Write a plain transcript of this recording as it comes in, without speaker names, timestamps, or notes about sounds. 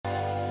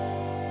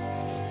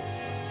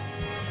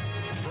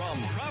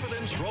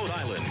Providence, Rhode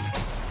Island.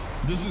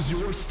 This is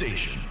your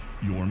station,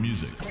 your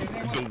music.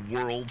 The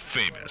world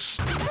famous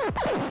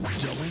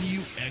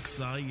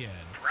WXIN.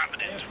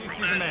 Providence,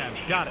 Rhode Island,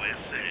 Got it.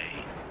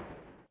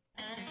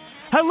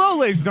 Hello,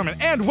 ladies and gentlemen,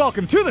 and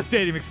welcome to the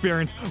Stadium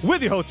Experience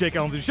with your host, Jake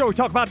Ellens, the show we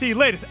talk about the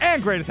latest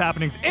and greatest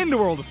happenings in the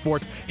world of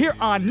sports here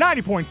on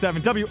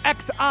 90.7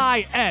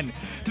 WXIN.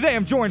 Today,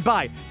 I'm joined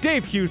by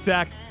Dave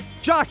Cusack,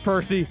 Josh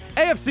Percy,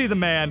 AFC the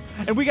man,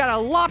 and we got a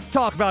lot to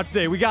talk about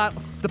today. We got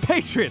the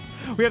Patriots.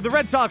 We have the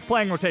Red Sox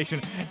playing rotation.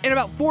 In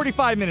about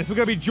 45 minutes, we're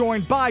going to be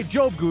joined by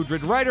Job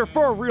Goddard, writer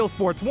for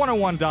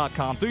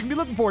RealSports101.com. So you can be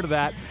looking forward to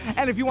that.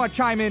 And if you want to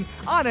chime in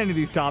on any of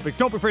these topics,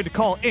 don't be afraid to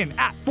call in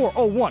at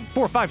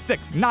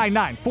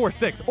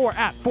 401-456-9946 or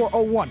at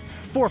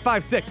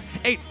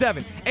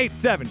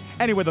 401-456-8787.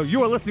 Anyway, though,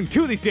 you are listening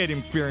to the Stadium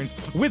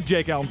Experience with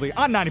Jake Elmsley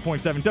on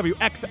 90.7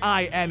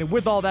 WXIN. And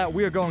with all that,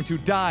 we are going to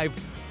dive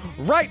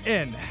right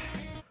in.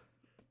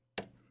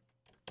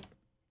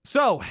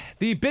 So,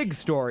 the big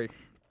story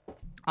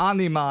on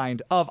the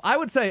mind of, I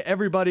would say,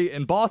 everybody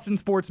in Boston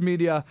sports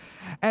media,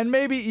 and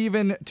maybe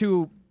even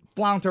to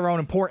flaunt our own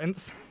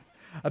importance,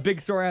 a big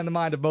story on the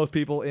mind of most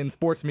people in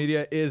sports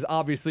media is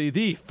obviously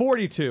the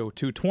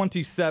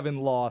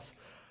 42-27 loss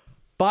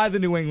by the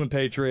New England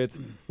Patriots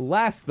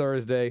last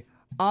Thursday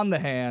on the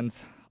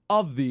hands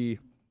of the...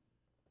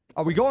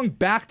 Are we going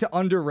back to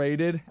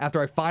underrated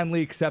after I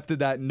finally accepted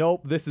that,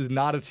 nope, this is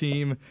not a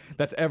team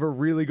that's ever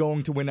really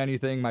going to win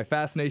anything? My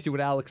fascination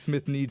with Alex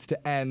Smith needs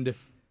to end.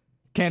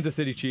 Kansas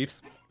City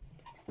Chiefs.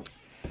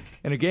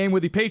 In a game where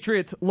the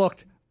Patriots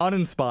looked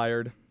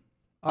uninspired,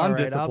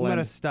 undisciplined. All right, I'm going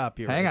to stop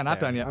you. Hang on,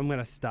 not done yet. I'm going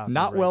to stop you.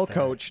 Not right well there.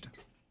 coached.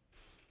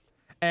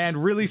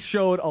 And really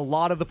showed a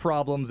lot of the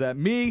problems that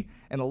me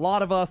and a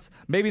lot of us,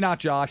 maybe not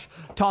Josh,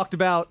 talked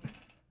about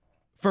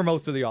for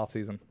most of the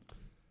offseason.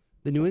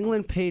 The New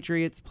England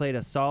Patriots played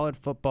a solid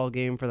football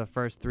game for the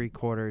first three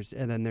quarters,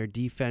 and then their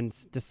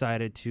defense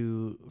decided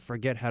to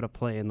forget how to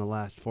play in the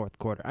last fourth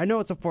quarter. I know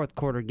it's a fourth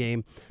quarter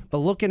game, but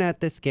looking at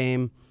this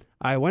game,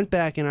 I went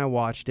back and I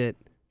watched it,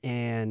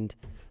 and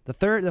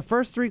the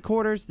first three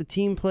quarters, the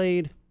team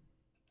played,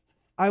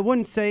 I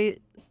wouldn't say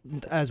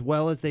as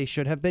well as they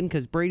should have been,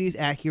 because Brady's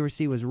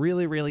accuracy was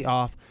really, really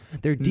off.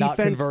 Their defense, not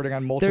converting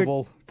on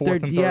multiple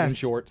fourth and third and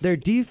shorts. Their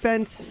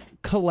defense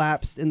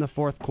collapsed in the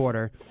fourth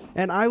quarter,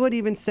 and I would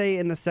even say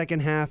in the second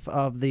half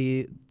of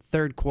the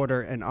third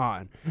quarter and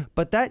on.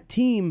 But that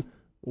team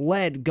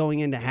led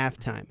going into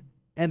halftime,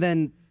 and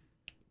then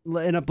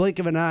in a blink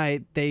of an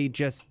eye,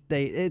 it's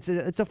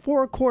a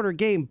 4-quarter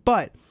game.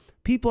 But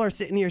people are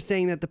sitting here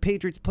saying that the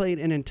Patriots played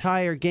an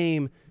entire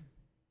game.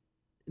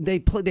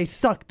 They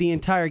sucked the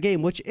entire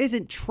game, which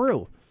isn't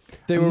true.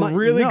 They were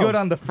really good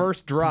on the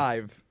first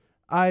drive.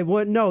 They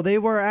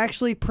were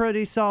actually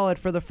pretty solid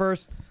for the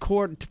first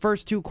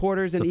two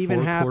quarters and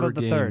even half of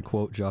the third.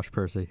 Quote Josh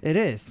Percy. It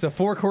is. It's a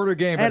 4-quarter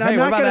game. And but hey,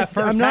 what about that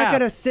first I'm not half?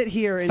 going to sit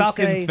here and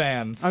Falcons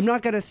fans. I'm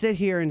not going to sit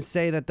here and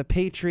say that the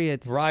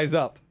Patriots rise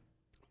up.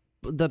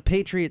 The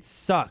Patriots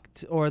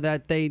sucked, or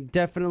that they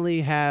definitely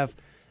have,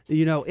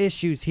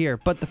 issues here.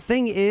 But the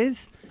thing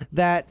is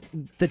that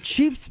the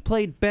Chiefs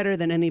played better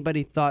than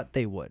anybody thought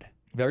they would.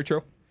 Very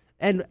true.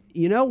 And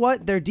you know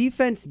what? Their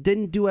defense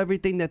didn't do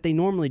everything that they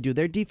normally do.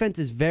 Their defense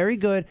is very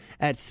good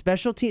at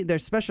special team. Their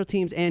special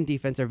teams and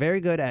defense are very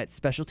good at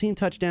special team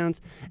touchdowns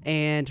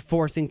and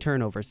forcing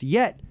turnovers.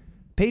 Yet,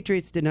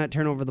 Patriots did not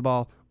turn over the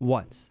ball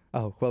once.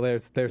 Oh, well,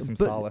 there's some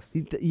solace.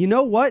 You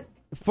know what?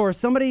 For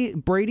somebody,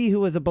 Brady,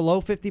 who was a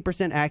below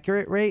 50%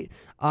 accurate rate,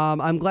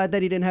 I'm glad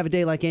that he didn't have a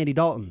day like Andy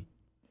Dalton.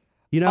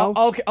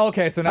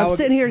 Okay. So now I'm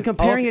sitting here and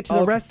comparing it to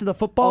the rest of the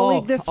football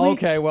league this week.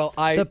 Okay, well,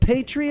 the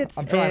Patriots.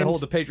 I'm trying to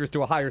hold the Patriots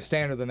to a higher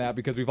standard than that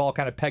because we've all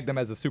kind of pegged them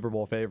as a Super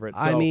Bowl favorite.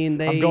 So I'm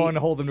going to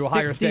hold them to a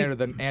higher standard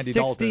than Andy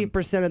Dalton.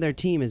 60% of their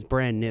team is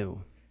brand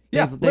new.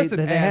 Yeah, they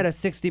had a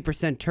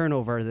 60%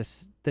 turnover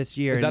this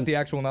year. Is that the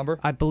actual number?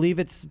 I believe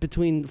it's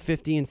between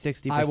 50 and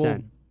 60%. I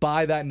will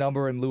buy that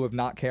number in lieu of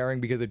not caring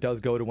because it does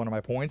go to one of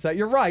my points. That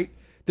you're right.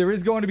 There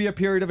is going to be a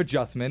period of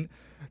adjustment.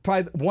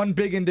 Probably one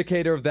big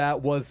indicator of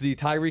that was the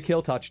Tyreek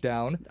Hill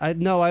touchdown. I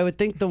would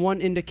think the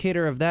one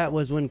indicator of that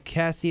was when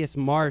Cassius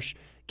Marsh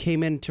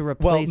came in to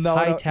replace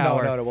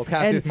Hightower. No. Well,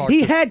 Cassius Marsh.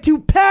 He had to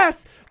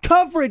pass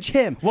coverage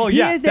him. Well,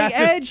 yeah, he is an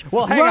edge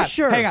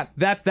rusher. Hang on.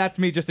 That's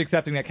me just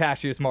accepting that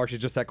Cassius Marsh is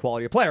just that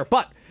quality of player.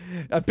 But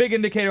a big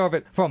indicator of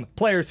it from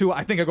players who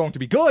I think are going to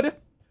be good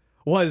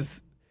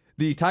was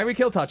the Tyreek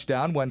Hill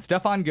touchdown when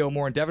Stephon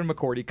Gilmore and Devin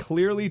McCourty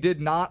clearly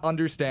did not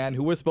understand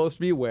who was supposed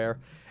to be where,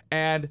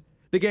 and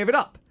they gave it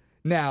up.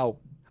 Now,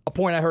 a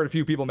point I heard a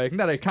few people making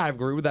that I kind of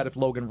agree with, that if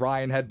Logan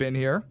Ryan had been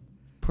here,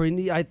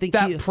 I think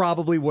that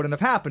probably wouldn't have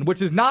happened,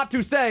 which is not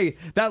to say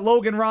that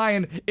Logan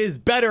Ryan is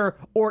better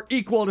or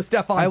equal to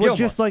Stephon Gilmore. I would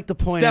just like to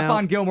point out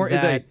Stephon Gilmore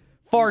is a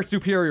far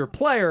superior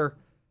player.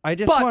 I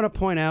just want to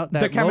point out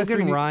that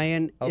Logan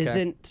Ryan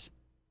isn't,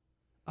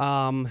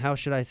 how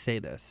should I say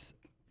this?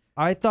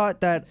 I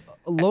thought that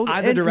Logan...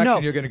 Either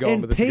direction you're going to go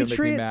with this is going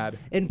to make me mad.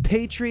 In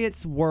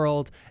Patriots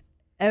world,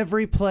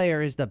 every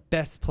player is the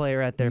best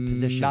player at their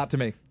position. Not to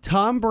me.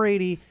 Tom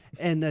Brady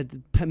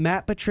and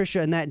Matt Patricia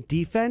and that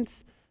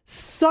defense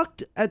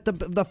sucked at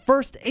the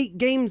first 8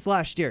 games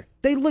last year.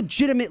 They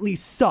legitimately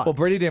sucked. Well,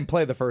 Brady didn't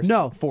play the first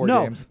 4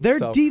 games. Their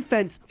so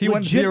defense. He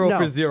went 0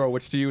 for 0,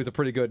 which to you is a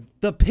pretty good.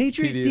 The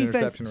Patriots TD to defense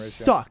interception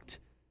ratio. sucked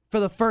for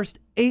the first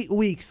 8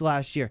 weeks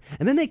last year,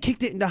 and then they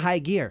kicked it into high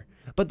gear.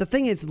 But the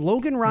thing is,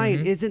 Logan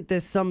Ryan isn't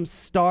this some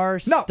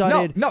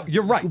star-studded No,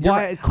 you're right.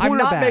 I'm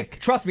not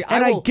trust me.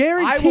 And I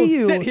guarantee I will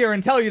you, sit here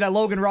and tell you that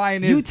Logan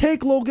Ryan is. You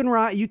take Logan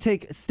Ryan, you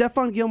take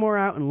Stephon Gilmore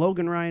out and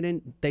Logan Ryan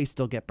in, they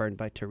still get burned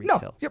by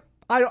Tyreek Hill. Yep.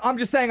 I'm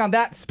just saying on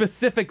that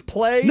specific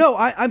play. No,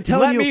 I'm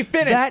telling you. Let me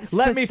finish. That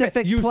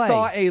specific You play.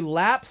 saw a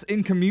lapse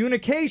in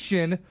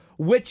communication,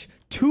 which,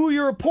 to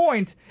your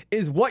point,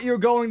 is what you're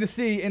going to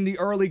see in the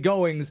early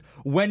goings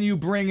when you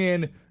bring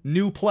in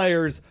new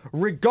players,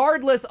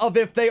 regardless of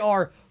if they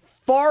are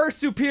far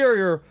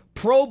superior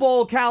Pro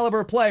Bowl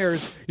caliber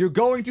players. You're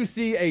going to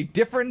see a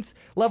different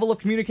level of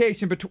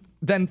communication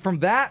than from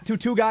that to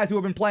 2 guys who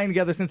have been playing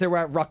together since they were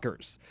at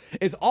Rutgers.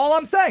 Is all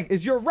I'm saying.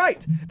 Is you're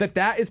right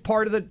that is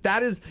part of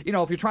that is, if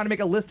you're trying to make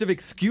a list of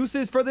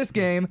excuses for this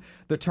game,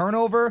 the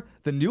turnover,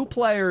 the new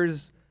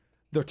players,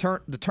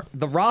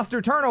 the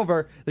roster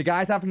turnover, the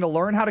guys having to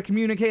learn how to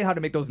communicate, how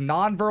to make those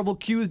nonverbal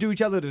cues to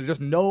each other, to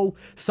just know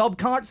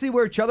subconsciously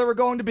where each other are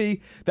going to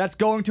be, that's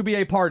going to be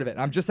a part of it.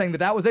 I'm just saying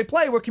that was a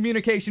play where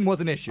communication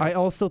was an issue. I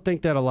also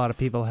think that a lot of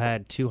people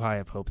had too high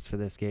of hopes for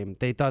this game.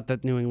 They thought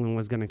that New England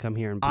was going to come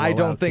here and blow I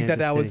don't think Kansas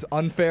that City. was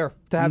unfair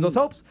to have those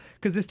hopes,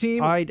 because this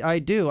team... I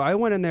do. I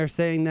went in there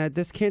saying that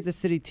this Kansas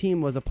City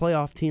team was a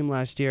playoff team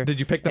last year. Did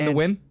you pick them to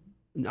win?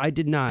 I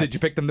did not. Did you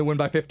pick them to win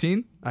by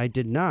 15? I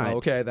did not.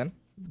 Okay, then.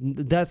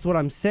 That's what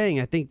I'm saying.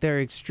 I think they're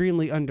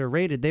extremely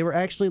underrated. They were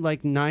actually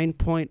like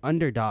 9-point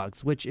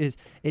underdogs, which is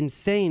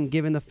insane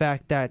given the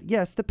fact that,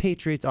 yes, the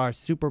Patriots are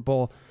Super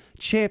Bowl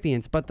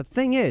champions. But the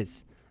thing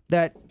is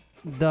that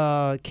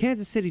the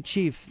Kansas City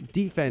Chiefs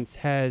defense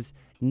has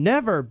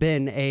never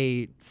been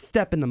a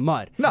step in the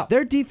mud. No.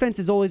 Their defense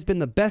has always been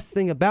the best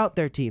thing about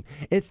their team.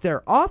 It's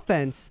their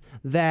offense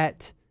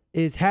that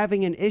is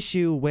having an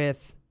issue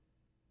with,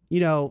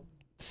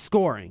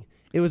 scoring.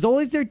 It was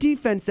always their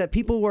defense that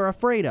people were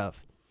afraid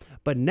of.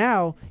 But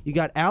now you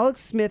got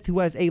Alex Smith, who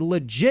has a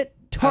legit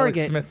target.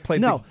 Alex Smith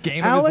played the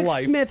game of his life.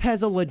 Alex Smith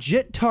has a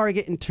legit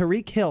target in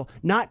Tyreek Hill,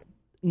 not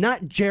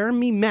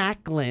Jeremy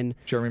Maclin.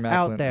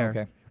 Out there.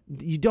 Okay.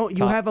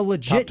 You have a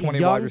legit top 20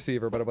 young wide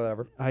receiver, but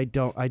whatever. I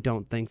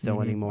don't think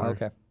so anymore.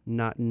 Okay.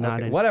 Not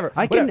Okay, in, whatever.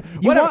 I can.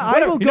 Whatever,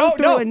 I will go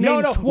through and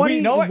name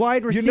 20 We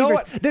wide receivers. You know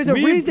what? There's a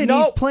reason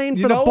he's playing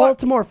for the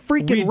Baltimore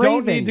freaking Ravens. We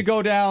don't need to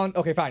go down.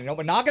 Okay, fine.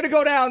 We're not going to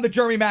go down the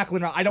Jeremy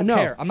Maclin route. I don't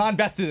care. I'm not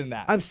invested in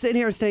that. I'm sitting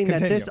here saying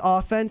Continue. that this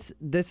offense,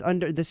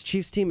 this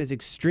Chiefs team is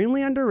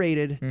extremely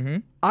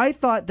underrated. I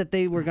thought that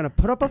they were going to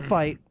put up a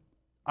fight.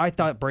 I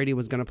thought Brady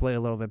was going to play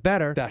a little bit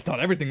better. I thought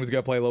everything was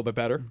going to play a little bit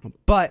better.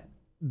 But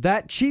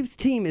that Chiefs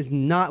team was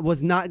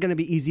not going to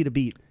be easy to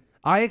beat.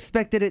 I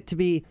expected it to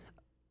be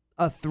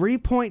a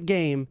 3-point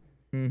game,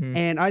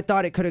 and I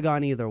thought it could have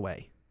gone either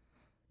way.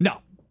 No,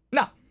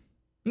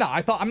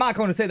 I'm not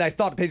going to say that I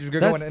thought the Patriots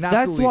were going to go in and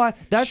absolutely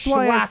That's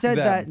why I said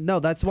them. that. No,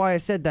 that's why I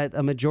said that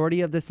a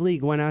majority of this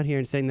league went out here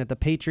and saying that the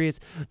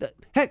Patriots,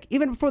 heck,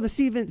 even before the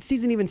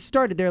season even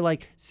started, they're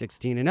like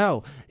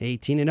 16-0,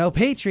 18-0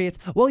 Patriots.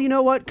 Well, you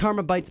know what?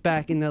 Karma bites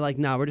back, and they're like,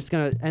 no, we're just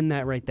going to end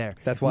that right there.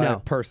 That's why I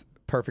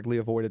perfectly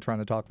avoided trying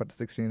to talk about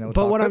the 16-0.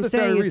 But what I'm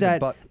saying is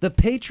that the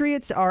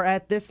Patriots are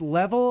at this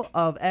level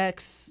of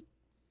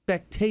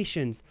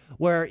expectations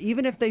where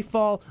even if they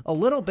fall a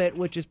little bit,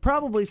 which is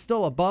probably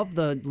still above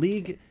the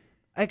league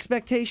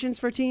expectations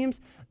for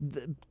teams,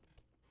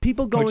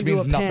 people go into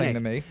a panic. To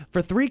me.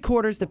 For 3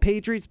 quarters, the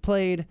Patriots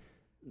played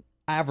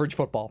average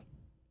football.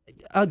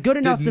 Good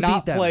enough to beat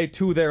them. Did not play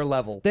to their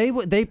level.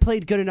 They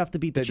played good enough to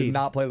beat the Chiefs. They did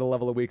not play the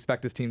level that we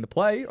expect this team to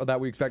play, or that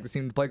we expect this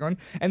team to play going.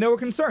 And there were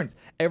concerns.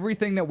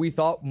 Everything that we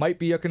thought might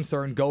be a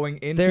concern going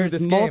into this game.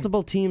 There's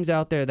multiple teams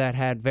out there that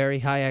had very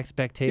high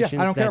expectations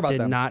that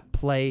did not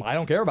play. I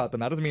don't care about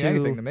them. That doesn't mean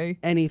anything to me.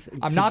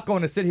 I'm not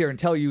going to sit here and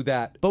tell you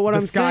that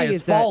the sky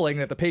is falling,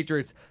 that the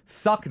Patriots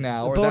suck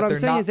now, or that they're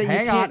not.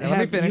 Hang on, let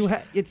me finish.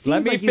 It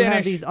seems like you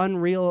have these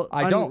unreal.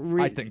 I don't.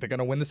 I think they're going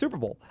to win the Super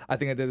Bowl. I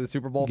think they're the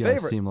Super Bowl favorite. You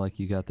guys seem like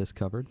you got this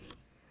covered.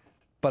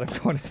 But I'm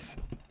going to.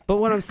 But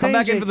what I'm saying,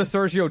 come back in for the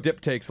Sergio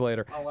Dipp takes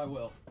later. Oh, I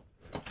will.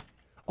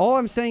 All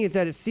I'm saying is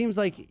that it seems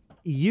like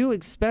you,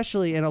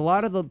 especially, and a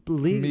lot of the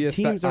league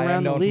teams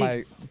around the league,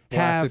 my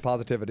blasted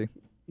positivity.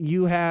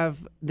 You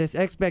have this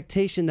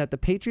expectation that the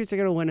Patriots are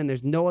going to win, and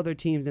there's no other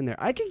teams in there.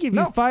 I can give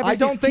you 5 or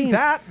 6 teams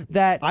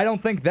that. I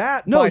don't think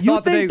that. No, you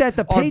think that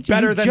the Patriots are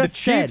better than the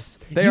Chiefs.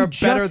 They are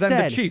better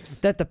than the Chiefs.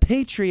 That the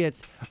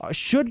Patriots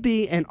should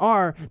be and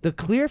are the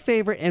clear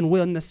favorite and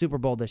win the Super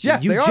Bowl this year.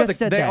 Yes,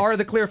 they are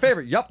the clear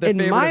favorite. Yep,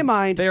 in my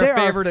mind, there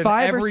are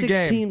 5 or 6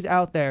 game. teams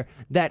out there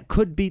that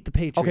could beat the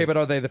Patriots. Okay, but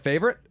are they the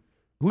favorite?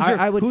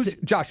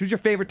 Josh, who's your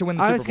favorite to win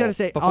the I Super was going to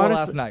Bowl say, before honestly,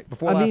 last night?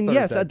 Before last Thursday?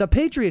 Yes, the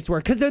Patriots were,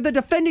 because they're the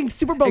defending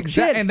Super Bowl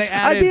champs. And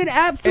I'd be an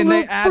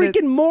absolute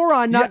freaking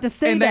moron not to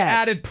say that. And they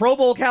added Pro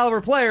Bowl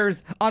caliber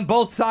players on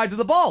both sides of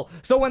the ball.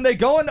 So when they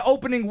go into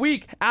opening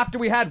week, after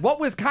we had what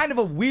was kind of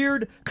a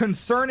weird,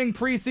 concerning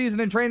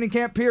preseason and training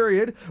camp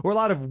period, where a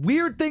lot of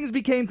weird things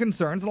became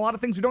concerns, and a lot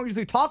of things we don't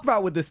usually talk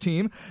about with this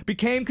team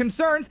became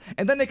concerns,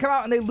 and then they come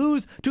out and they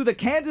lose to the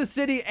Kansas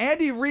City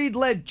Andy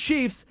Reid-led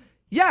Chiefs.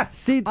 Yes,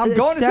 see, I'm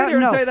going to sit here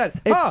and say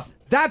that.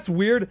 That's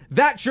weird.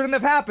 That shouldn't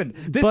have happened.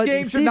 This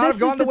game should not have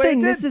gone the way it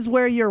did. This is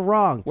where you're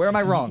wrong. Where am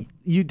I wrong?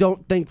 You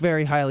don't think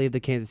very highly of the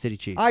Kansas City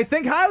Chiefs. I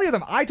think highly of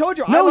them. I told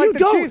you. No, I like you the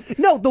don't. Chiefs.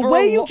 No, the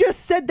way you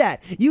just said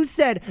that. You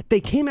said they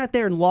came out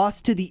there and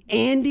lost to the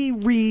Andy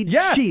Reid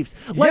Chiefs.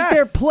 Like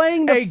they're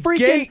playing the freaking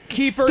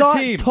gatekeeper Scott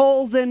team.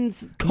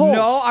 Tolzon's Colts.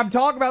 No, I'm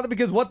talking about them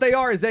because what they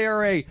are is they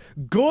are a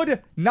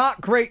good,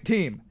 not great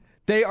team.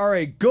 They are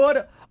a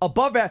good,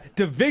 above that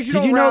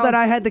divisional. Did you know round. that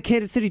I had the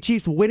Kansas City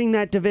Chiefs winning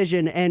that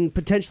division and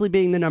potentially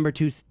being the number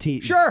 2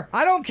 team? Sure,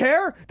 I don't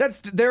care.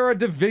 They're a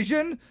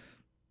division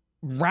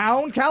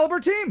round caliber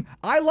team.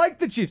 I like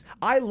the Chiefs.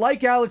 I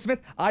like Alex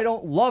Smith. I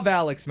don't love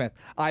Alex Smith.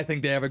 I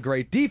think they have a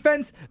great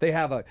defense. They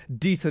have a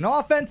decent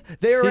offense.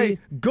 They are a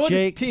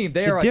good team.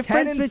 They are a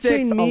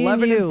 10-6,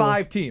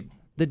 11-5 team.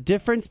 The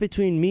difference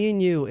between me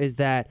and you is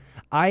that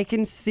I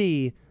can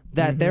see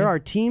that there are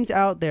teams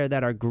out there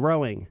that are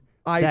growing.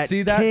 I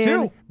see that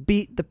can too.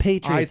 Beat the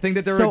Patriots. I think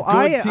that there so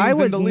are good teams I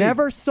was in the league.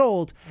 never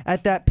sold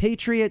at that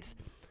Patriots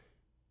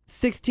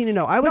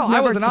 16-0. I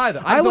wasn't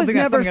either. I was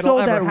never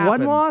sold at happen.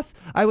 1 loss.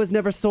 I was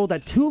never sold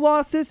at 2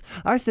 losses.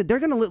 I said they're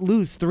going to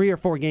lose 3 or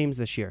 4 games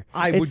this year.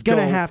 It's going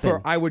to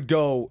happen. I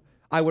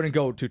wouldn't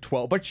go to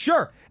 12, but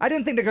sure. I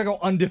didn't think they're going to go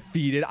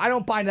undefeated. I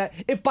don't find that,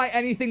 if by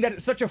anything, that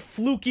it's such a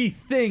fluky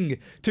thing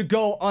to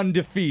go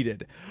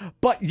undefeated.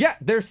 But yeah,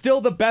 they're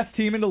still the best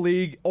team in the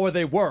league, or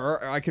they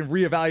were. I can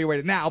reevaluate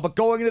it now, but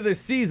going into this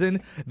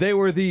season, they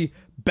were the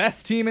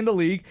best team in the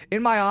league,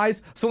 in my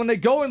eyes. So when they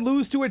go and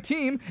lose to a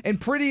team in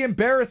pretty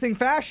embarrassing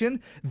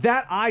fashion,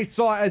 that I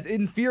saw as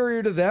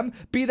inferior to them,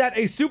 be that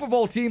a Super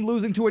Bowl team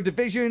losing to a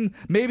division,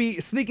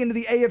 maybe sneak into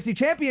the AFC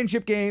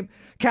Championship game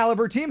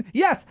caliber team,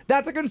 yes,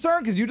 that's a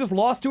concern because you just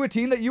lost to a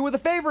team that you were the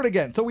favorite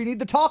against. So we need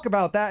to talk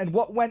about that and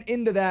what went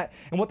into that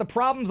and what the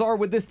problems are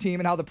with this team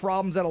and how the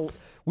problems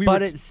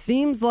that it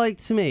seems like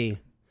to me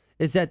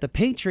is that the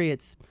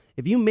Patriots,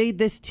 if you made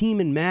this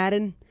team in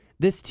Madden,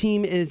 this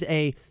team is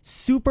a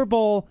Super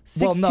Bowl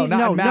 16. Well,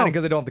 not in Madden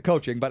because they don't have the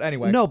coaching, but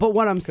anyway. No, but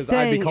what I'm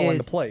saying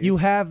is you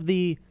have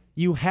the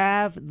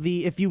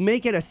if you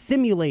make it a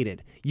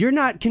simulated, you're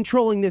not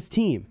controlling this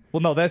team.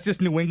 Well, no, that's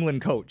just New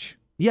England coach.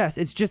 Yes,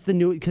 it's just the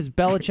new because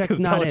Belichick's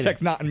not in it.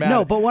 Belichick's not in Madden.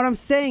 No, but what I'm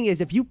saying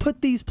is if you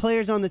put these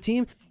players on the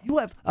team, you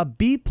have a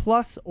B+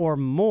 or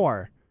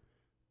more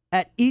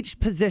at each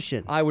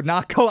position. I would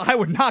not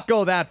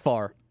go that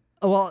far.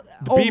 Well,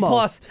 B+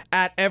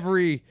 at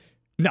every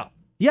no.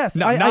 Yes,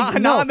 not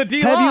on the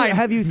D line.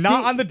 Have you seen?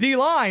 Not on the D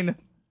line.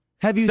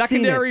 Have you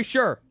secondary? Seen it?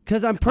 Sure.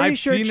 Because I'm pretty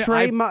sure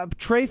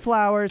Trey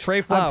Flowers.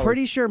 I'm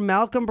pretty sure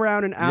Malcolm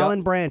Brown and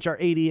Alan Branch are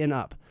 80 and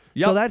up.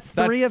 Yep. So that's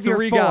 3 of your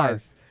 4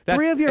 guys.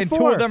 3 of your 4.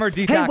 2 of them are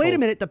D tackles. Hey, wait a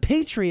minute. The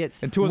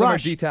Patriots and 2 of them are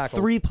D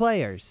tackles. 3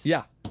 players.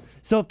 Yeah.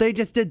 So if they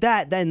just did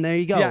that, then there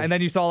you go. Yeah, and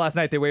then you saw last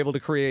night they were able to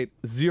create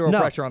zero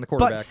pressure on the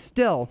quarterback. But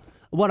still,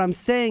 what I'm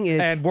saying is...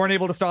 And weren't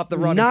able to stop the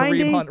run, and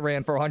Kareem Hunt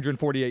ran for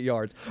 148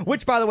 yards.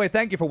 Which, by the way,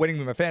 thank you for winning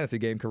me my fantasy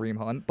game, Kareem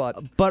Hunt. But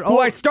who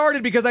I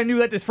started because I knew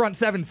that this front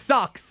 7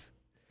 sucks.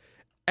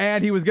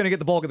 And he was going to get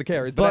the bulk of the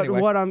carries. But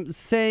anyway. What I'm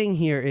saying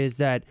here is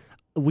that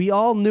we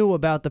all knew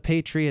about the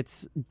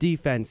Patriots'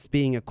 defense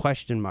being a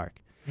question mark.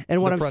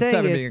 And what I'm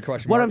saying is,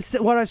 what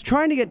I was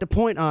trying to get the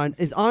point on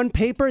is, on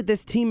paper,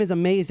 this team is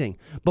amazing.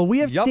 But we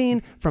have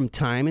seen from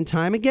time and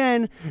time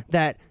again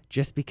that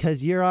just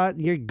because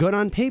you're good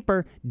on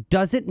paper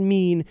doesn't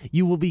mean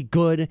you will be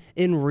good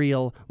in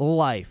real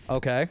life.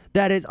 Okay.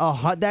 That is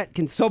that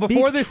can So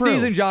before this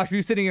season, Josh,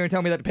 you sitting here and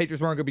telling me that the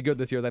Patriots weren't going to be good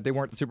this year, that they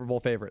weren't the Super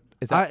Bowl favorite.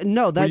 Is that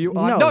no? No, you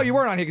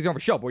weren't on here because you're on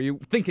for show. Were you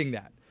thinking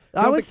that?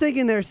 I was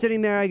thinking they're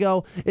sitting there. I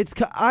go,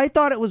 I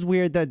thought it was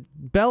weird that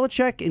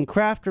Belichick and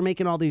Kraft are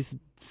making all these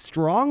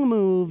strong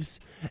moves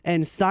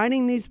and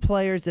signing these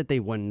players that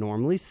they wouldn't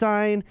normally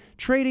sign,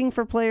 trading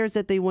for players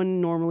that they wouldn't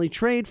normally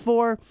trade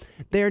for.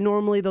 They're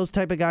normally those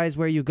type of guys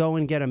where you go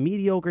and get a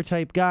mediocre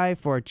type guy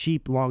for a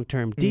cheap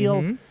long-term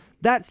deal. Mm-hmm.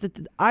 That's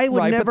I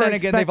would never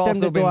expect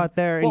them to go out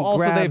there and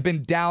grab. They've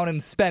been down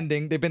in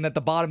spending. They've been at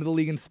the bottom of the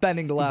league in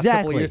spending the last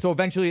couple of years. So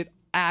eventually it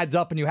adds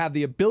up and you have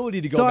the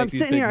ability to go make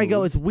these big moves. So I'm sitting here, I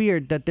go, it's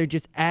weird that they're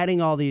just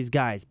adding all these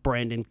guys.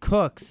 Brandon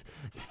Cooks,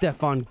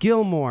 Stephon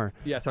Gilmore.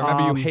 Yes, I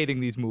remember you hating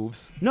these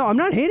moves. No, I'm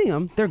not hating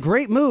them. They're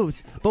great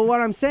moves. But what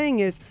I'm saying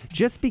is,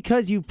 just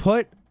because you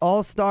put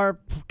all-star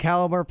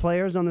caliber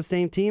players on the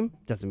same team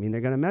doesn't mean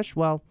they're going to mesh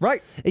well.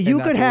 Right. You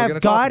could have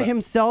God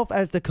himself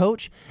as the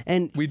coach,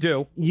 and we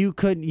do. You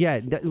could,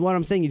 what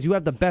I'm saying is you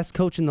have the best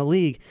coach in the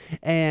league,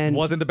 and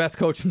wasn't the best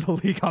coach in the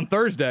league on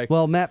Thursday.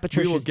 Well, Matt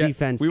Patricia's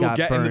defense got burned.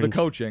 We will get into the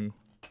coaching.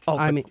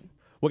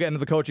 we'll get into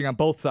the coaching on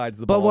both sides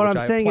of the ball. But what which I'm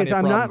I have saying plenty is of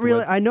I'm not problems really.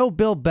 with. I know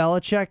Bill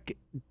Belichick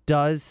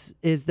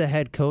is the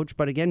head coach,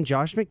 but again,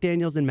 Josh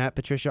McDaniels and Matt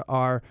Patricia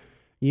are,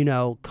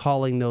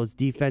 calling those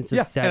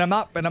defensive sets. And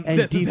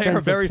they are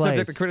defensive very plays.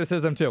 subject to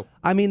criticism too.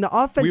 I mean, the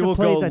offensive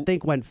plays I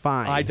think went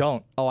fine. I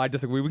don't. Oh, I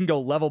disagree. We can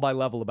go level by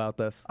level about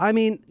this. I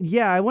mean,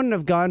 yeah, I wouldn't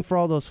have gone for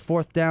all those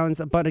fourth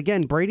downs, but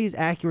again, Brady's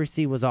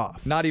accuracy was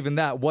off. Not even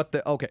that.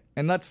 Okay,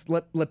 and let's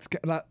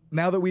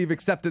now that we've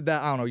accepted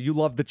that, I don't know. You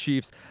love the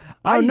Chiefs.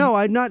 No,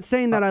 I'm not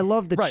saying that I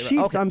love the right,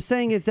 Chiefs. okay. I'm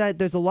saying is that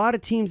there's a lot of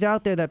teams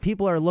out there that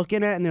people are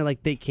looking at and they're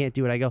like, they can't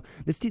do it. I go,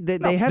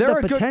 they have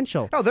the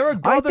potential. There are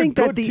other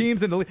good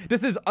teams in the league.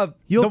 This is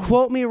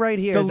quote me right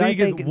here. The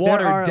league is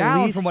watered there are down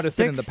at least from what it's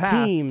been in the 6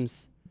 past.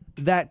 teams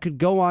that could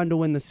go on to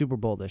win the Super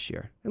Bowl this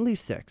year. At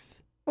least 6.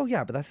 Well,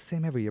 yeah, but that's the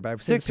same every year. But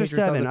 6 or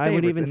 7. I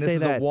would even say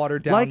that.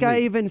 I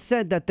even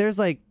said that there's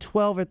like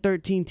 12 or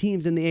 13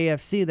 teams in the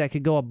AFC that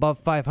could go above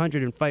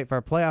 500 and fight for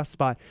a playoff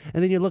spot.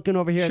 And then you're looking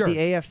over here at the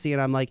AFC,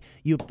 and I'm like,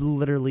 you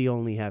literally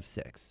only have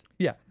 6.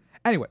 Yeah.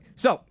 Anyway,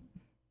 so.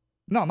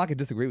 No, I'm not going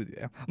to disagree with you.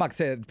 I'm not going to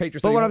say that the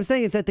Patriots. But what I'm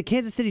saying is that the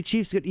Kansas City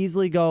Chiefs could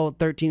easily go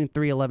 13-3,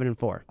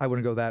 11-4. I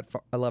wouldn't go that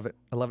far. 11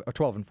 or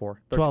 12-4.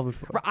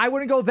 12-4. I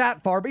wouldn't go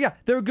that far, but yeah,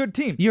 they're a good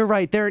team. You're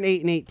right. They're an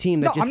 8-8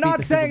 team that just I'm beat not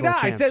the saying Super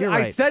Bowl that. champs.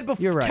 I said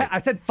before. You're right. I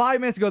said 5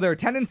 minutes ago they're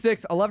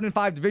 10-6,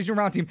 11-5 division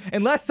round team.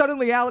 Unless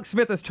suddenly Alex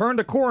Smith has turned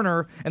a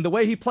corner and the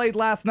way he played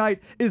last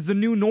night is the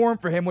new norm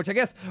for him, which I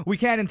guess we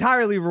can't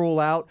entirely rule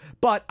out.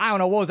 But I don't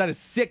know, what was that, his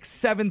 6th,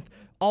 7th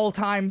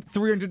all-time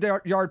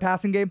 300-yard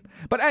passing game?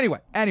 But anyway.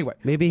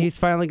 Maybe he's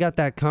finally got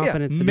that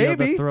confidence to be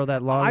able to throw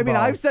that long ball.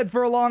 I've said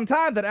for a long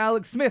time that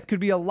Alex Smith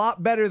could be a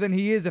lot better than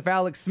he is if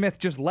Alex Smith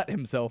just let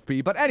himself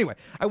be. But anyway,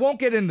 I won't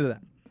get into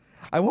that.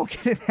 I won't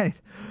get into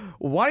anything.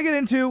 What I want to get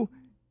into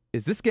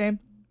is this game,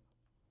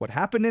 what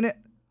happened in it,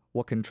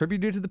 what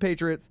contributed to the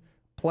Patriots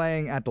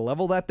playing at the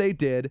level that they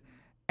did,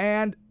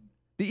 and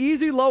the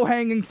easy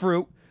low-hanging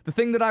fruit, the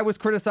thing that I was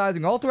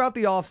criticizing all throughout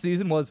the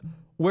offseason was,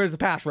 where's the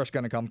pass rush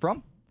going to come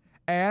from?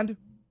 And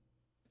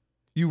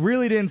you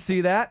really didn't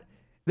see that.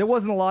 There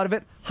wasn't a lot of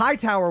it.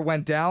 Hightower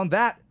went down.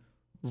 That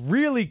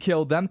really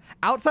killed them.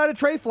 Outside of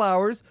Trey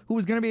Flowers, who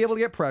was going to be able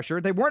to get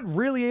pressure, they weren't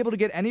really able to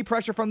get any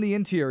pressure from the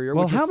interior.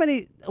 Well,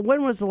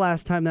 when was the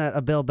last time that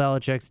a Bill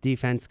Belichick's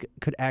defense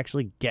could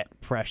actually get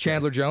pressure?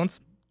 Chandler Jones,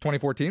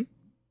 2014.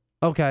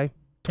 Okay.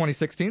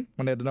 2016,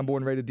 when they had the number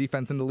 1 rated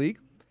defense in the league.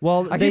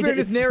 Well, I keep hearing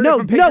this narrative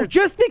from Patriots. No,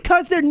 just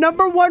because they're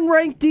number 1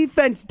 ranked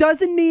defense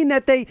doesn't mean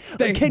that they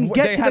can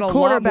get to the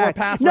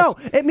quarterback. No,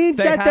 it means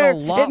that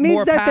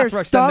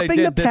they're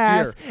stopping the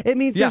pass. It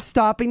means they're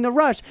stopping the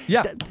rush.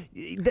 Yeah.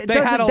 They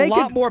had a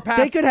lot more pass.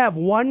 They could have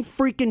 1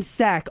 freaking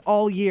sack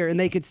all year and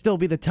they could still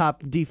be the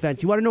top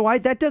defense. You want to know why?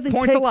 That doesn't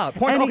points take allowed.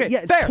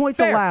 Points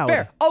allowed.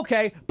 Fair.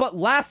 Okay, but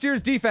last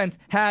year's defense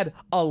had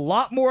a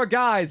lot more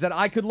guys that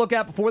I could look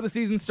at before the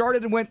season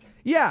started and went,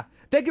 yeah,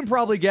 they can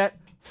probably get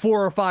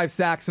 4 or 5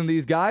 sacks from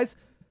these guys.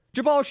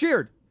 Jabal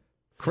Sheard,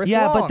 Chris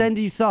Long, but then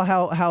you saw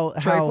how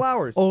Trey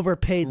Flowers,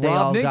 overpaid they Rob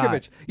all Ninkovich.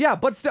 got. Yeah,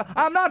 but still,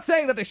 I'm not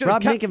saying that they should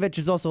have kept... Rob Ninkovich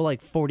is also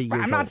like 40 years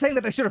old. I'm not saying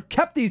that they should have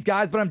kept these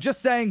guys, but I'm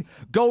just saying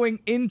going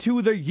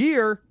into the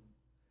year,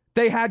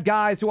 they had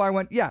guys who I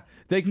went, yeah,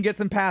 they can get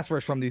some pass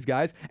rush from these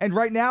guys. And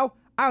right now,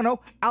 I don't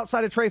know,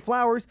 outside of Trey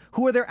Flowers,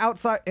 who are their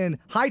outside, and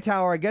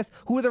Hightower, I guess,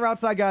 who are their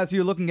outside guys who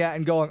you're looking at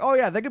and going, oh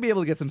yeah, they could be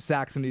able to get some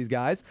sacks from these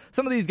guys.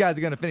 Some of these guys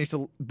are going to finish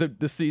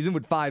the season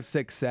with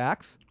 5-6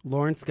 sacks.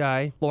 Lawrence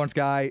Guy,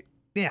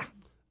 yeah.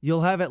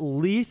 You'll have at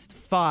least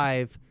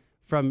 5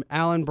 from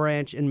Alan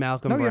Branch and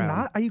Malcolm Brown. No, you're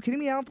not. Are you kidding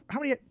me? How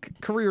many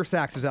career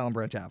sacks does Alan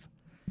Branch have?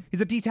 He's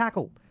a D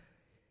tackle.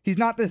 He's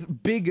not this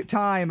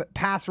big-time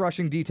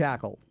pass-rushing D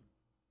tackle.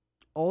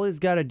 All he's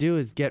got to do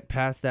is get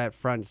past that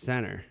front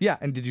center. Yeah,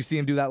 and did you see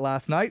him do that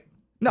last night?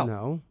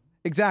 No.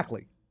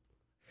 Exactly.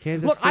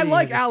 Look, I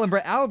like Alan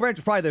Branch. Alan Branch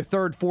was probably their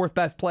 3rd, 4th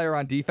best player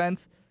on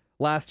defense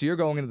last year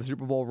going into the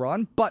Super Bowl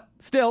run, but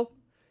still,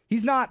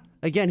 he's not...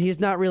 Again, he's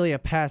not really a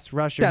pass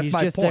rusher. He's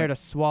just there to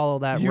swallow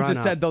that run. You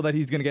just said, though, that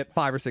he's going to get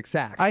 5 or 6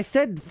 sacks. I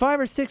said 5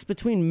 or 6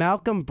 between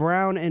Malcolm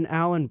Brown and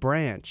Alan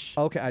Branch.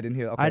 Okay, I didn't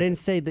hear that. Okay. I didn't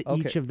say that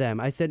each of them.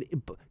 I said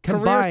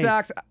combined. Career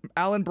sacks,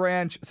 Alan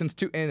Branch,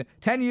 in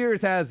 10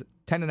 years, has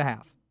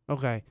 10.5.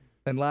 Okay.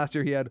 And last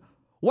year he had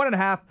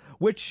 1.5,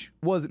 which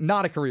was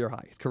not a career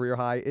high. His career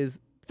high is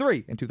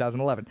 3 in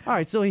 2011. All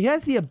right, so he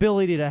has the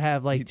ability to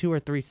have like 2 or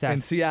 3 sacks.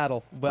 In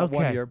Seattle, one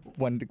year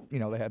when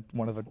they had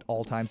one of the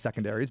all-time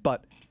secondaries,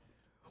 but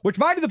which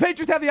mind you, the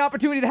Patriots have the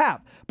opportunity to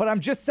have. But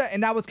I'm just saying,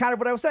 and that was kind of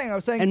what I was saying.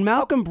 And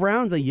Malcolm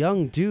Brown's a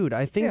young dude.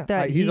 I think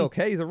he's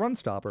okay. He's a run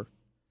stopper.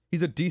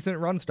 He's a decent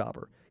run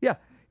stopper. Yeah.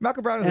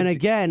 Malcolm Brown is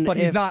but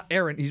he's not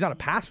He's not a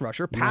pass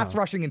rusher. Pass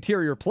rushing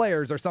interior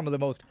players are some of the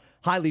most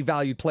highly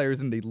valued players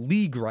in the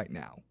league right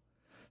now.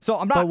 So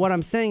I'm not. But what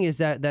I'm saying is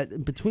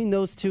that between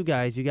those 2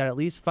 guys, you got at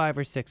least 5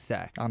 or 6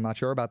 sacks. I'm not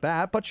sure about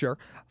that, but sure,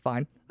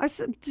 fine. I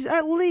said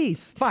at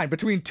least. Fine,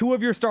 between 2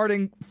 of your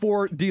starting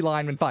 4 D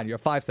linemen, fine. You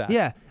have 5 sacks.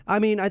 Yeah, I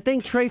mean, I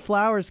think Trey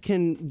Flowers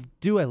can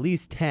do at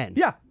least 10.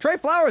 Yeah, Trey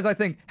Flowers, I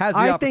think, has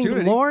the opportunity. I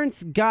think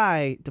Lawrence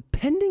Guy,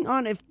 depending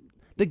on if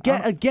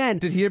Again,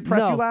 Did he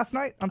impress you last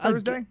night on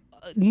Thursday?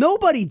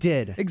 Nobody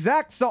did.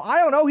 Exact. So I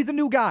don't know. He's a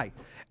new guy.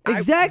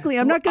 Exactly.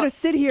 I'm not going to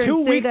sit here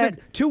and say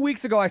that. 2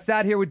 weeks ago, I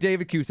sat here with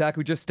David Cusack,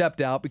 who just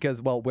stepped out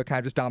because, well, we're kind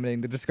of just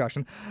dominating the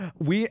discussion.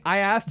 I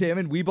asked him,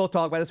 and we both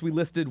talked about this. We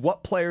listed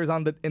what players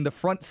in the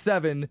front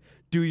seven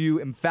do you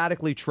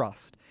emphatically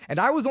trust, and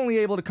I was only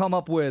able to come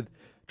up with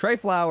Trey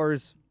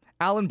Flowers,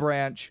 Alan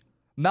Branch,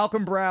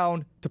 Malcolm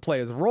Brown to play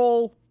his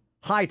role,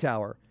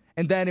 Hightower.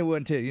 And then it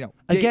went to,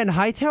 Again,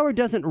 Hightower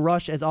doesn't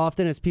rush as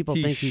often as people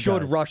think he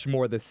should does. rush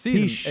more this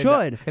season. He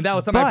should. And that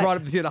was something I brought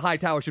up this year. The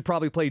Hightower should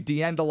probably play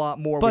D-end a lot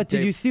more. But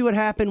did you see what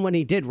happened when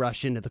he did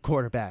rush into the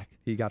quarterback?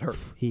 He got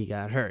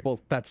hurt.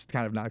 Well, that's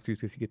kind of not excuse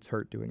because he gets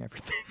hurt doing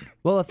everything.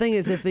 Well, the thing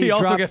is, if he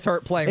also gets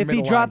hurt playing if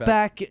middle he dropped linebacker.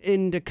 back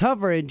into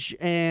coverage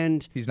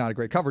and he's not a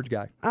great coverage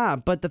guy.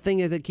 But the thing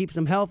is, it keeps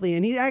him healthy,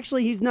 and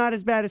he's not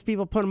as bad as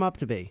people put him up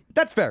to be.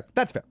 That's fair.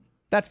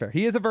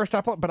 He is a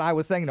versatile player, but I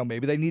was saying,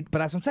 maybe they need. But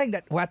that's what I'm saying.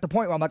 That we're at the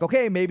point where I'm like,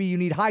 okay, maybe you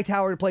need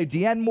Hightower to play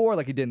DN more,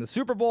 like he did in the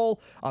Super Bowl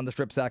on the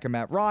strip sack of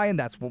Matt Ryan.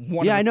 That's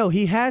one. Yeah, I know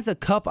he has a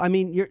couple. I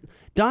mean,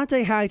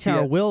 Dante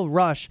Hightower will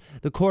rush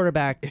the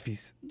quarterback if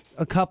he's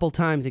a couple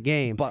times a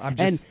game. But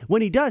and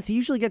when he does, he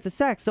usually gets a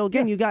sack. So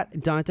again, you got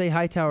Dante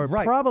Hightower.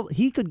 Right. Probably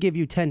he could give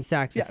you 10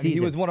 sacks a season.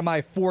 He was one of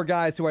my 4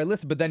 guys who I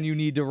listed. But then you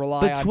need to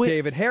rely on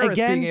David Harris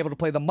being able to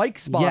play the Mike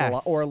spot a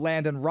lot, or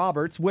Landon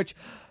Roberts, which.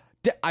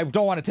 I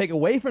don't want to take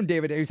away from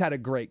David. He's had a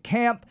great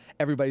camp.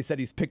 Everybody said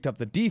he's picked up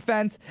the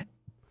defense.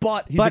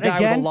 But he's a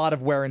guy with a lot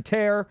of wear and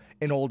tear,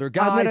 an older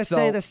guy. I'm going to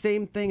say the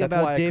same thing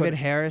about David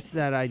Harris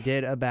that I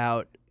did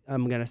about,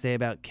 I'm going to say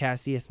about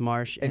Cassius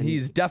Marsh. And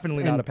he's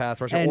definitely not a pass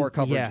rusher or a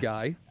coverage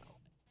guy.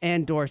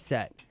 And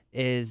Dorsett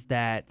is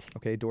that.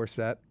 Okay,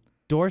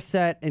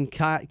 Dorsett and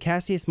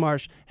Cassius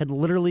Marsh had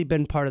literally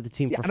been part of the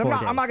team for 4 days.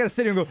 I'm not going to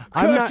sit here and go,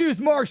 Cassius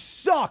Marsh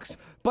sucks.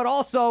 But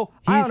also,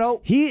 I don't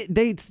know.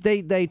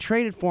 They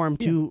traded for him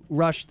to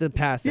rush the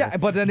passer. Yeah,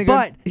 but then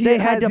again, he's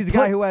a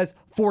guy who has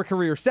 4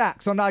 career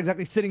sacks. So I'm not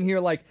exactly sitting here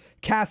like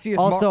Cassius.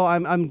 Also,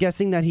 I'm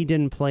guessing that he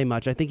didn't play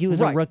much. I think he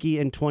was a rookie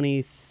in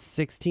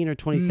 2016 or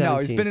 2017.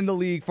 No, he's been in the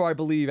league for, I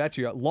believe,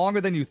 actually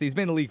longer than you think. He's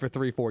been in the league for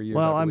 3-4 years.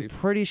 Well, I'm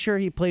pretty sure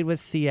he played with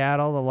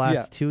Seattle the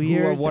last 2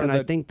 years, and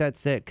I think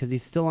that's it because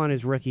he's still on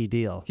his rookie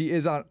deal. He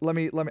is on. Let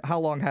me. How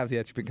long has he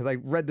actually been? Because I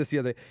read this the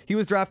other day. He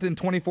was drafted in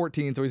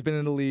 2014, so he's been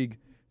in the league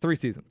 3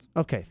 seasons.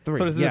 Okay, 3.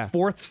 So this is his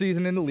 4th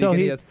season in the league, and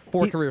he has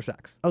 4 career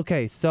sacks.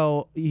 Okay,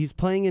 so he's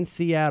playing in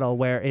Seattle,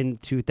 where in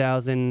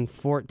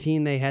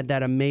 2014 they had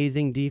that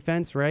amazing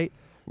defense, right?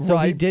 So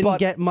he didn't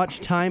get much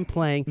time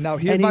playing. Now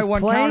here's my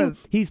one counter.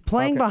 He's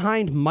playing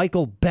behind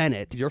Michael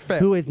Bennett,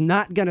 who is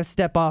not going to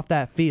step off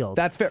that field.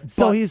 That's fair.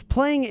 So he's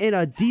playing in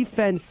a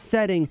defense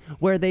setting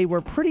where they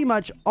were pretty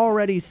much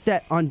already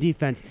set on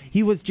defense.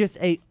 He was just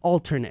a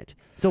alternate.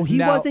 So he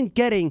wasn't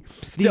getting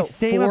the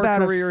same 4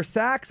 amount career of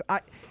sacks.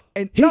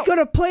 He could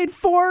have played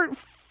 4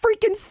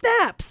 freaking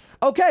snaps.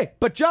 Okay,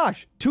 but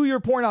Josh, to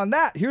your point on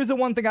that, here's the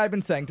one thing I've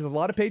been saying to a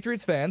lot of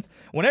Patriots fans.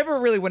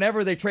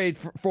 Whenever they trade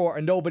for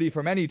a nobody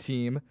from any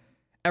team,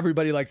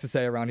 everybody likes to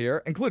say around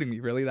here, including me,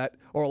 really,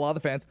 or a lot of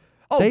the fans,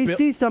 they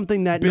see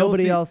something that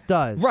nobody else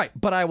does. Right,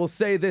 but I will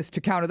say this to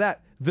counter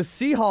that. The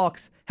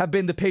Seahawks have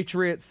been the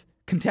Patriots'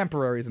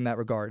 contemporaries in that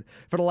regard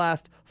for the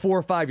last 4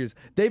 or 5 years.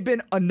 They've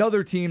been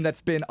another team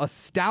that's been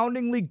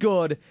astoundingly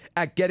good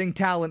at getting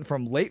talent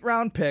from late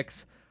round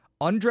picks,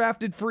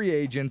 undrafted free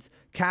agents,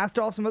 cast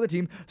off some other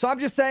team. So I'm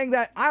just saying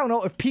that, I don't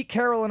know, if Pete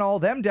Carroll and all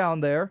them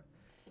down there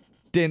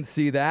didn't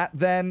see that,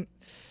 then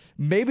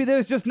maybe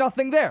there's just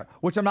nothing there,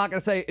 which I'm not going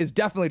to say is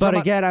definitely true.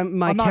 But again,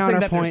 my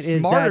counterpoint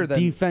is that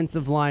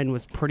defensive line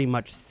was pretty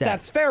much set.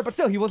 That's fair, but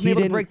still, he wasn't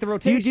able to break the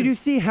rotation. Did you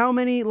see how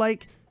many,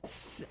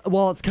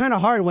 well, it's kind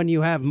of hard when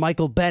you have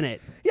Michael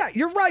Bennett. Yeah,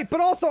 you're right,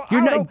 but also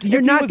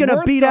you're not going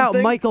to beat out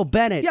Michael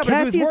Bennett. Yeah,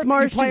 Cassius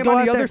Marsh should go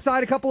on the other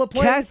side a couple of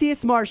plays.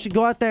 Cassius Marsh should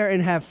go out there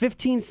and have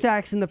 15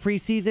 sacks in the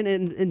preseason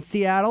in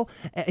Seattle.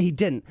 He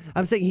didn't.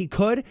 I'm saying he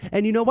could,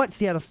 and you know what?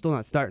 Seattle's still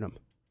not starting him.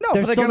 No,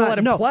 they're going to let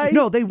him play.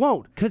 No, they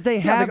won't because they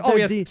have.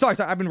 Sorry,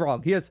 I've been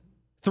wrong. He has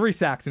 3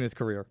 sacks in his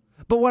career.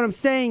 But what I'm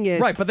saying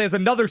is... Right, but there's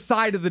another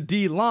side of the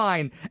D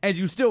line, and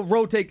you still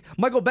rotate.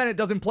 Michael Bennett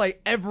doesn't play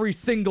every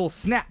single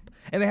snap.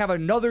 And they have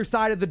another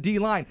side of the D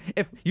line.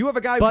 If you have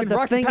a guy who can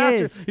rush the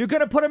passer, you're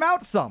going to put him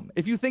out some.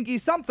 If you think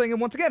he's something,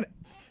 and once again,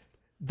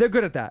 they're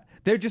good at that.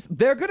 They're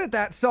good at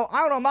that. So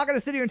I don't know. I'm not going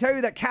to sit here and tell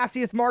you that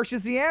Cassius Marsh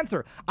is the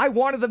answer. I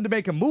wanted them to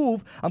make a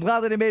move. I'm glad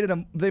that they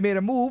made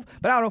a move.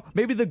 But I don't know.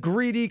 Maybe the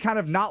greedy kind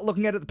of not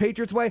looking at it the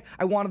Patriots way.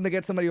 I wanted them to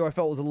get somebody who I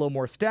felt was a little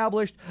more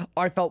established.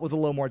 Or I felt was a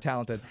little more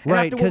talented.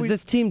 Right, because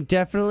this team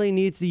definitely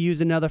needs to use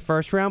another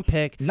first-round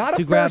pick. Not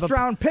a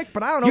first-round pick,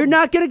 but I don't know. You're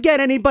not going to get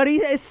anybody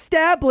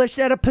established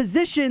at a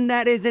position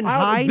that is in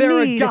high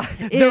need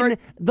in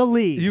the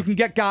league. You can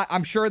get guys.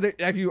 I'm sure that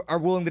if you are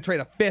willing to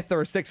trade a 5th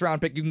or a 6th round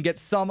pick, you can get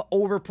some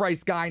overpriced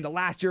price guy in the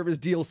last year of his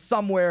deal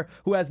somewhere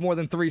who has more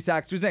than 3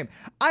 sacks to his name.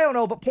 I don't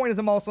know, but point is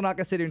I'm also not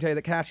going to sit here and tell you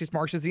that Cassius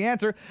Marsh is the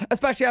answer,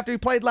 especially after he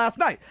played last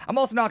night. I'm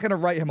also not going to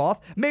write him off.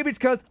 Maybe it's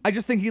because I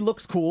just think he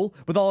looks cool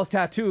with all his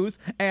tattoos,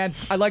 and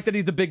I like that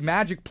he's a big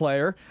Magic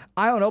player.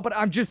 I don't know, but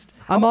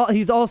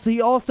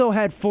he also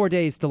had 4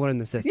 days to learn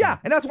the system. Yeah,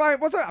 and that's why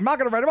I'm not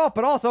going to write him off,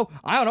 but also,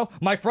 I don't know,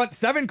 my front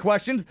 7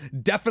 questions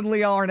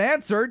definitely aren't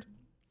answered.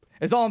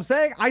 Is all I'm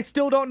saying. I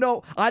still don't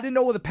know. I didn't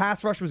know where the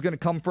pass rush was going to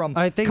come from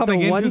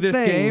coming into this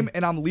game,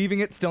 and I'm leaving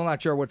it still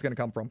not sure where it's going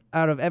to come from.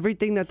 Out of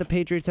everything that the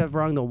Patriots have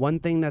wrong, the one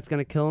thing that's going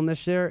to kill them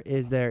this year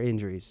is their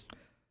injuries.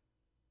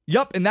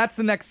 Yep, and that's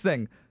the next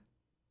thing.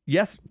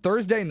 Yes,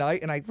 Thursday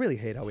night, and I really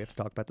hate how we have to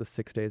talk about this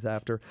 6 days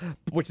after,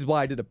 which is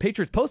why I did a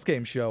Patriots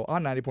postgame show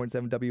on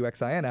 90.7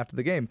 WXIN after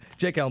the game.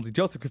 Jake Elmsley,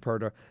 Joseph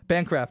Caperta,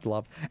 Bancraft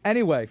Love.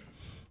 Anyway.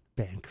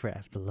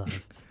 Bancraft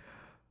Love.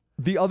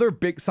 The other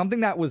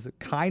something that was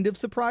kind of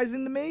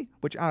surprising to me,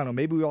 which I don't know,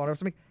 maybe we all know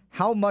something,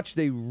 how much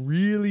they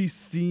really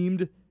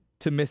seemed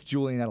to miss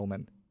Julian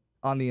Edelman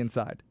on the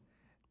inside.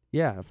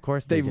 Yeah, of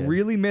course they did.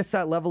 really missed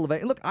that level of.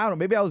 Look, I don't know,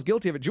 maybe I was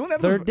guilty of it. Julian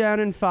Edelman. 3rd down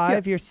and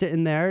 5, You're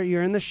sitting there,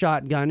 you're in the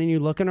shotgun, and you're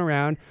looking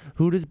around.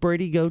 Who does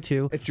Brady go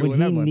to it's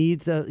Julian when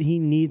Edelman. he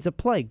needs a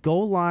play?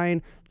 Goal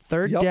line,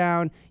 3rd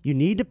down, you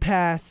need to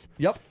pass.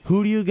 Yep.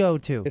 Who do you go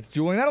to? It's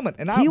Julian Edelman.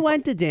 And he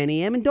went to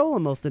Danny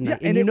Amendola most of the night.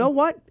 Yeah, and you know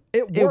what?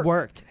 It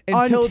worked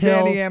until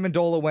Danny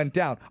Amendola went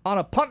down on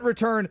a punt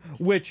return,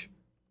 which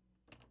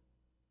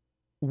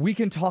we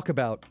can talk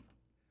about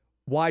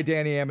why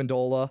Danny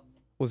Amendola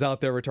was out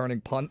there returning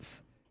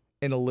punts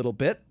in a little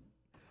bit.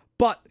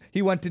 But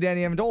he went to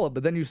Danny Amendola.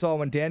 But then you saw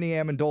when Danny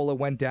Amendola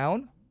went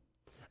down,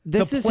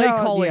 the play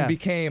calling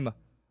became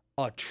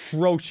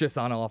atrocious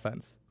on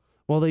offense.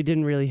 Well, they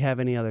didn't really have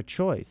any other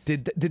choice.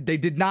 They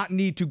did not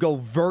need to go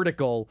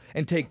vertical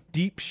and take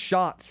deep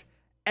shots.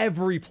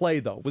 Every play,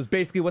 though, was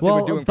basically what they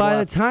were doing.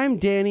 By the time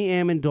Danny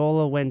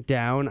Amendola went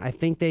down, I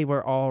think they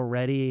were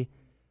already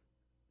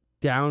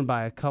down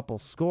by a couple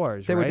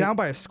scores. They were down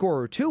by a score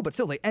or two, but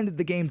still, they ended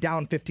the game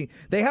down 15.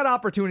 They had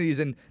opportunities,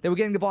 and they were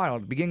getting the ball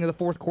at the beginning of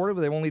the 4th quarter,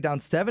 but they were only down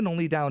 7,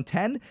 only down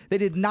 10. They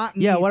did not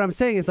need... Yeah, what I'm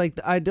saying is,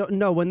 I don't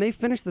know. When they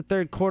finished the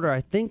 3rd quarter,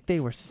 I think they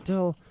were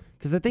still...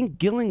 Because I think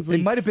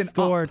Gillingsley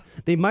scored.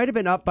 They might have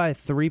been up by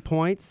 3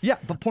 points. Yeah,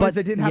 but point is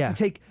they didn't have to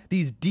take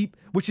these deep,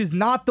 which is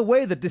not the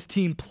way that this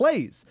team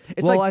plays.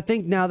 I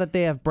think now that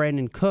they have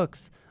Brandon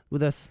Cooks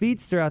with a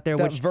speedster out there,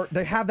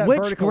 they have that which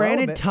vertical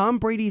granted, element. Tom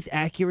Brady's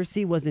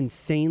accuracy was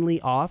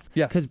insanely off.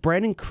 Yes, because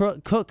Brandon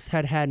Cooks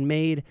had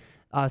made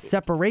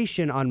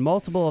separation on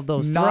multiple of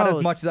those not throws.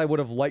 As much as I would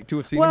have liked to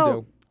have seen him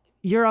do.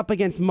 You're up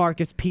against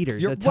Marcus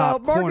Peters, a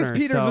top corner. Marcus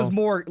Peters was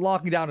more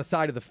locking down a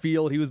side of the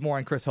field. He was more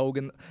on Chris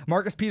Hogan.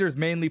 Marcus Peters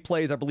mainly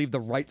plays, I believe,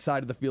 the right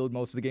side of the field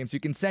most of the game. So you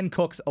can send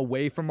Cooks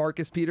away from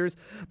Marcus Peters.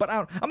 But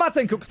I'm not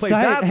saying Cooks plays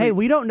badly. Hey,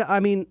 we don't know.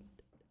 I mean,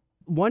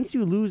 once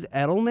you lose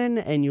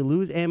Edelman and you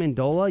lose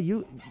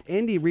Amendola,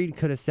 Andy Reid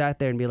could have sat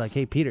there and be like,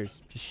 hey,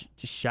 Peters, just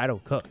shadow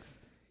Cooks.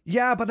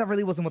 Yeah, but that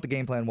really wasn't what the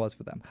game plan was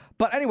for them.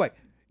 But anyway,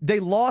 they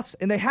lost,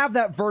 and they have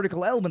that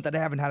vertical element that they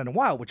haven't had in a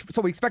while,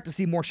 so we expect to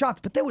see more shots.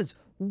 But there was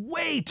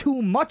way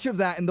too much of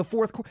that in the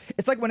 4th quarter.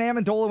 It's like when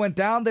Amendola went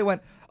down, they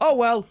went, oh,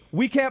 well,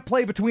 we can't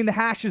play between the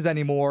hashes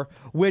anymore,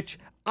 which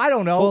I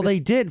don't know. Well, they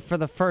did for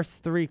the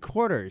first 3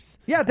 quarters.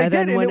 Yeah, they did.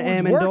 And then when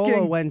Amendola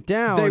working, went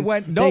down, they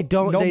went, they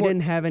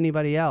didn't have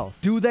anybody else.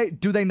 Do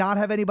they not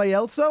have anybody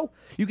else, though?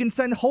 You can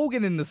send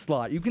Hogan in the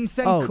slot. You can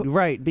send...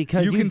 right,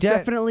 because you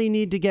definitely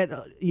need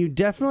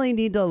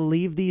to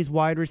leave these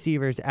wide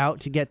receivers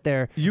out to get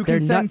their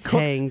nuts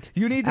hanged.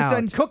 You need to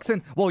send Cooks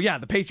in. Well, yeah,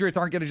 the Patriots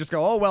aren't going to just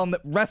go, oh, well, in the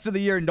rest of the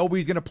year,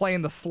 nobody's going to play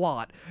in the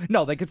slot.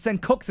 No, they could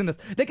send Cooks in this.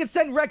 They could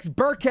send Rex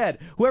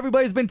Burkhead, who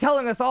everybody's been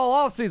telling us all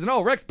offseason,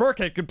 oh, Rex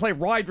Burkhead can play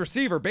wide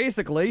receiver,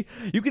 basically.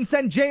 You can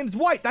send James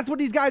White. That's what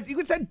these guys... You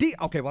can send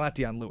okay, well, not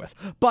Deion Lewis.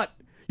 But...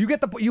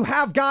 You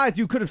have guys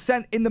you could have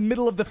sent in the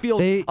middle of the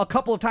field a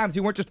couple of times.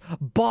 You weren't just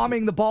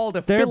bombing the ball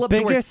to fill up to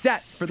a set. Their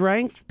biggest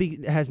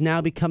strength has now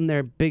become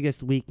their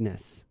biggest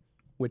weakness.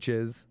 Which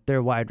is?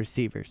 Their wide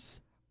receivers.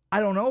 I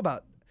don't know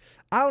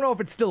if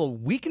it's still a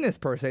weakness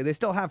per se. They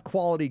still have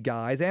quality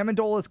guys.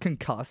 Amendola's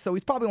concussed, so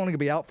he's probably only going to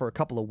be out for a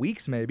couple of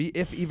weeks maybe,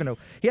 if even though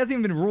he hasn't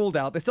even been ruled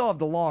out. They still have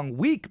the long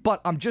week,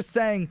 but I'm just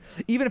saying,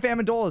 even if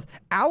Amendola's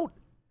out,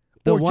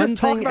 the one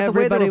thing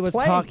everybody was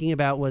talking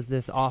about was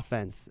this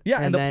offense.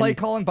 Yeah, and the play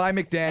calling by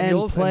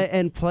McDaniels.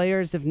 And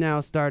players have now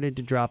started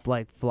to drop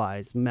like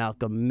flies.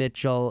 Malcolm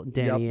Mitchell,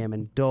 Danny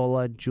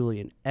Amendola,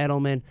 Julian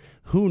Edelman.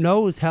 Who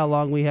knows how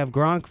long we have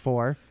Gronk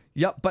for?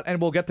 Yep, and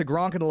we'll get to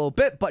Gronk in a little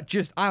bit, but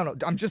I don't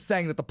know. I'm just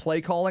saying that the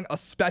play calling,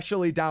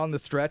 especially down the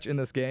stretch in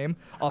this game,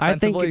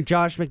 offensively, I think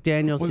Josh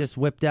McDaniels just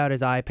whipped out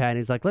his iPad and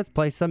he's like, let's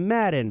play some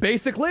Madden.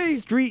 Basically.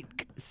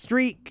 Streak.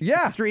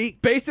 Yeah.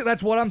 Streak. Basically,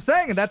 that's what I'm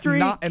saying, and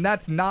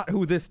that's not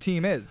who this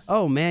team is.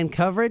 Oh, man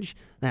coverage?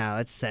 Nah,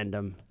 let's send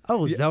him.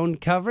 Oh, zone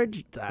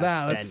coverage?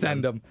 Let's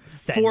send him.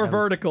 4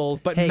 verticals,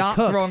 but not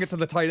throwing it to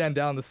the tight end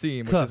down the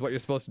seam, which is what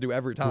you're supposed to do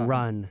every time.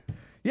 Run.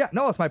 Yeah,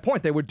 no, that's my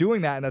point. They were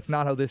doing that, and that's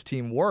not how this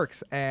team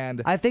works.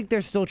 And I think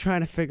they're still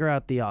trying to figure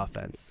out the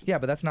offense. yeah,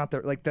 but that's not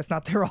their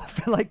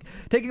offense. Like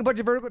taking a bunch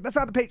of vertical. That's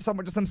not the Patriots.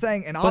 Just I'm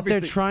saying, and But obviously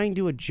they're trying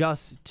to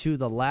adjust to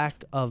the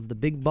lack of the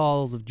big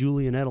balls of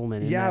Julian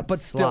Edelman. In that but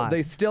slot. still,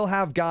 they still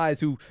have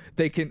guys who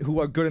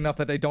are good enough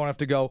that they don't have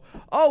to go.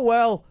 Oh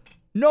well,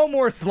 no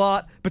more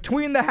slot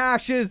between the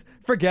hashes.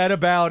 Forget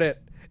about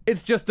it.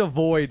 It's just a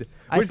void.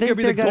 We're just going to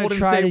be the Golden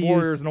State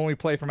Warriors and only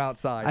play from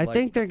outside. I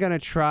think they're going to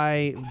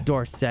try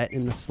Dorsett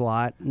in the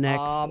slot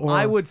next.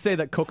 I would say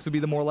that Cooks would be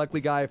the more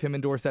likely guy of him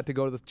and Dorsett to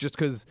go to this, just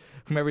because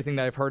from everything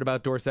that I've heard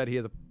about Dorsett, he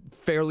has a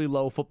fairly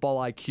low football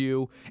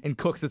IQ, and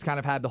Cooks has kind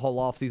of had the whole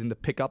offseason to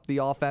pick up the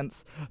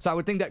offense. So I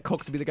would think that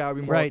Cooks would be the guy who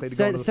would be more likely to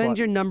go to the slot. Send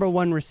your number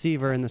one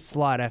receiver in the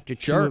slot after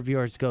two of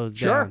yours goes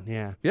down.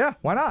 Yeah,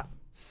 why not?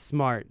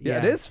 Smart. Yeah,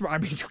 it is. I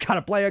mean, you got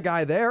to play a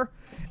guy there.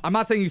 I'm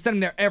not saying you send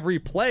him there every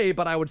play,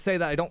 but I would say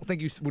that I don't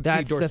think you would see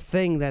Dorsett. That's the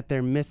thing that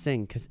they're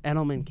missing, because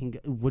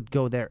Edelman would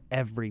go there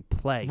every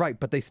play. Right,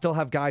 but they still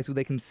have guys who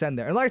they can send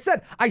there. And like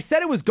I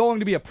said it was going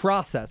to be a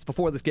process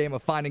before this game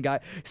of finding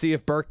guy. See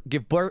if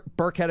give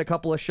Burkhead a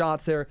couple of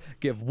shots there,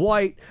 give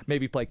White,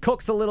 maybe play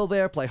Cooks a little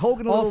there, play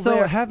Hogan a little there.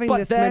 Also, having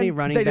this many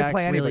running backs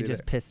really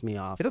just pissed me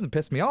off. It doesn't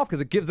piss me off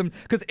because it gives them,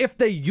 because if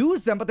they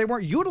use them, but they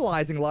weren't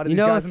utilizing a lot of these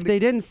guys. If they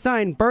didn't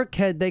sign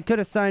Burkhead, they could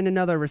have signed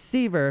another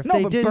receiver. If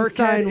they didn't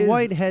sign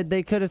Whitehead,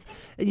 they could have.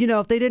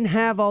 If they didn't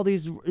have all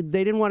these,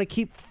 they didn't want to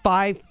keep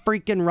 5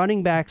 freaking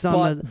running backs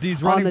on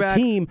the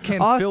team.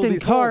 Austin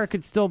Carr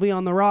could still be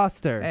on the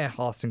roster.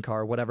 Austin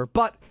Carr, whatever.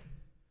 But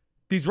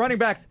these running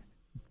backs,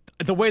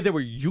 the way they were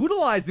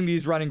utilizing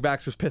these running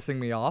backs was pissing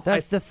me off.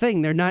 That's the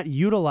thing. They're not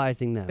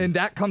utilizing them. And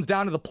that comes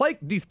down to the play.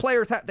 These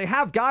players, they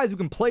have guys who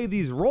can play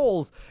these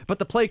roles, but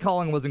the play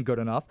calling wasn't good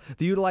enough.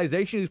 The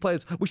utilization of these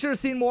players, we should have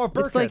seen more of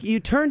Burkhead. It's like you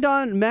turned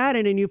on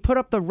Madden and you put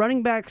up the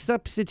running back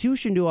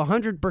substitution to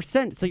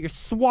 100%, so you're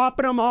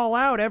swapping them all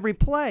out every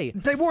play.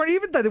 They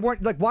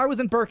weren't like, why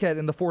wasn't Burkhead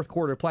in the fourth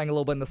quarter playing a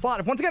little bit in the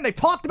slot? If once again, they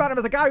talked about him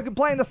as a guy who can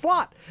play in the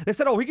slot. They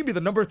said, he could be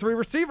the number 3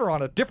 receiver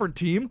on a different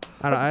team.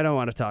 I don't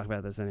want to talk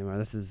about this anymore.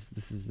 This is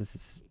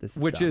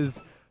which dumb.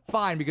 Is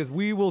fine, because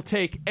we will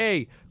take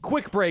a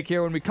quick break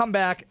here. When we come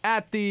back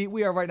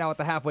we are right now at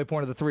the halfway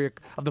point of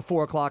the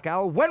 4 o'clock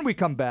hour. When we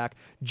come back,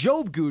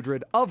 Job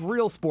Goddard of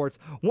Real Sports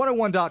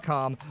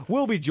 101.com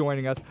will be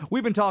joining us.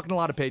 We've been talking a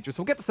lot of Patriots.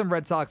 We'll get to some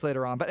Red Sox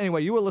later on. But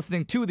anyway, you are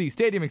listening to the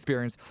Stadium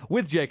Experience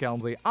with Jake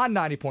Elmsley on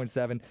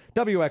 90.7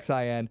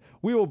 WXIN.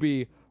 We will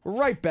be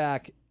right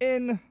back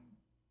in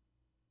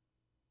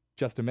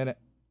just a minute.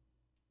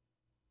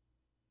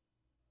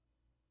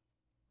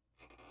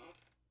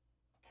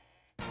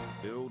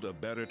 Build a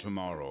better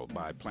tomorrow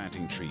by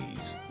planting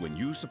trees. When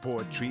you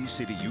support Tree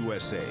City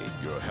USA,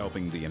 you're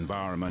helping the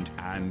environment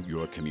and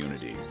your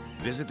community.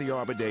 Visit the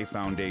Arbor Day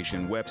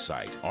Foundation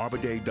website,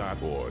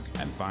 arborday.org,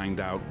 and find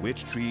out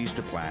which trees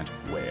to plant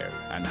where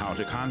and how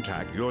to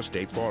contact your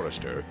state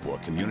forester for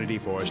community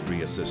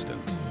forestry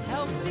assistance.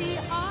 Help the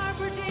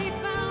Arbor Day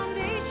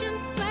Foundation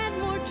plant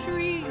more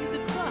trees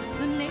across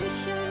the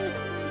nation.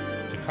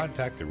 To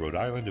contact the Rhode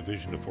Island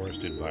Division of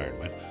Forest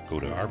Environment,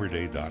 go to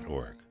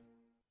arborday.org.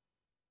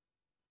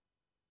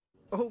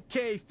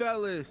 Okay,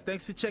 fellas,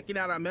 thanks for checking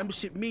out our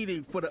membership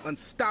meeting for the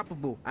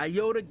Unstoppable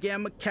Iota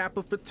Gamma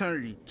Kappa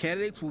Fraternity.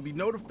 Candidates will be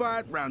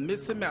notified around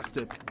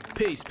mid-semester.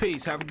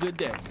 Peace, have a good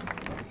day.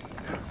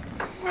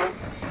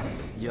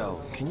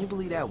 Yo, can you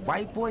believe that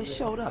white boy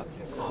showed up?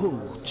 Who,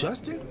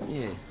 Justin?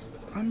 Yeah.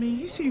 I mean,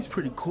 he seems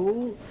pretty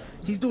cool.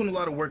 He's doing a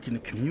lot of work in the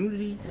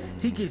community.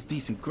 He gets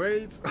decent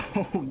grades.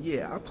 Oh,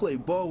 yeah, I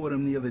played ball with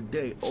him the other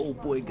day.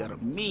 Old boy got a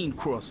mean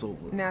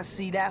crossover. Now,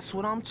 see, that's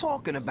what I'm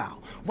talking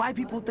about. White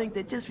people think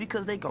that just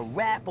because they can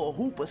rap or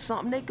hoop or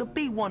something, they could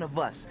be one of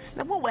us.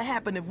 Now, what would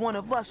happen if one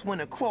of us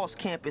went across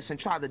campus and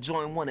tried to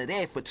join one of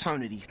their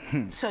fraternities?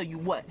 Tell you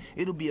what,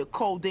 it'll be a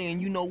cold day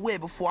and you know where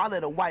before I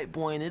let a white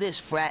boy into this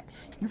frat.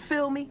 You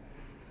feel me?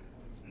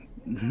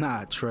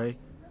 Nah, Trey.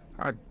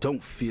 I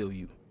don't feel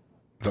you.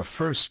 The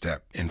first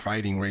step in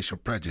fighting racial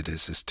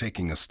prejudice is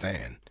taking a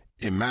stand.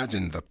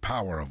 Imagine the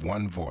power of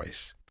one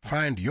voice.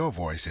 Find your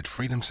voice at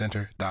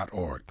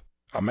freedomcenter.org.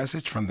 A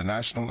message from the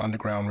National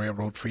Underground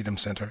Railroad Freedom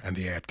Center and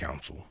the Ad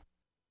Council.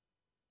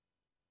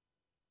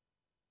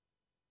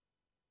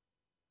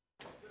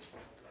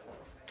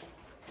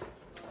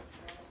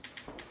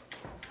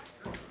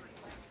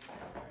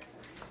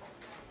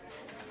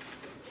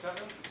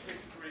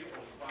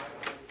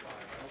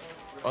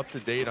 Up to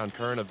date on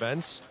current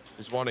events?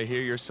 Just want to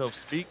hear yourself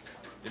speak?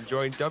 Then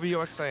join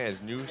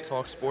WXIN's News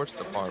Talk Sports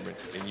Department,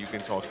 and you can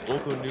talk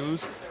local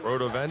news,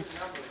 road events,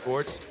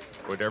 sports,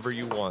 whatever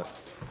you want.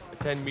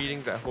 Attend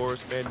meetings at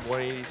Horace Mann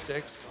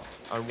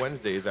 186 on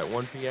Wednesdays at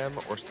 1 p.m.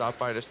 or stop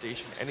by the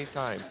station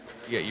anytime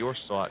to get your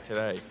slot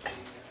today.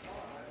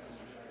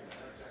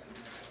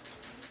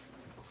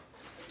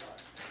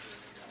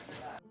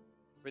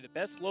 For the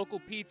best local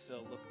pizza,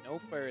 look no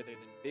further than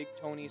Big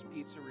Tony's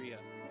Pizzeria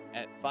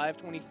at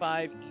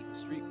 525 Eaton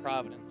Street,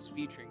 Providence,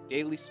 featuring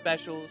daily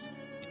specials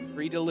and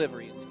free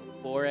delivery until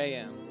 4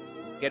 a.m.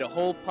 Get a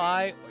whole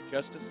pie or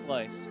just a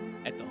slice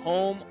at the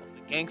home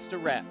of the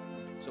gangsta rap.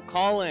 So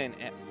call in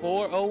at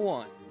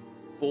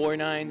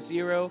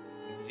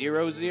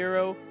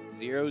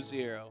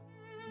 401-490-0000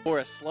 for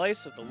a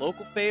slice of the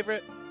local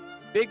favorite,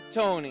 Big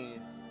Tony's.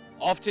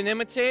 Often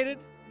imitated,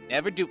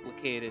 never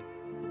duplicated.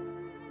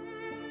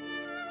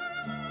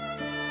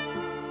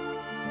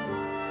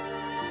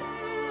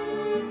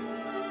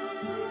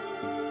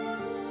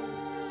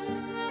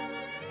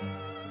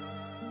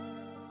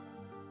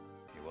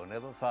 You will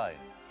never find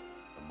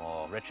a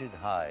more wretched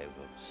hive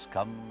of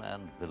scum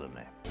and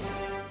villainy.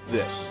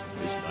 This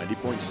is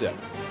 90.7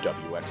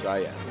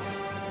 WXIN.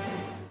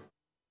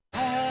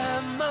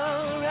 I'm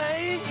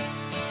alright,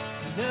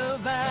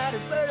 nobody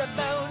but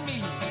about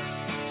me.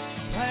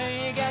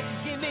 Why you got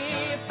to give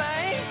me a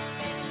fight?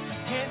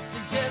 Can't you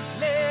just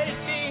let it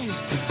be?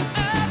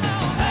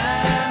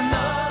 I'm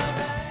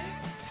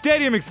alright.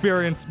 Stadium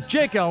experience,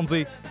 Jake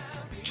Elmsley.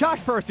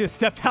 Josh Percy has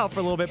stepped out for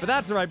a little bit, but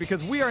that's all right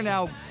because we are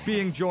now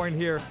being joined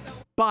here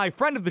by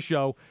friend of the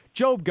show,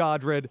 Job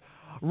Goddard,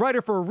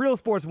 writer for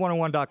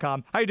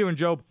RealSports101.com. How you doing,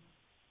 Job?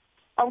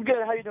 I'm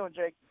good. How you doing,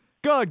 Jake?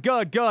 Good.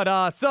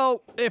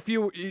 So if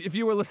you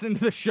were listening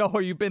to the show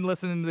or you've been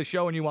listening to the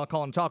show and you want to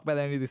call and talk about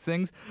any of these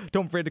things,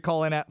 don't forget to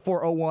call in at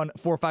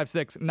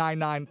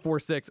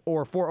 401-456-9946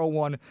 or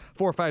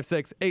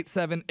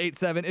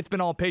 401-456-8787. It's been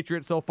all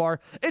Patriots so far.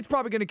 It's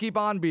probably going to keep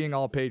on being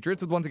all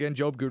Patriots with, once again,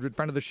 Job Goddard,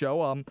 friend of the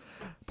show,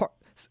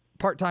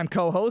 part-time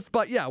co-host.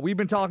 But yeah, we've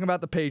been talking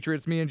about the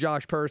Patriots. Me and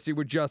Josh Percy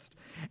were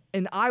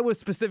and I was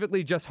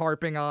specifically just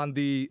harping on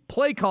the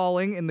play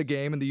calling in the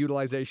game and the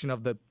utilization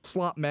of the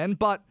slot men.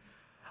 But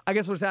I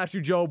guess we'll just ask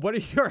you, Job, what are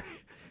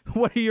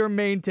your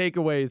main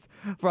takeaways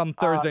from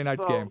Thursday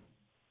night's game?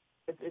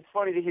 It's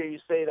funny to hear you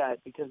say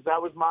that because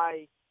that was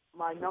my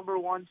number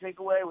one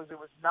takeaway was it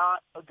was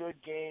not a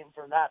good game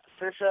for Matt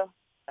Patricia,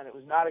 and it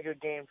was not a good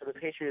game for the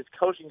Patriots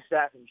coaching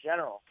staff in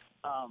general.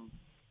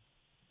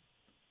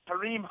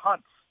 Kareem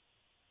Hunt.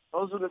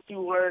 Those were the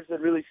two words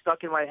that really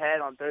stuck in my head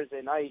on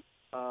Thursday night.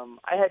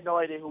 I had no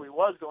idea who he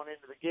was going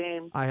into the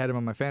game. I had him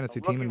on my fantasy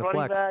team in the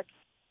flex. Back.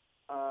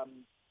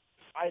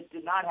 I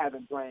did not have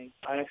him playing.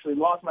 I actually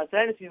lost my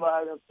fantasy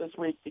lineup this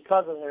week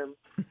because of him.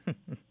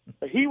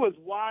 But he was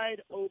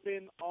wide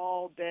open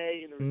all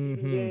day in the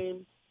receiving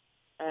game,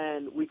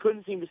 and we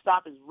couldn't seem to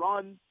stop his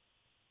run.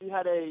 We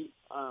had and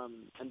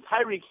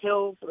Tyreek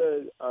Hill, for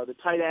the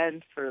tight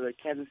end for the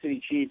Kansas City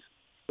Chiefs,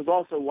 was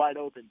also wide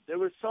open. There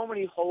were so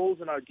many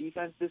holes in our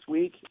defense this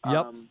week.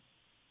 Yep.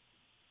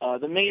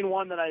 The main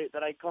one that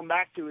I come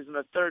back to is in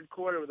the third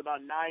quarter with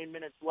about 9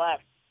 minutes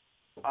left.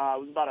 It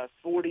was about a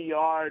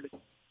 40-yard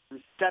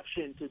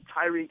reception to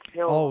Tyreek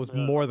Hill. Oh, it was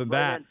more than that.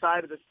 Right-hand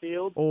side of the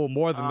field. Oh,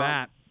 more than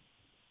that.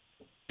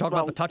 Talk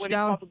about the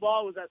touchdown? When he caught the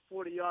ball, was at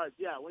 40 yards.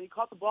 Yeah, when he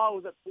caught the ball,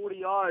 it was at 40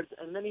 yards,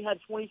 and then he had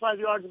 25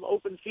 yards of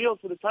open field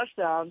for the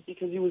touchdown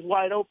because he was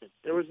wide open.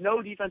 There was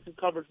no defensive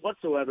coverage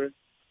whatsoever.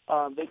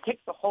 They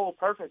picked the hole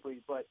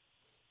perfectly, but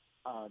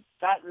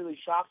that really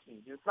shocks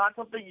me. It's not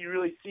something you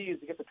really see is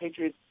to get the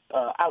Patriots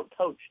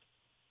out-coached.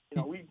 You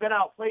know, we've been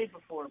outplayed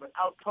before, but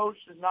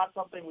out-coached is not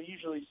something we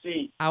usually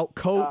see.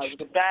 Out-coached.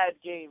 It was a bad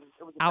game.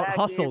 It was a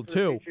out-hustled, bad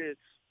game for the too.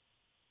 Patriots.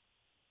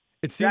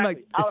 It seemed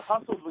like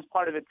out-hustled was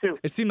part of it, too.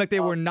 It seemed like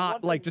they were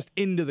not, just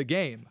into the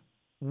game,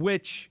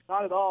 which...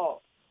 Not at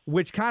all.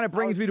 Which kind of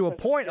brings me to a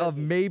point of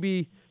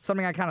maybe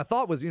something I kind of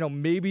thought was,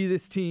 maybe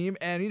this team,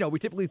 and, we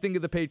typically think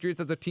of the Patriots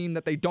as a team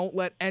that they don't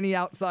let any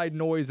outside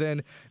noise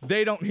in.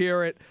 They don't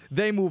hear it.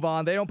 They move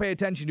on. They don't pay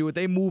attention to it.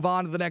 They move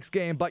on to the next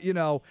game. But,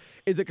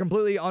 is it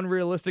completely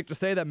unrealistic to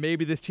say that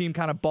maybe this team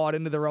kind of bought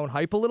into their own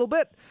hype a little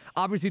bit?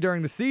 Obviously,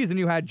 during the season,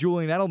 you had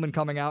Julian Edelman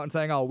coming out and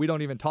saying, we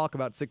don't even talk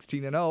about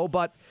 16-0,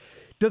 but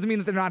doesn't mean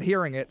that they're not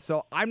hearing it.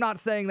 So I'm not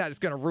saying that it's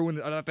going to ruin,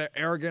 that they're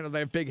arrogant or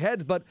they have big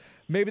heads, but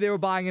maybe they were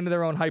buying into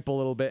their own hype a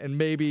little bit and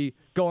maybe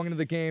going into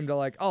the game to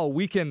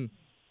we can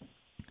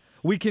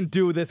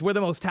do this. We're the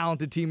most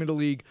talented team in the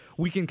league.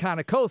 We can kind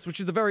of coast, which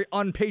is a very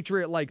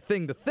un-Patriot-like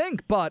thing to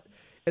think, but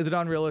is it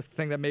unrealistic to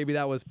think that maybe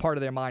that was part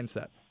of their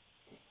mindset?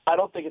 I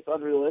don't think it's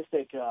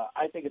unrealistic.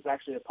 I think it's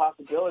actually a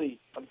possibility.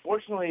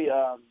 Unfortunately,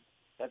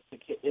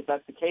 if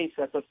that's the case,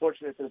 that's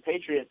unfortunate for the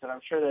Patriots, and I'm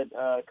sure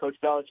that Coach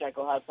Belichick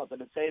will have something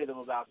to say to them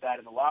about that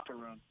in the locker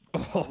room.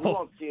 We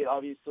won't see it,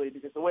 obviously,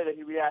 because the way that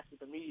he reacts to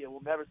the media,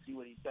 we'll never see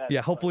what he says.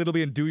 Yeah, hopefully it'll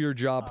be in Do Your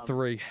Job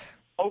 3.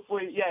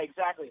 Hopefully, yeah,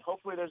 exactly.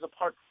 Hopefully there's a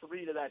part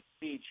 3 to that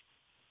speech.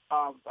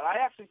 But I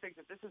actually think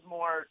that this is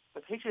more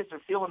the Patriots are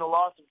feeling the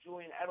loss of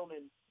Julian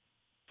Edelman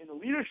in the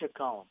leadership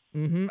column.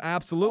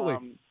 Absolutely.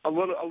 A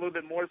little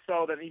bit more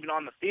so than even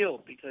on the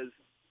field because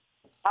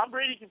Tom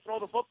Brady can throw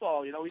the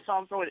football. We saw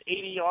him throw an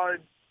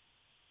 80-yard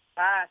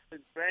pass to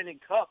Brandon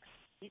Cooks.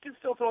 He can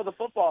still throw the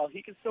football.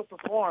 He can still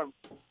perform.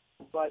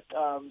 But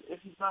if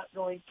he's not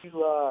going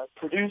to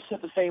produce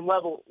at the same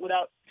level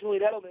without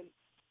Julian Edelman,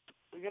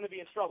 we're going to be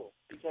in trouble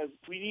because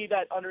we need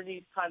that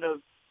underneath kind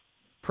of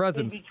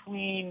presence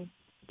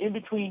in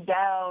between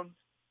downs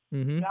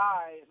Mm-hmm.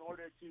 guy in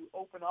order to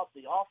open up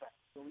the offense.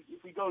 So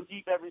if we go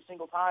deep every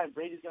single time,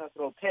 Brady's going to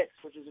throw picks,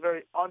 which is a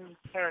very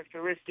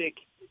uncharacteristic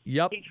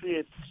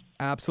Patriots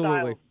absolutely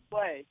style of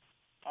play.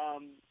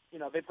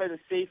 they play the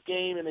safe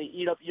game and they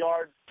eat up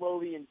yards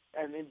slowly and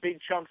in big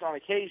chunks on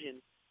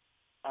occasion.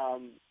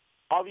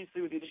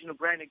 Obviously, with the addition of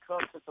Brandon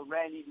Cooks, it's a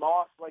Randy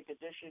Moss-like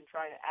addition,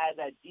 trying to add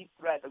that deep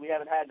threat that we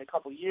haven't had in a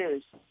couple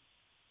years.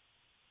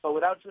 But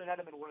without Julian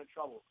Edelman, we're in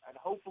trouble. And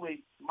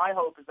hopefully, my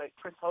hope is that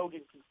Chris Hogan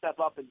can step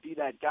up and be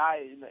that guy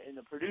in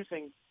the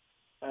producing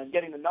and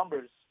getting the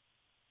numbers.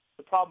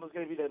 The problem is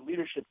going to be that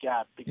leadership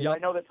gap, because I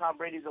know that Tom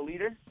Brady's a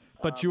leader.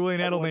 But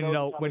Julian Edelman,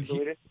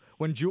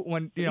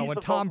 when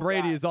Tom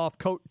Brady is off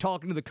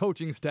talking to the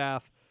coaching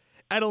staff,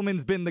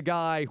 Edelman's been the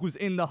guy who's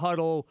in the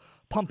huddle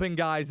pumping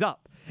guys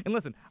up. And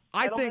listen,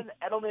 I think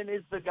Edelman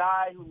is the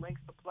guy who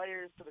links the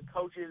players to the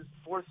coaches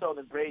more so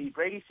than Brady.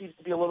 Brady seems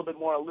to be a little bit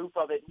more aloof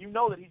of it. You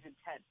know that he's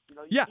intense.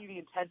 You see the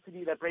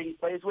intensity that Brady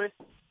plays with,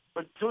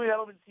 but Julian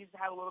Edelman seems to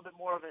have a little bit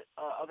more of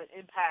an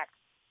impact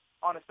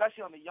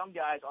especially on the young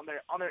guys on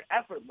their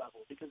effort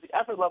level, because the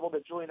effort level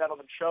that Julian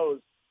Edelman shows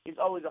is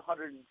always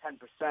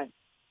 110%.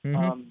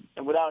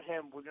 And without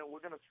him, we're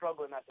gonna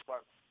struggle in that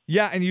department.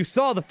 Yeah, and you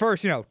saw the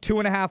first,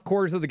 2.5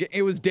 quarters of the game.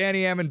 It was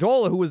Danny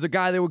Amendola who was the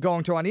guy they were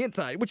going to on the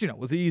inside, which,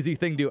 was the easy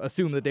thing to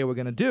assume that they were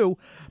going to do.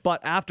 But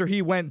after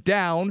he went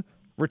down,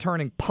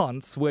 returning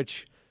punts,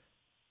 which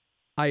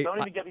Don't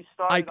even get me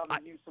started on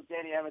the use of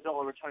Danny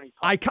Amendola returning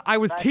punts. I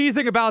was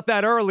teasing about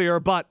that earlier,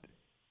 but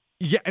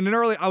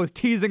I was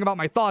teasing about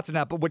my thoughts on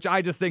that, but which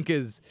I just think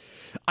is,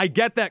 I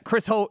get that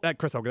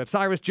that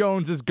Cyrus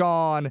Jones is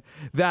gone,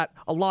 that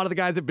a lot of the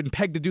guys that have been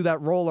pegged to do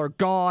that role are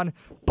gone,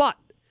 but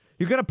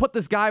you're going to put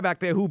this guy back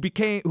there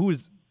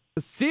who's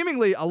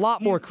seemingly a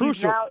lot more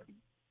crucial.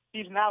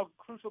 He's now a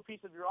crucial piece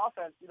of your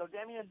offense.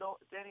 Danny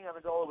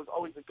Amendola was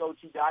always the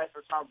go-to guy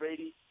for Tom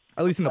Brady.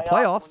 At least in the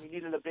playoffs. When he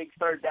needed a big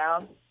third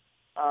down.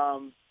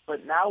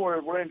 But now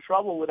we're in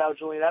trouble without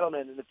Julian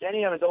Edelman. And if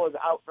Danny Amendola is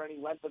out for any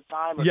length of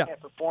time or can't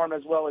perform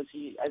as well as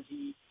he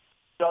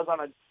does on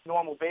a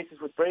normal basis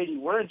with Brady,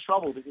 we're in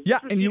trouble, because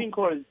this receiving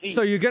core is deep.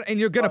 So you're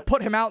gonna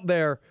put him out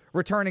there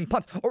returning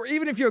punts, or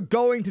even if you're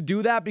going to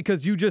do that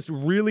because you just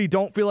really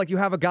don't feel like you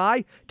have a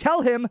guy,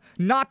 tell him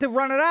not to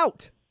run it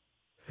out.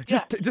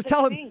 Just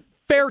tell him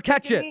fair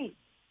catch it,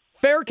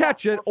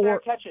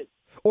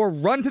 or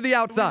run to the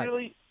outside.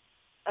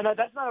 And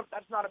that's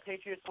not a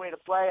Patriots way to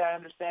play. I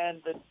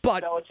understand that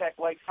Belichick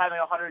likes having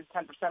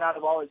 110% out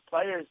of all his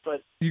players,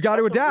 but you got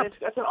to adapt.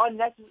 That's an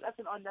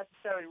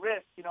unnecessary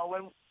risk.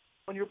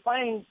 When you're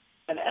playing,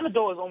 and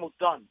Amendola is almost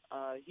done.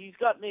 He's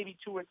got maybe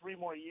 2 or 3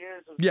 more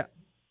years of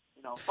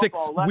 6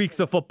 weeks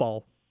of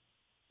football.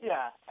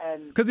 Yeah,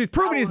 and because he's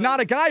proven he's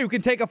not a guy who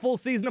can take a full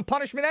season of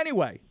punishment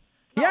anyway.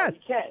 He can't.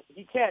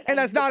 And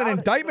that's not an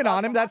indictment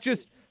on him. That's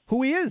just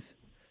who he is.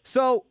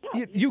 So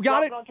you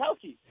got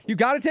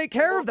to take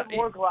care of that.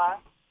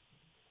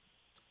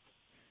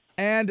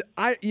 And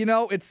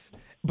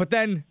but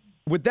then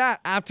with that,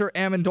 after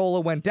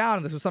Amendola went down,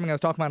 and this was something I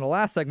was talking about in the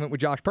last segment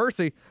with Josh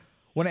Percy,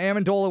 when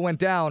Amendola went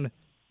down,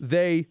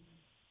 they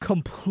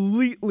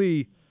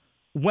completely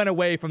went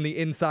away from the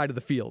inside of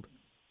the field,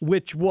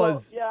 which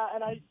was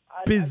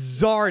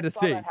bizarre to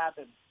see.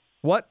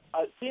 What?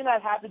 Seeing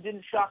that happen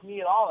didn't shock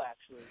me at all,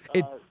 actually.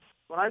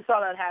 When I saw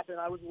that happen,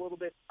 I was a little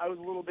bit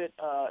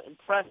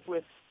impressed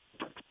with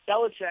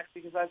Belichick,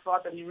 because I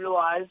thought that he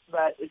realized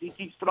that if he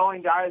keeps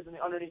throwing guys in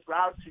the underneath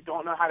routes who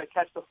don't know how to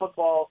catch the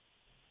football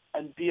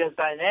and be as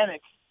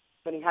dynamic,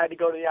 then he had to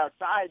go to the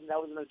outside, and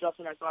that was an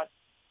adjustment I thought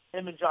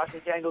him and Josh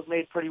McDaniels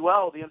made pretty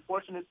well. The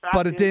unfortunate fact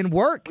but it didn't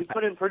work. We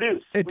couldn't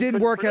produce. It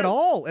didn't work at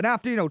all. And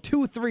after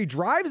 2-3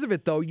 drives of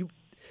it, though, you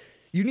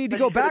need to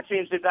go back.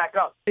 Changed it back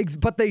up.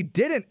 But they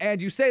didn't.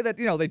 And you say that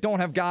they don't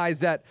have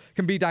guys that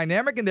can be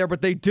dynamic in there,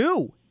 but they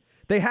do.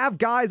 They have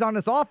guys on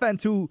this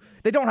offense who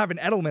they don't have an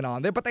Edelman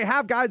on there, but they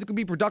have guys who can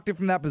be productive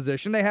from that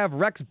position. They have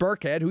Rex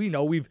Burkhead,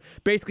 who we've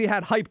basically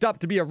had hyped up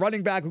to be a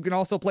running back who can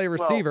also play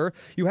receiver.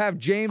 You have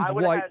James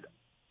White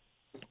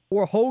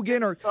or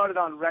Hogan or started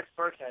on Rex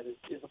Burkhead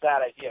is a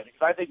bad idea,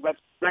 because I think Rex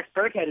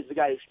Burkhead is the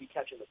guy who should be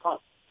catching the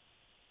punt.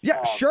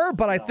 Yeah, sure,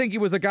 but I think he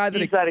was a guy that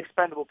he's that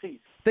expendable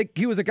piece.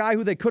 He was a guy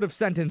who they could have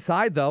sent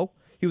inside, though.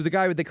 He was a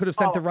guy who they could have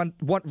sent to run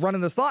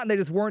in the slot, and they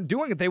just weren't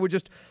doing it. They were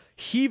just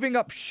heaving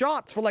up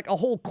shots for like a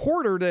whole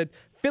quarter to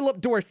Philip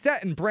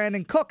Dorsett and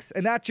Brandon Cooks,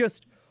 and that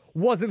just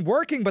wasn't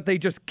working, but they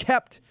just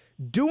kept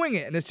doing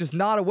it, and it's just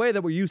not a way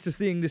that we're used to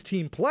seeing this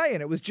team play,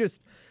 and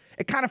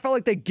it kind of felt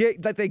like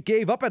they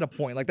gave up at a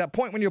point, like that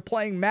point when you're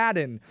playing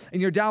Madden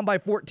and you're down by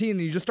 14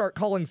 and you just start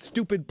calling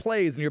stupid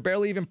plays and you're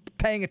barely even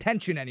paying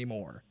attention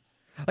anymore.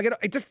 Like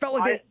it just felt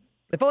like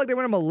they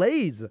were in a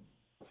malaise.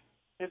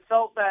 It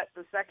felt that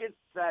the second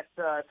that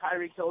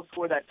Tyreek Hill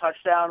scored that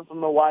touchdown from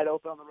the wide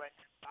open on the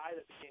right-hand side,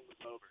 that the game was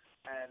over.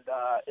 And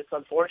it's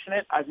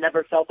unfortunate. I've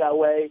never felt that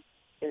way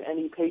in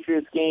any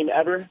Patriots game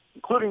ever,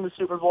 including the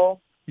Super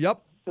Bowl.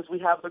 Yep. Because we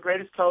have the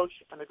greatest coach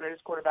and the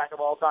greatest quarterback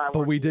of all time.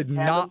 But we did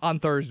not on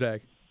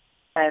Thursday.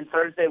 And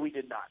Thursday we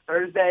did not.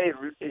 Thursday,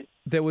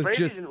 there was Brady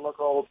just didn't look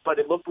old, but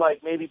it looked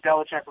like maybe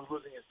Belichick was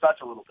losing his touch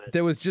a little bit.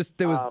 there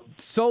was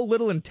so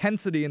little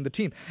intensity in the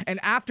team. And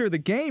after the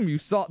game, you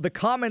saw the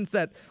comments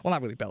that, well,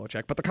 not really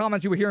Belichick, but the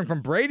comments you were hearing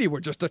from Brady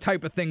were just the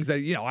type of things that,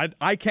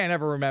 I can't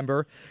ever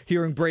remember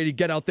hearing Brady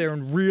get out there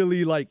and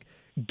really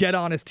get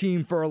on his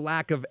team for a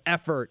lack of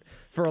effort,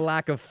 for a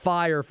lack of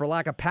fire, for a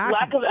lack of passion.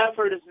 Lack of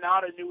effort is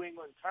not a New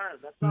England term.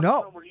 That's not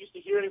something we're used to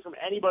hearing from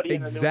anybody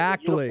in the New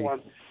England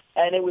uniform.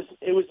 And it was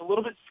a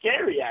little bit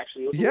scary,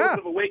 actually. It was a little bit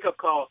of a wake-up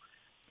call.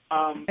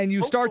 And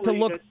you start to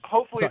look.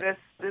 Hopefully,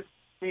 this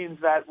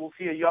means that we'll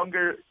see a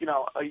younger,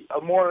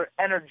 a more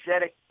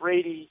energetic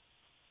Brady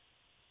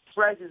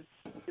presence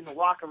in the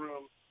locker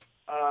room,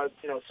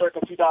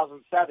 circa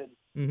 2007.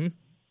 Mm-hmm.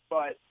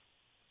 But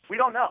we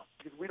don't know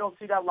because we don't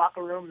see that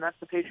locker room, and that's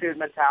the Patriot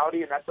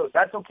mentality, and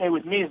that's okay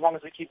with me as long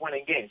as we keep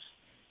winning games.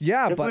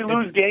 Yeah, if we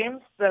lose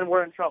games, then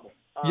we're in trouble.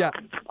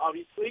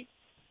 Obviously.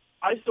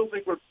 I still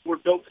think we're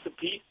built to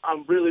compete.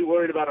 I'm really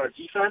worried about our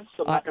defense.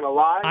 I'm not going to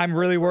lie. I'm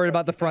really worried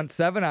about the front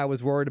seven. I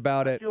was worried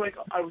about it.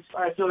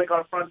 I feel like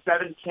our front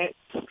seven can't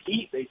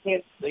compete. They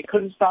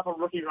couldn't stop a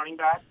rookie running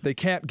back. They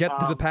can't get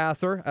to the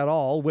passer at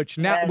all. Which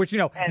now the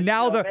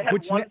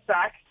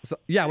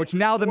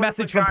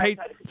message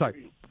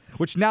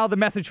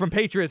from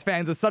Patriots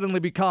fans has suddenly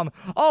become,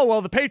 oh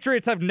well, the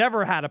Patriots have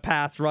never had a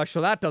pass rush,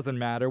 so that doesn't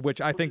matter. Which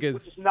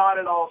is not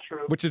at all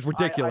true. Which is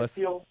ridiculous.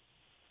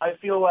 I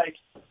feel like,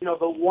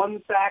 the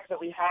one sack that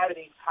we had in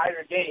the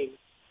entire game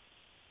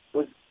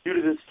was due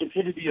to the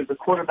stupidity of the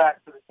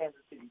quarterback for the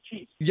Kansas City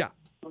Chiefs. Yeah.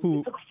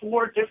 It took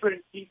 4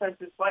 different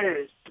defensive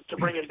players to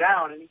bring him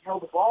down, and he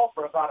held the ball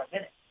for about a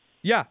minute.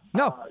 Yeah.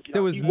 No,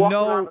 there was he walked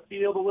around the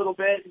field a little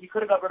bit. He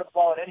could have got rid of the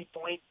ball at any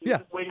point. He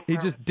was just waiting for him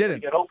to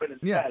get open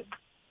instead.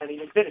 And he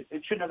just didn't.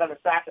 It shouldn't have been a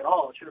sack at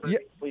all. It should have been a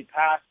complete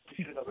pass. He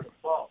should have got rid of the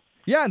ball.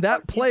 Yeah, and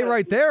that play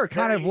right there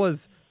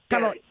was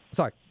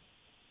sorry.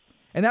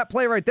 And that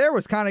play right there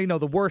was kind of,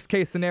 the worst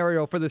case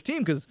scenario for this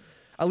team because,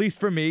 at least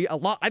for me,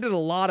 I did a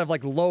lot of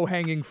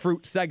low-hanging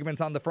fruit segments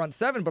on the front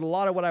seven, but a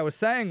lot of what I was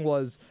saying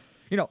was,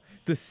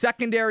 the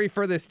secondary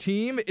for this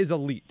team is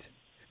elite.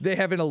 They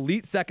have an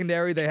elite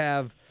secondary. They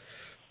have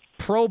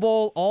Pro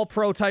Bowl,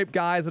 all-pro type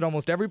guys at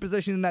almost every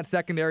position in that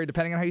secondary,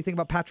 depending on how you think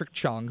about Patrick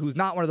Chung, who's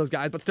not one of those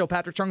guys, but still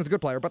Patrick Chung is a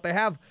good player. But they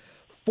have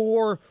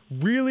 4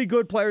 really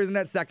good players in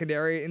that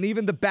secondary, and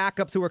even the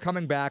backups who are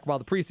coming back while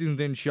the preseason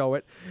didn't show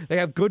it. They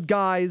have good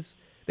guys.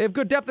 They have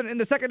good depth, and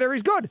the secondary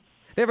is good.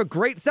 They have a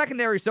great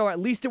secondary, so at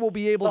least it will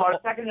be able to... Our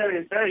secondary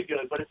is very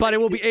good, but it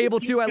will be able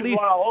to at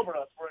least... all over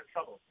us, we're in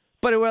trouble.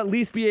 But it will at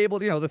least be able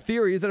to, the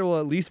theory is that it will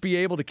at least be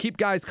able to keep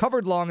guys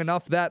covered long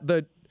enough that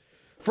the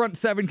front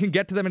seven can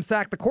get to them and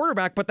sack the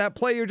quarterback. But that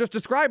play you're just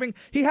describing,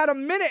 he had a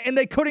minute and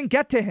they couldn't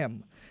get to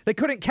him. They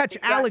couldn't catch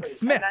Alex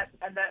Smith.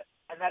 And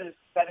that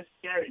is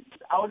scary.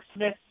 Alex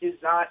Smith is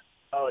not...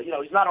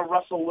 he's not a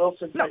Russell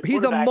Wilson. No,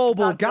 he's a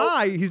mobile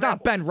guy. He's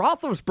not Ben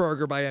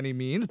Roethlisberger by any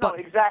means. But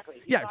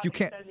exactly. If you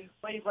can't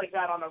plays like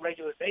that on a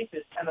regular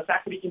basis, and the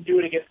fact that he can do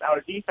it against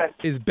our defense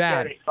is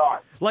bad. If he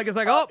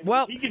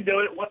can do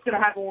it, what's going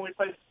to happen when we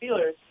play the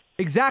Steelers?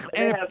 Exactly.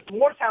 And have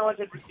more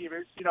talented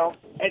receivers.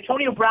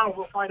 Antonio Brown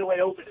will find a way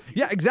open.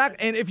 Yeah,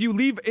 exactly. And if you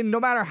leave, no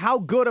matter how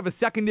good of a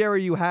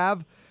secondary you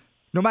have,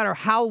 no matter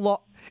how long,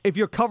 if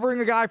you're covering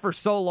a guy for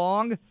so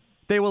long,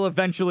 they will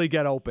eventually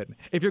get open.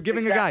 If you're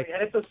giving a guy...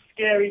 And it's a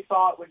scary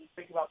thought when you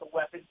think about the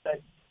weapons that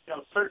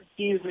certain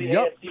teams in the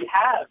AFC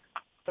have,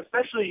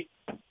 especially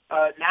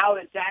now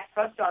that Dak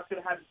Prescott's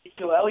going to have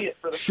Ezekiel Elliott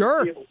for the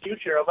foreseeable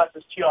future unless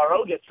this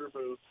TRO gets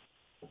removed.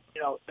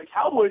 The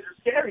Cowboys are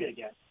scary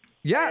again.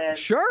 Yeah, and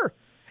sure.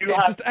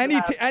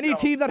 Any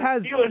team that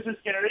has... Steelers are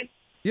scary.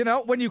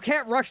 When you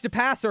can't rush the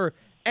passer,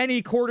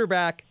 any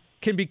quarterback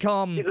can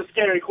become... He's a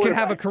scary quarterback. Can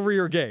have a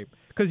career game.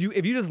 Because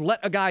if you just let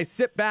a guy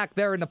sit back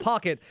there in the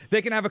pocket,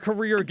 they can have a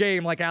career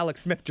game like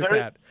Alex Smith just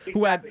had.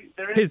 Exactly.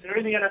 They're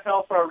in the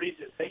NFL for a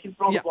reason. They can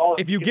throw the ball.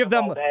 If you give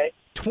them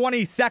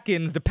 20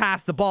 seconds to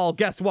pass the ball,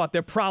 guess what?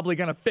 They're probably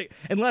going to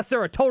unless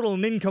they're a total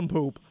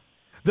nincompoop,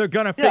 they're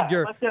going to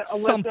figure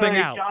something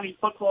out. Johnny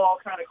football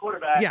kind of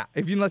quarterback. Yeah,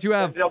 unless you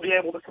have... They'll be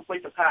able to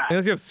complete the pass.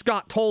 Unless you have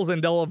Scott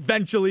Tolzien, they'll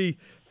eventually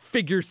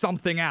figure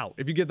something out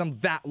if you give them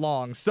that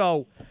long.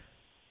 So,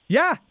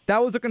 yeah,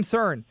 that was a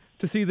concern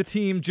to see the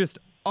team just...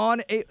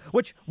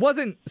 which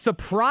wasn't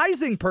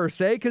surprising per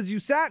se, because you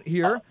sat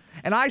here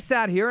and I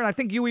sat here, and I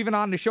think you even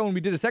on the show when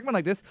we did a segment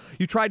like this,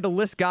 you tried to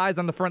list guys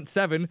on the front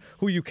seven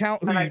who you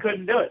count. I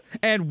couldn't do it.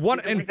 And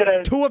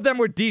two of them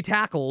were D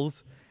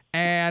tackles,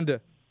 and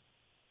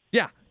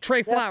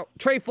Trey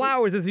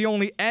Flowers is the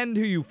only end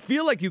who you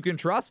feel like you can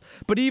trust,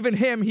 but even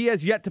him, he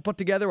has yet to put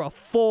together a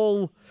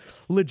full,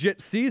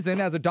 legit season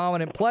as a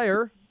dominant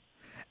player.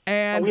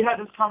 And we had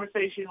this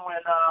conversation when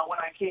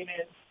I came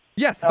in.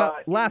 Yes,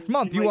 about last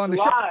month you were on the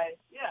show.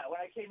 Yeah, when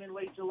I came in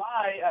late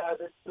July,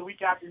 the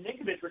week after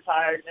Ninkovich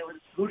retired, and it was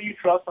who do you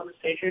trust on the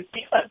Patriots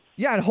defense?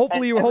 Yeah, and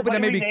hopefully you were hoping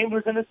that maybe name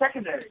was in the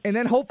secondary. And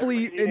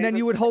then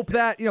you would hope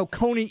that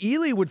Coney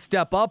Ealy would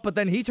step up, but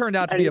then he turned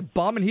out to be a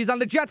bum, and he's on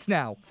the Jets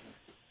now.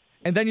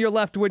 And then you're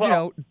left with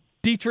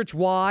Dietrich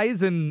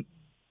Wise and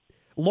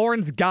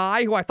Lawrence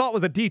Guy, who I thought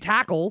was a D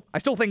tackle. I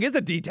still think is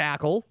a D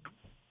tackle.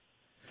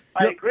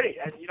 I agree.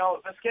 And,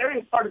 the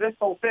scariest part of this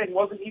whole thing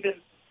wasn't even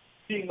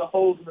seeing the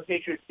holes in the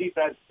Patriots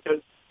defense,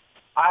 because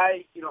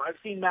I've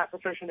seen Matt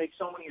Patricia make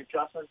so many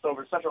adjustments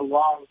over such a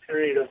long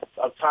period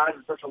of time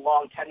and such a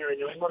long tenure in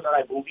New England that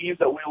I believe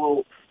that we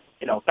will,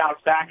 bounce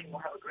back and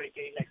we'll have a great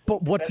game next week.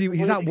 But he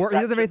doesn't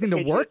have anything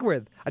to work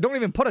with. I don't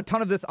even put a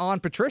ton of this on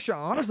Patricia,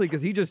 honestly,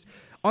 because he just,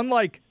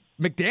 unlike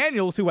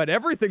McDaniels, who had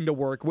everything to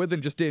work with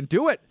and just didn't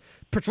do it,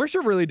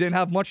 Patricia really didn't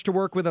have much to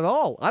work with at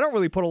all. I don't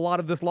really put a lot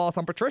of this loss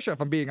on Patricia,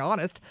 if I'm being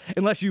honest,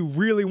 unless you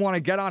really want to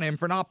get on him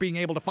for not being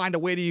able to find a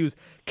way to use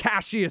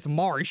Cassius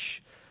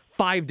Marsh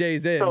 5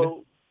 days in.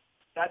 So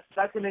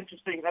that's an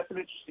interesting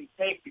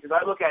take, because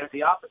I look at it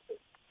the opposite.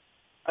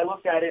 I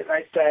looked at it and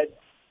I said,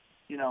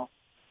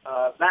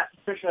 Matt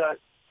Patricia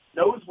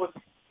knows what's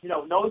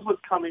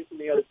coming from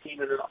the other team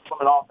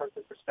from an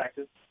offensive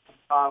perspective.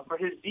 For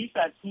his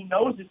defense, he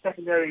knows his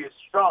secondary is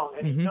strong,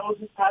 and he knows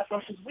his pass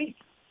rush is weak.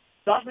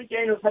 Josh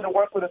McDaniels had to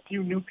work with a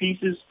few new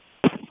pieces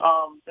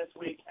this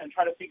week and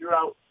try to figure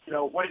out,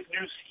 what his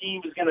new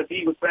scheme is going to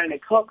be with Brandon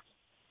Cooks.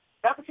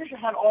 Matt Patricia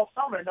had all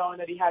summer knowing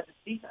that he had this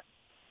defense.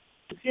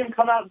 To see him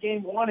come out in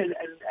game one and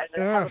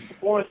have a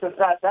performance that's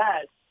that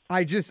bad,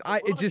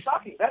 it's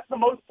shocking. That's the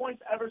most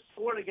points ever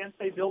scored against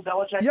a Bill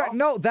Belichick. Yeah,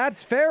 no,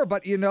 that's fair,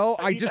 but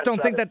I just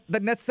don't think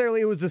that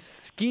necessarily it was a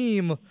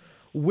scheme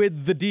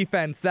with the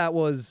defense that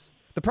was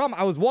the problem.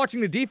 I was watching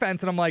the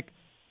defense and I'm like,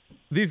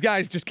 these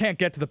guys just can't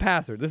get to the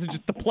passer. This is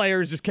just the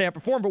players just can't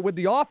perform. But with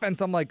the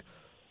offense, I'm like,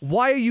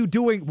 why are you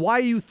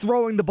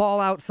throwing the ball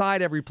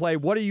outside every play?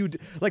 What are you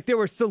like? There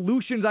were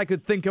solutions I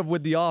could think of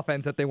with the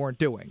offense that they weren't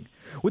doing.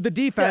 With the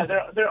defense,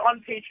 they're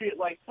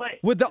unpatriot-like plays.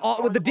 With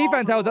the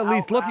defense, I was at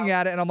least looking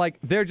at it and I'm like,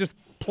 they're just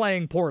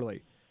playing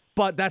poorly.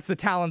 But that's the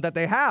talent that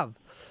they have.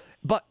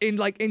 But and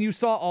you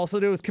saw also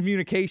there was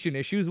communication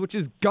issues, which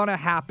is gonna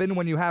happen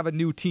when you have a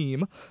new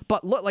team.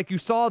 But look, like you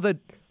saw the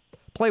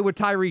play with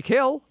Tyreek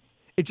Hill,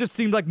 it just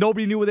seemed like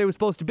nobody knew where they were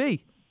supposed to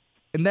be.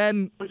 And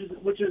then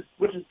which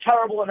is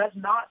terrible, and that's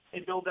not a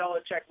Bill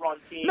Belichick run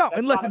team. No,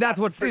 and listen, that's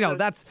what's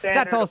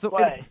that's also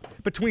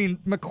between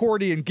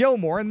McCourty and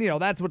Gilmore, and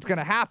that's what's going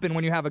to happen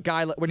when you have a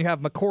guy when you have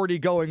McCourty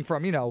going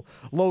from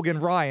Logan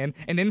Ryan,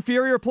 an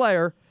inferior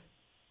player,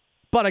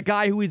 but a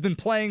guy who he's been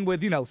playing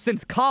with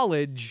since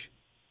college,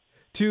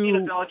 to the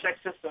Belichick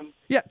system.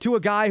 Yeah, to a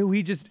guy who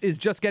he is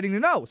just getting to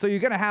know. So you're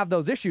going to have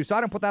those issues. So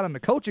I don't put that on the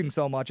coaching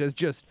so much as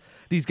just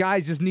these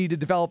guys just need to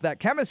develop that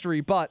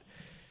chemistry, but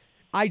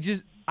I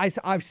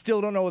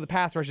still don't know where the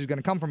pass rush is going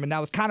to come from, and that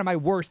was kind of my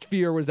worst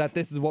fear, was that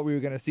this is what we were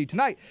going to see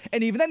tonight.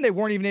 And even then, they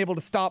weren't even able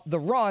to stop the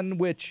run,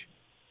 which,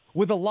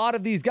 with a lot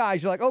of these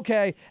guys, you're like,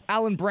 okay,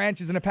 Alan Branch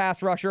isn't a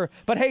pass rusher,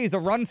 but hey, he's a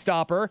run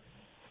stopper.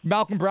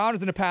 Malcolm Brown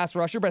isn't a pass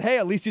rusher, but hey,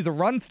 at least he's a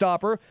run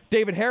stopper.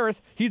 David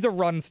Harris, he's a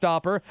run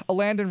stopper.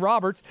 Landon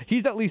Roberts,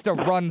 he's at least a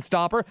run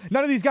stopper.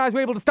 None of these guys were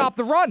able to stop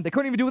the run. They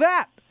couldn't even do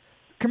that.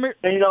 Come here.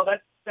 And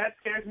that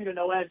scares me to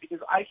no end, because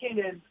I came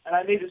in and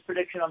I made this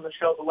prediction on the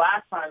show the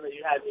last time that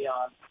you had me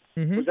on,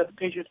 was that the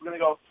Patriots were going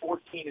to go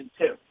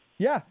 14-2.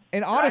 Yeah,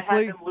 and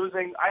honestly,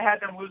 I had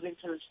them losing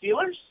to the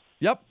Steelers.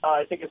 Yep.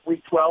 I think it's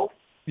week 12.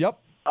 Yep.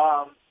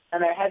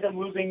 And I had them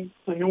losing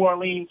to New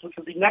Orleans, which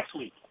would be next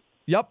week.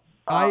 Yep.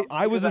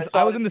 I was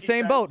in the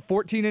same boat.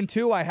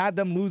 14-2. I had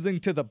them losing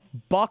to the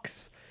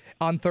Bucks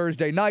on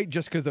Thursday night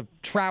just because of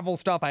travel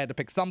stuff. I had to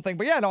pick something,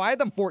 but I had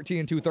them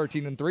 14-2,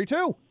 13-3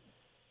 too.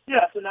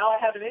 Yeah, so now I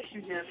have an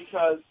issue here,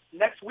 because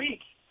next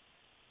week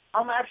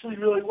I'm actually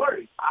really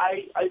worried.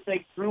 I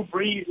think Drew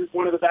Brees is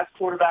one of the best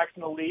quarterbacks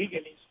in the league,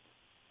 and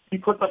he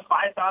puts up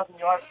 5,000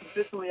 yards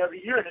consistently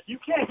every year. And if you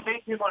can't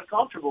make him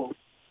uncomfortable,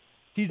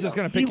 he's just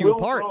going to pick you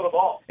apart. Throw the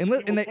ball. And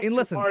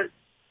listen,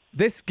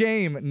 this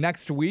game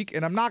next week,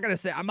 and I'm not going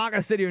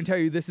to sit here and tell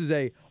you this is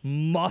a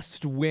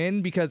must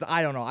win, because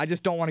I don't know. I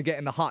just don't want to get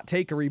into hot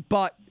takery,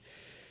 but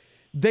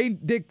they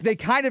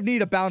kind of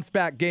need a bounce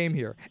back game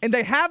here. And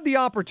they have the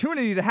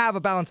opportunity to have a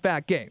bounce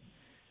back game.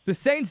 The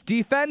Saints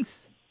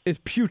defense is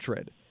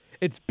putrid.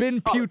 It's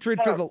been putrid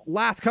for the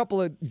last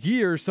couple of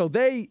years, so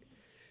the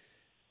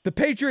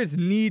Patriots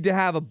need to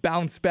have a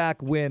bounce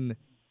back win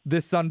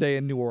this Sunday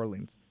in New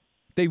Orleans.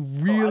 They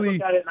really I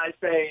look at it and I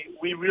say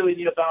we really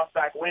need a bounce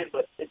back win,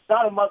 but it's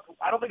not a must.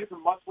 I don't think it's a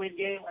must win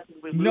game. I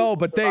think we lose. No,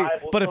 but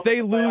if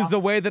they lose the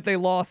way that they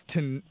lost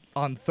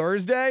on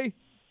Thursday,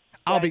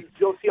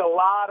 you'll see a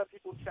lot of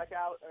people check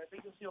out, and I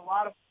think you'll see a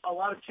lot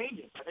of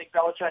changes. I think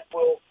Belichick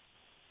will,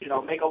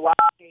 make a lot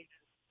of changes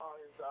on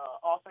his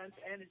offense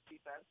and his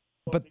defense.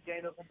 But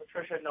McDaniels and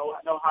Patricia know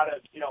how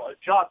to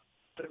adjust.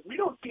 But if we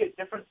don't see a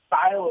different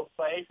style of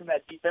play from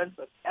that defense,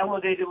 an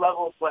elevated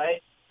level of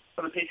play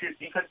from the Patriots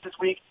defense this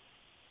week,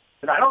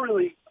 then I don't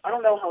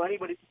know how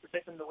anybody can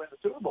predict them to win the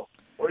Super Bowl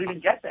or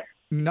even get there.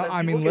 No,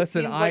 I mean,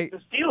 listen, like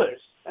the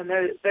Steelers, and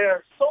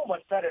they're so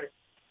much better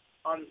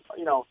on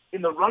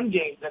in the run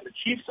game than the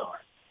Chiefs are.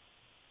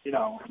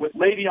 With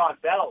Le'Veon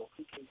Bell,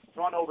 who can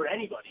run over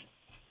anybody.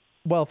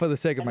 Well, for the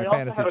sake of my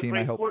fantasy team,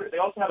 I hope. They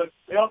also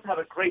have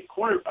a great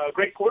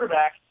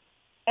quarterback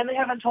and they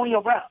have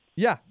Antonio Brown.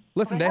 Yeah,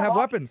 listen, they have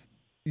weapons.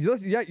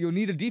 You'll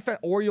need a defense,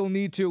 or you'll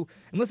need to.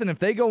 And listen, if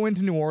they go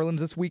into New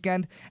Orleans this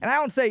weekend, and I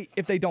don't say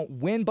if they don't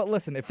win, but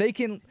listen, if they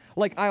can,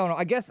 like, I don't know,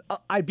 I guess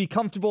I'd be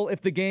comfortable if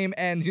the game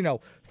ends,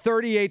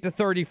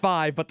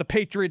 38-35, but the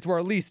Patriots were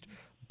at least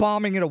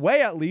bombing it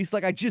away at least.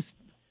 Like,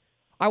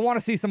 I want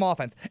to see some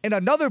offense. And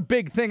another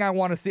big thing I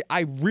want to see, I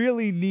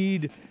really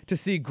need to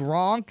see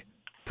Gronk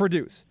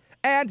produce.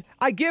 And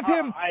I give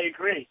him, I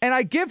agree. And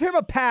I give him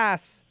a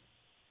pass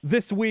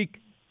this week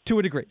to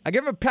a degree. I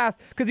give him a pass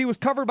because he was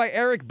covered by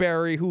Eric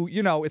Berry, who,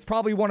 is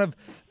probably one of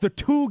the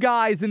two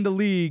guys in the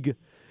league.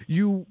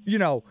 You're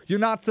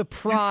not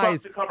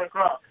surprised. You cover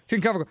Gronk. Can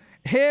cover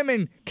him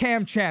and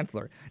Cam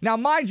Chancellor. Now,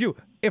 mind you,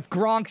 if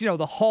Gronk's,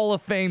 the Hall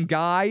of Fame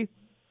guy,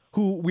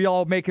 who we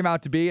all make him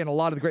out to be, and a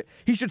lot of the great,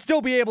 he should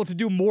still be able to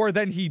do more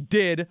than he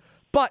did.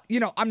 But,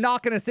 I'm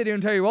not going to sit here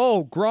and tell you,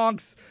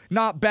 Gronk's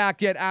not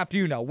back yet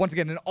after, once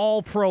again, an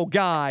all-pro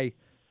guy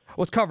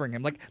was covering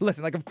him. Like,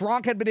 listen, if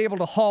Gronk had been able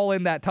to haul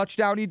in that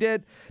touchdown he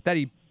did, that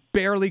he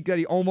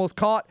almost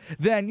caught,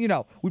 then,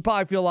 we'd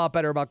probably feel a lot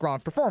better about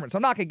Gronk's performance.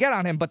 I'm not going to get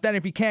on him, but then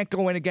if he can't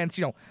go in against,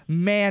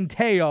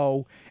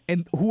 Manteo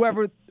and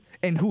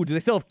who? Do they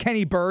still have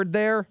Kenny Bird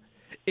there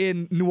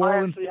in New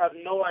Orleans? I actually have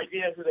no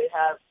idea who they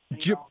have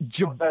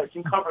that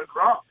can cover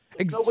Gronk.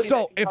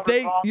 So if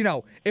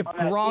if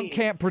Gronk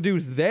can't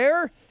produce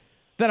there,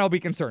 then I'll be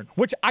concerned,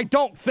 which I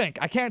don't think.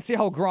 I can't see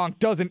how Gronk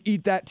doesn't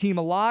eat that team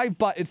alive,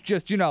 but it's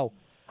just,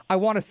 I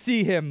want to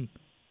see him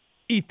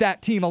eat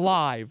that team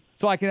alive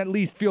so I can at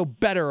least feel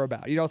better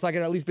about it, so I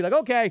can at least be like,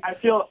 okay. I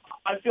feel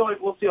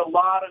like we'll see a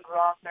lot of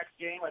Gronk next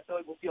game. I feel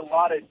like we'll see a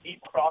lot of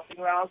deep crossing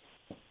routes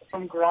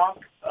from Gronk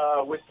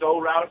with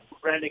go routes from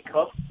Brandon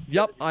Cook.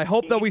 Yep, I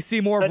hope that we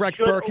see more of Rex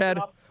Burkhead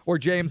or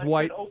James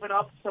White. Should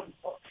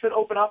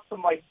open up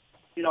some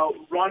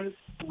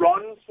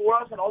runs for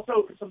us, and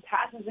also some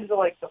passes into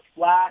the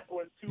flat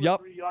or 2 or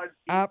 3 yards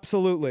deep.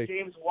 Absolutely.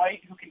 James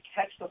White, who can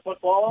catch the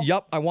football.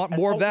 Yep, I want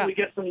more of that. And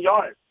get some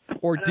yards.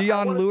 Or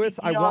Dion Lewis.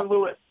 I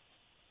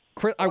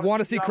want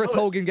to see Chris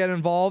Hogan get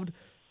involved.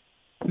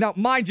 Now,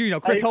 mind you,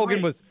 Chris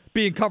Hogan was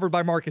being covered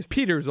by Marcus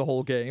Peters the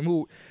whole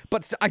game.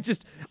 But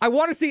I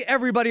want to see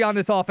everybody on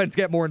this offense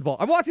get more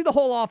involved. I want to see the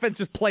whole offense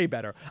just play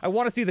better. I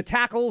want to see the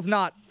tackles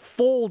not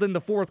fold in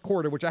the fourth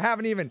quarter, which I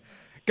haven't even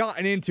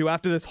gotten into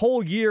after this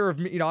whole year of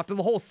me, after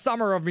the whole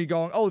summer of me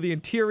going, the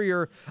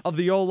interior of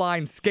the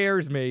O-line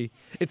scares me.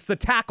 It's the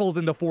tackles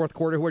in the fourth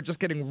quarter who are just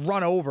getting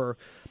run over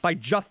by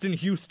Justin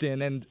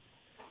Houston and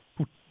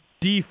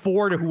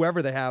D4 to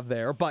whoever they have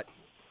there. But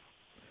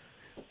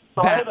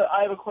I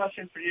have a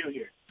question for you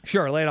here.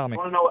 Sure, lay it on me.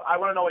 I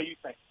want to know what you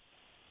think.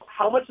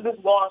 How much of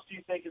this loss do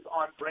you think is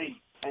on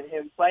Brady and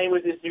him playing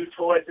with his new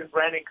toys and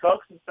Brandon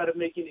Cooks instead of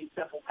making these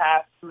simple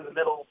passes through the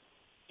middle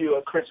to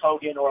a Chris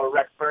Hogan or a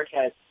Rex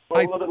Burkhead? Or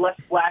a little bit less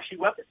flashy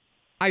weapons.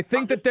 I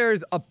think that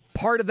there's a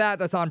part of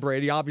that's on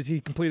Brady. Obviously,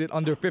 he completed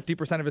under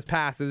 50% of his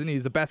passes, and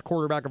he's the best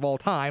quarterback of all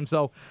time.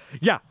 So,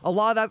 yeah, a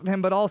lot of that's on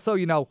him. But also,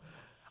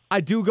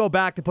 I do go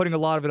back to putting a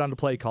lot of it on the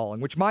play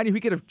calling, which, mind you, he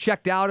could have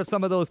checked out of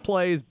some of those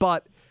plays.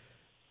 But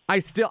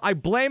I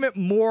blame it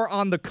more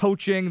on the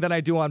coaching than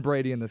I do on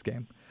Brady in this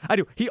game. I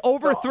do. He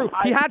overthrew.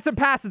 He had some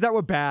passes that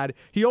were bad.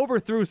 He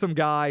overthrew some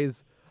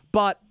guys.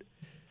 But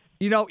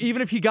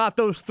even if he got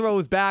those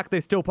throws back,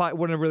 they still probably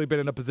wouldn't have really been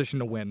in a position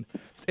to win.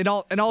 And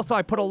also,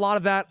 I put a lot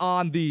of that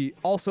on the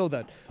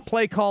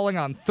play calling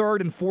on 3rd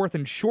and 4th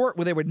and short,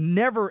 where they were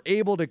never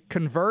able to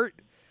convert.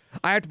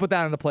 I have to put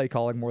that on the play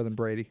calling more than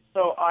Brady.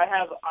 So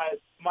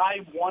my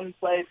one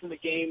play from the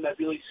game that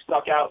really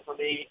stuck out for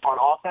me on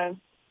offense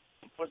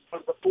was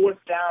the 4th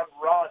down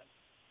run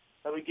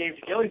that we gave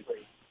to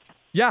Gillisley.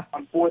 Yeah.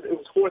 It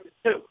was 4th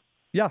and 2.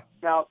 Yeah.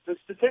 Now, the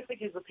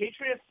statistic is the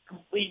Patriots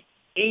complete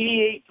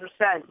 88%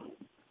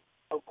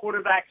 of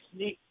quarterback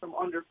sneaks from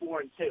under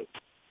 4 and 2.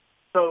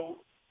 So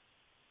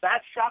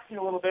that shocked me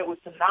a little bit, was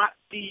to not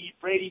see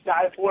Brady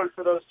dive forward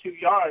for those 2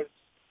 yards.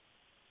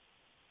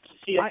 To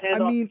see a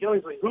handoff to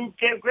Gillisley, who,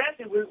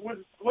 granted,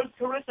 was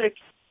terrific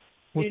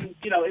in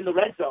the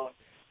red zone.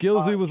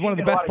 Gillisley was one of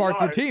the best parts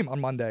of the team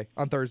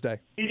on Thursday.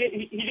 He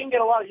didn't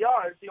get a lot of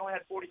yards. He only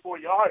had 44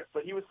 yards,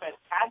 but he was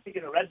fantastic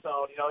in the red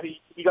zone.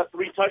 He got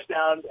 3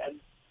 touchdowns, and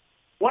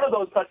one of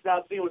those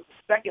touchdowns, I think it was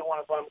the second one,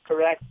 if I'm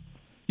correct.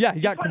 Yeah, he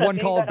got one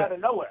called back. Out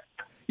of nowhere.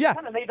 Yeah. He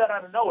kind of made that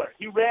out of nowhere.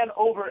 He ran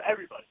over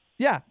everybody.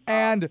 Yeah,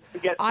 and to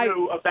get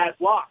through a bad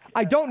block.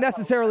 I don't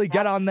necessarily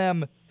get on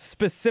them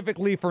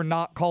specifically for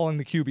not calling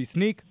the QB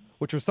sneak,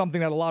 which was something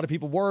that a lot of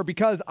people were,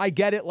 because I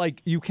get it,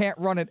 you can't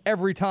run it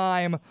every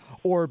time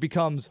or it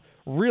becomes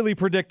really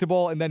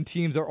predictable and then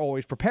teams are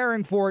always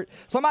preparing for it.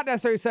 So I'm not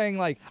necessarily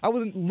saying, I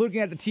wasn't looking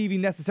at the TV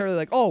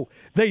necessarily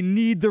they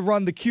need to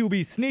run the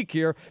QB sneak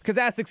here, because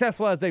as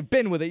successful as they've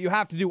been with it, you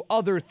have to do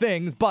other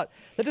things, but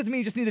that doesn't mean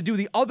you just need to do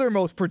the other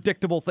most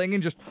predictable thing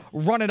and just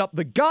run it up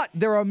the gut.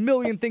 There are a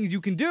million things you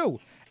can do.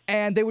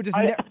 And they would just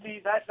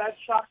see that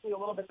shocks me a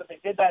little bit that they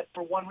did that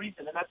for one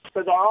reason, and that's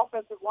because our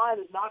offensive line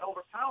is not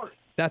overpowering.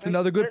 That's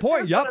another good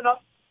point.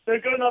 There's they're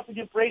good enough to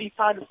give Brady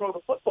time to throw the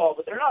football,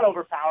 but they're not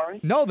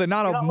overpowering. No, they're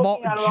not You're a not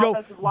looking at an joke.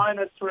 offensive line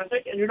that's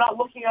terrific, and you're not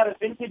looking at a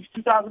vintage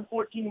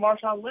 2014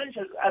 Marshawn Lynch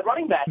at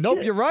running back. Nope,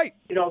 either. you're right.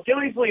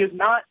 Gillisley is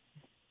not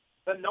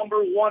the number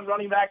one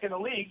running back in the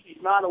league.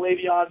 He's not a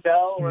Le'Veon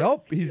Bell.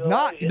 Nope, he's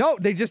not. No,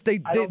 there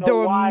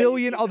were a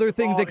million other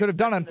things they could have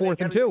done on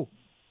 4th and 2.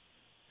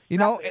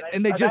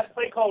 And they just that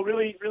play call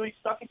really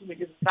stuck into me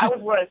because that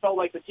was where I felt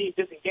like the team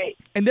disengaged.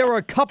 And there were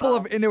a couple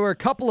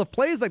of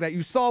plays like that.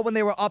 You saw when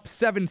they were up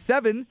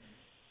 7-7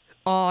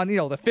 on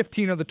the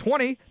 15 or the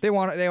 20. They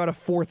had a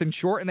 4th and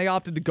short, and they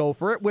opted to go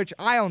for it. Which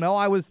I don't know.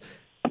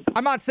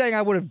 I'm not saying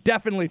I would have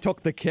definitely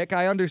took the kick.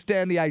 I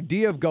understand the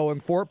idea of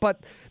going for it,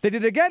 but they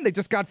did it again. They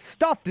just got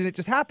stuffed, and it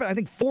just happened. I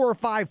think 4 or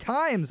 5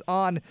 times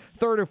on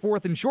 3rd or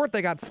 4th and short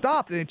they got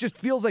stopped, and it just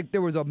feels like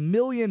there was a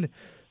million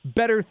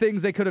better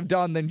things they could have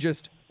done than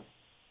just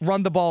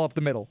run the ball up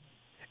the middle,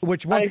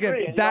 which once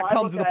again, that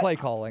comes with the play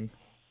calling.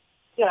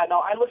 Yeah, no,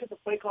 I look at the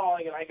play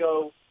calling and I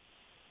go,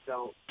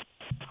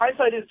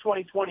 hindsight is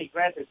 20/20,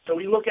 granted. So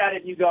we look at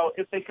it and you go,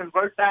 if they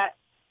convert that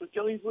with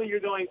Gillisley,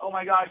 you're going, oh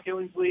my God,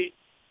 Gillisley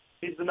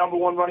is the number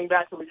one running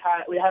back that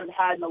we haven't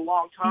had in a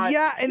long time.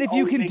 Yeah, and if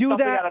you can do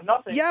that,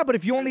 yeah, but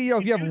if you only,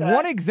 if you have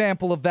one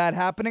example of that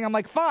happening, I'm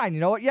like, fine,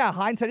 you know what? Yeah,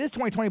 hindsight is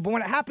 20/20, but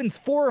when it happens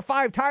 4 or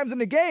 5 times in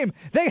the game,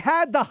 they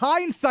had the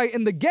hindsight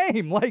in the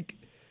game, like.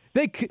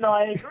 No,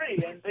 I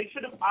agree, and they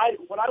should have.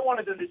 What I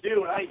wanted them to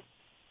do, and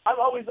I've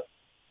always,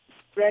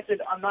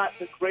 granted, I'm not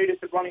the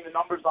greatest at running the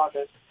numbers on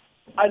this.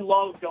 I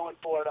love going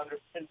for it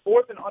in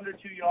 4th and under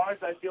 2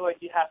 yards. I feel like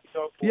you have to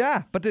go for it.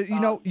 Yeah, but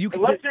you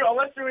can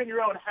unless you're in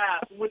your own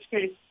half, in which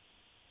case,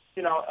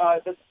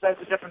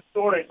 that's a different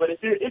story. But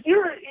if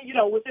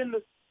you're within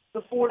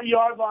the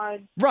 40-yard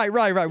line, right,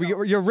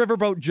 you're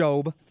Riverboat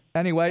Job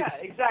anyway.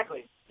 Yeah,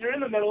 exactly. You're in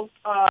the middle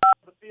of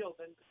the field,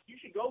 and you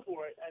should go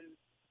for it. And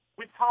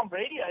with Tom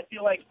Brady, I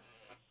feel like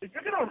if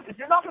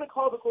you're not going to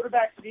call the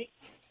quarterback sneak,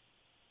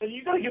 then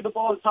you got to give the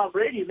ball to Tom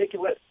Brady and make it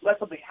let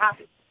something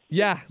happen.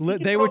 Yeah,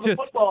 they were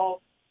just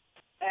football,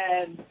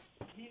 and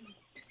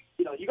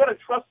you got to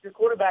trust your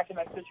quarterback in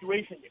that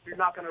situation if you're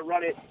not going to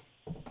run it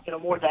in a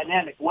more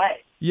dynamic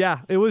way. Yeah,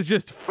 it was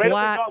just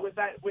flat. With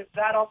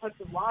that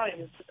offensive line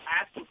is just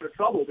asking for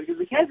trouble because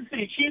the Kansas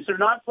City Chiefs are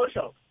not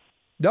pushovers.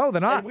 No,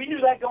 they're not. And we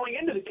knew that going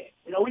into the game.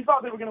 We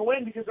thought they were going to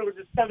win because there was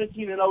this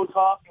 17-0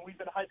 talk, and we've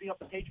been hyping up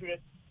the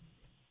Patriots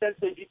since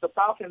they beat the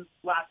Falcons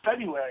last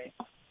February.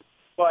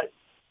 But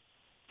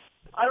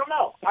I don't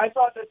know. I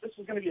thought that this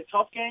was going to be a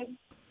tough game.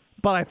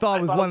 But I thought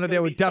it was one that they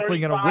were definitely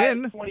going to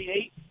win.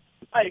 28.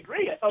 I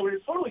agree. I thought we were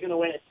totally going to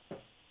win it.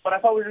 But I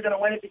thought we were going to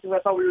win it because I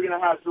thought we were going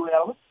to have Julie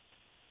Ellis.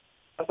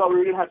 I thought we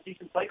were going to have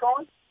decent play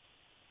calling.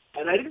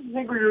 And I didn't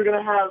think we were going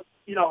to have,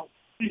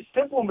 these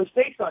simple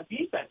mistakes on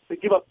defense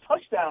that give up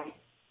touchdowns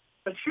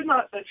that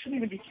shouldn't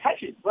even be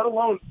catches, let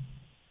alone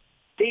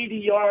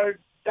 80-yard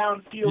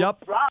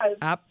downfield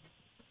drives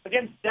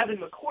against Devin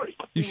McCourty.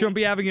 You shouldn't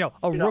be having a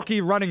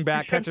rookie running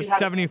back catch a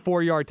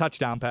 74-yard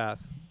touchdown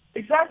pass.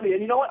 Exactly,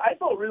 and you know what? I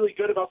felt really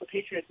good about the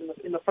Patriots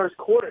in the first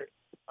quarter,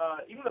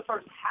 even the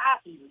first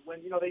half, even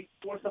when they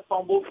forced a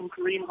fumble from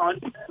Kareem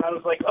Hunt, and I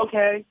was like,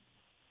 okay,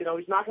 he's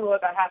not going to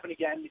let that happen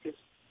again because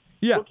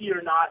rookie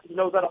or not, he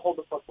knows how to hold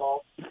the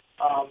football.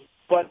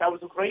 But that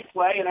was a great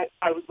play, and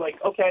I was like,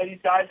 okay, these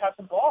guys have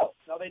some balls.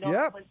 They know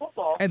how to play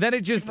football. And then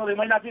it just... they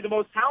might not be the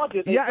most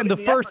talented. And the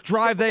first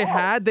drive they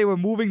had, they were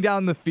moving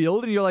down the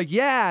field, and you're like,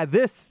 yeah,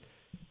 this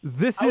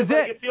is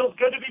it. It feels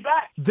good to be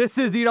back. This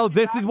is,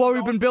 this is what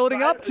we've been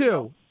building up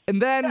to.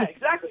 And then,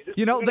 exactly.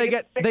 they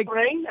get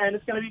and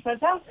it's going to be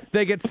fantastic.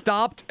 They get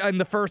stopped in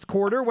the first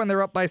quarter when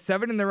they're up by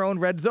 7 in their own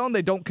red zone.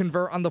 They don't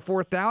convert on the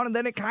 4th down, and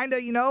then it kind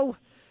of,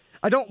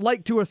 I don't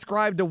like to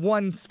ascribe to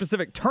one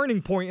specific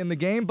turning point in the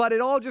game, but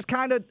it all just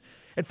kind of,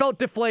 it felt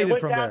deflated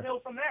from there. It went downhill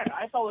from there.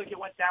 I felt like it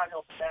went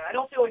downhill from there. I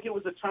don't feel like it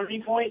was a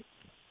turning point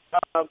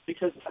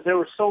because there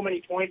were so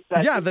many points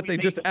that they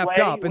just effed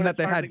up and that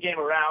they had the game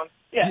around.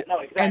 Yeah, no,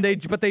 exactly.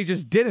 And they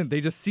just didn't. They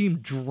just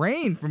seemed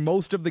drained for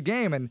most of the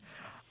game, and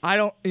I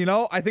don't,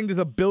 I think there's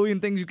a billion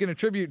things you can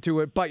attribute to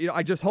it, but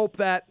I just hope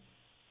that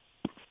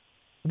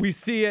we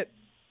see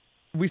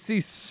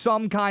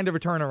some kind of a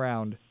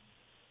turnaround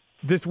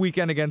this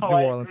weekend against New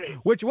Orleans,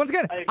 which once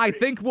again, I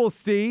think we'll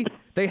see.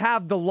 They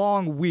have the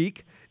long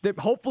week. That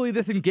hopefully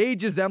this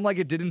engages them like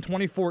it did in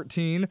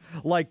 2014,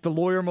 like the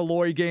Lawyer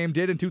Malloy game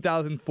did in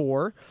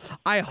 2004.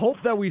 I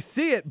hope that we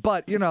see it,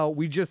 but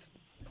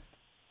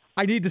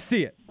I need to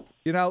see it.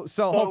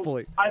 So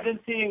hopefully. I've been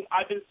seeing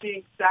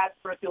stats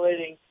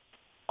circulating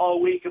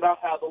all week about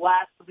how the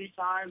last 3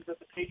 times that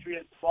the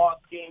Patriots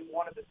lost game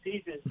 1 of the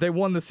season, they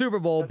won the Super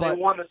Bowl. But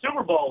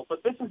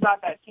this is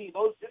not that team.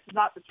 This is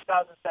not the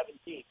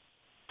 2017.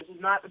 This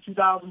is not the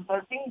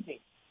 2013 team.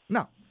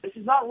 No. This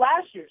is not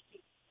last year's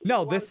team.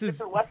 No, this is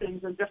different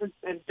weapons and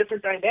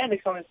different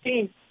dynamics on this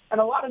team, and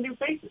a lot of new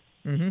faces.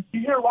 Mm-hmm.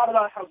 You hear a lot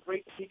about how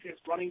great the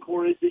Patriots running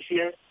core is this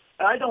year,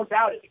 and I don't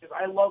doubt it because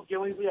I love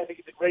Gillisley. I think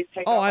he's a great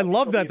pickup. Oh, I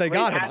love that they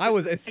got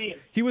him.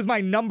 He was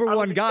my number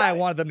one guy I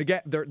wanted them to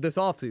get this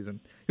offseason.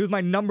 He was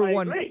my number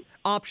one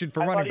option for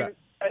running back.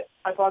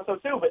 I thought so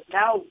too. But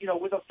now,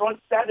 with a front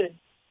seven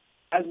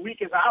as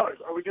weak as ours,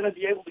 are we going to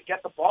be able to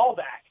get the ball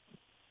back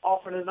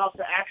often enough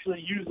to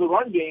actually use the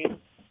run game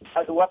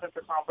as a weapon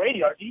for Tom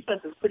Brady? Our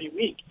defense is pretty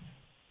weak.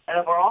 And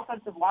if our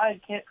offensive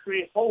line can't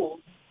create holes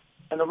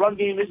and the run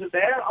game isn't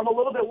there, I'm a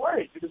little bit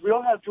worried because we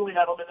don't have Julian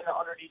Edelman in the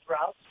underneath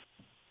routes.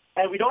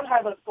 And we don't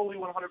have a fully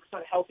 100%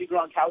 healthy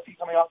Gronkowski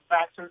coming off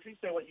back surgery.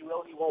 Say what you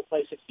will, he won't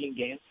play 16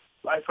 games.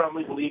 I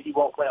firmly believe he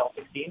won't play all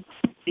 16.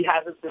 He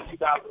hasn't since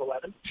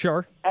 2011.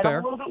 Sure, and fair.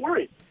 I'm a little bit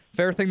worried.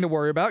 Fair thing to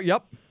worry about,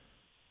 yep.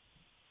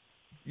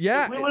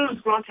 Yeah. If we lose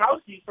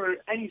Gronkowski for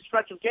any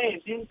stretch of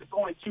games, even if it's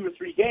only 2 or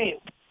 3 games,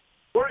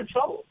 we're in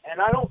trouble.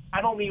 And I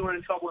don't mean we're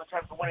in trouble in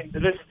terms of winning the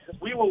division, because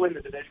we will win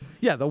the division.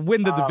 Yeah, they'll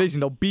win the division.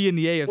 They'll be in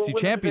the AFC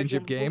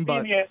Championship game.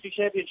 We'll be in the AFC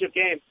Championship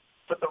game.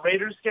 But the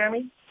Raiders scare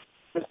me.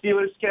 The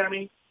Steelers scare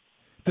me.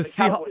 The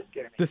Cowboys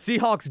scare me. The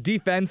Seahawks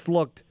defense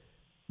looked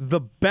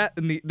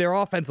their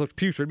offense looked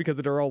putrid because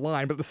of their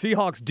O-line, but the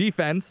Seahawks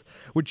defense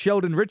with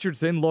Sheldon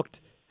Richardson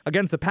looked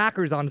against the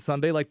Packers on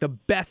Sunday like the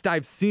best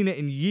I've seen it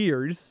in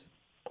years.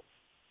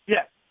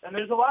 Yeah, and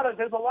there's a lot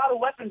of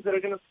weapons that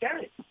are going to scare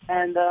me,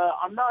 and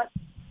I'm not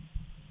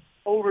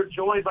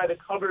overjoyed by the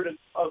cupboard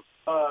of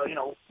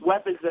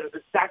weapons that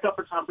are stacked up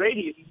for Tom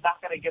Brady if he's not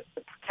going to get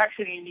the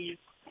protection he needs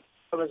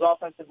from his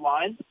offensive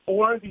line,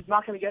 or if he's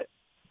not going to get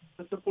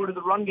the support of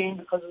the run game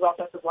because his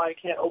offensive line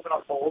can't open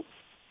up holes,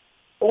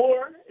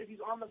 or if he's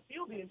on the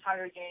field the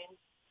entire game,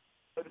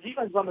 or the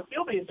defense is on the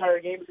field the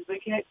entire game because they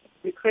can't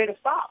create a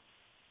stop.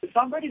 If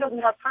Tom Brady doesn't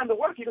have time to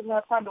work, he doesn't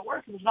have time to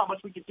work, and there's not much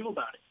we can do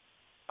about it.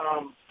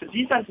 The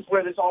defense is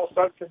where this all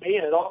starts for me,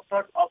 and it all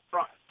starts up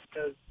front.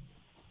 Because,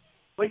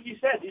 like you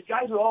said, these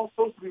guys are all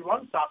supposed to be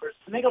run stoppers,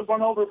 and they got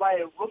run over by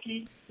a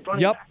rookie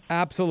running back.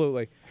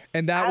 Absolutely.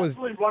 And that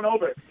absolutely run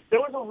over. There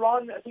was a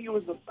run. I think it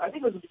was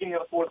the beginning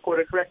of the fourth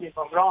quarter. Correct me if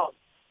I'm wrong.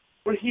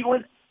 Where he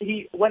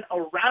went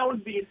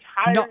around the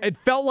entire. No, it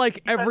felt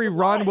like every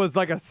run was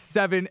like a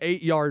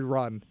 7-8 yard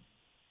run.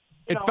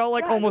 It felt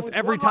like almost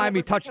every time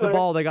he touched the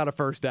ball, they got a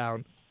first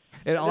down.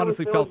 It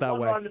honestly felt that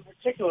way. There was one run in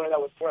particular that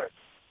was worse.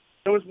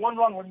 There was one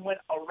run when he went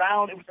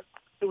around.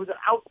 It was an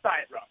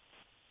outside run.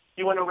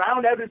 He went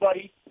around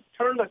everybody,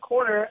 turned the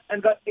corner,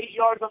 and got 8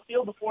 yards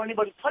upfield before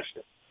anybody touched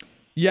him.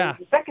 Yeah. In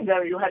the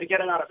secondary, you had to get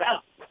him out of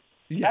bounds.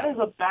 Yeah. That is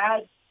a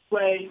bad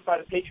play by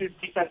the Patriots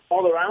defense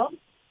all around.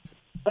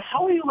 But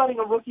how are you letting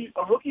a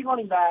rookie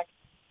running back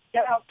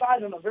get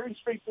outside on a very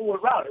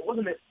straightforward route? It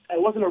wasn't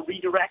a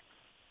redirect.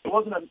 It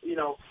wasn't a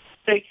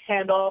fake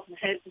handoff and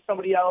hand it to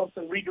somebody else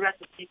and redirect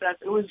the defense.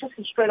 It was just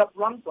a straight up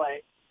run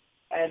play,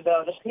 and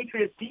the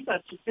Patriots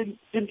defense just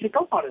didn't pick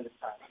up on it this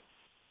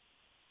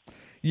time.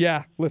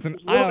 Yeah, listen,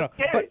 I don't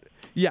know, but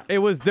yeah,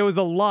 there was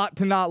a lot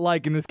to not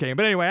like in this game.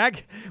 But anyway,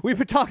 we've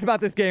been talking about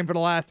this game for the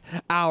last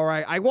hour.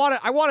 I want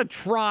to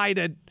try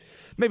to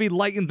maybe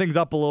lighten things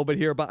up a little bit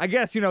here, but I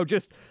guess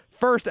just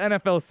first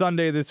NFL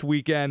Sunday this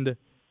weekend.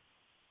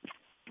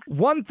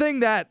 One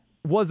thing that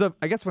was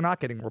I guess we're not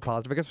getting more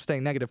positive. I guess we're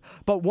staying negative.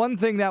 But one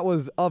thing that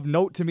was of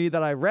note to me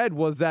that I read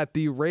was that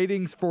the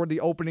ratings for the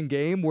opening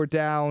game were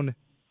down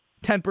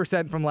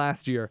 10% from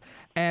last year.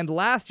 And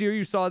last year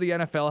you saw the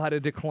NFL had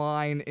a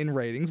decline in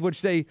ratings,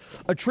 which they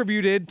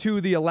attributed to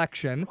the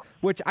election,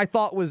 which I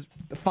thought was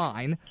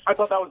fine. I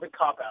thought that was a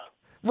cop-out.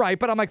 Right,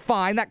 but I'm like,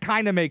 fine, that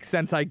kind of makes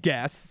sense, I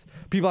guess.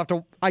 People have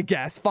to, I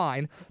guess,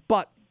 fine.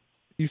 But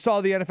you saw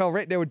the NFL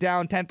rate, they were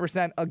down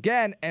 10%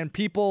 again, and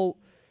people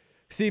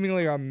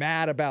seemingly are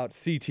mad about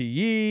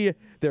CTE.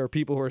 There are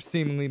people who are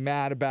seemingly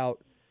mad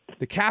about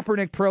the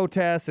Kaepernick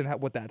protests and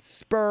what that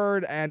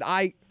spurred. And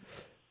I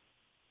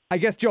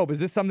guess, Job, is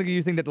this something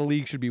you think that the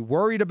league should be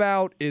worried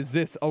about? Is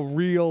this are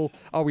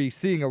we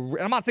seeing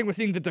I'm not saying we're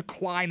seeing the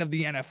decline of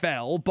the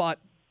NFL, but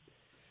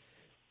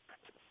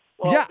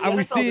are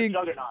we seeing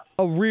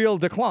a real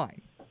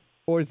decline?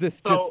 Or is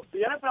this just... So the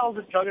NFL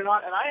is a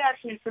juggernaut, and I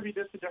actually attribute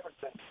this to different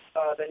things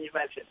than you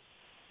mentioned.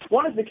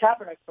 One is the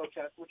Kaepernick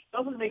protest, which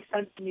doesn't make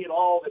sense to me at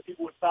all that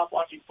people would stop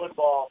watching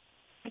football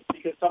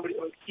because a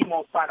team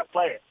won't sign a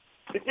player.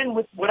 It's in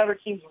with whatever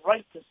team's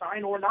right to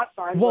sign or not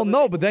sign. Well,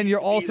 no, but then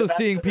you're also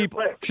seeing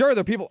people. Sure,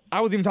 there are people.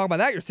 I wasn't even talking about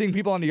that. You're seeing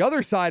people on the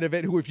other side of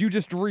it who, if you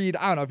just read,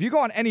 I don't know, if you go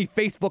on any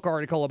Facebook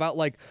article about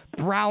like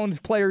Browns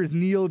players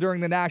kneel during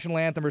the national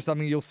anthem or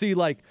something, you'll see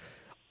you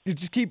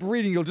just keep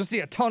reading, you'll just see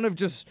a ton of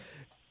just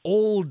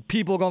old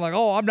people going like,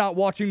 oh, I'm not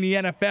watching the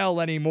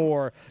NFL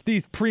anymore.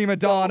 These prima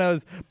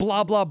donnas,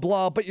 blah, blah,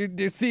 blah. But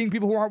you're seeing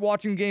people who aren't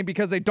watching the game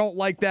because they don't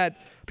like that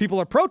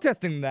people are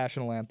protesting the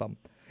national anthem.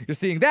 You're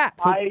seeing that.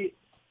 So,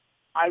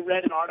 I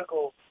read an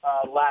article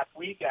last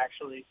week,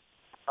 actually,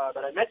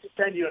 that I meant to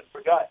send you and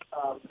forgot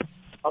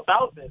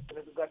about this.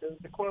 And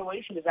the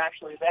correlation is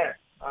actually there.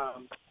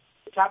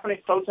 The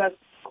Kaepernick protest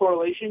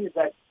correlation is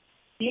that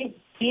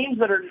teams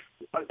that are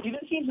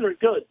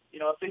good,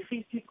 if they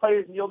see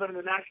players kneel during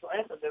the national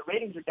anthem, their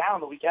ratings are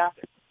down the week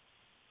after.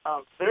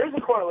 There is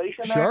a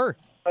correlation there. Sure.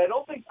 But I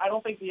don't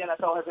think the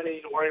NFL has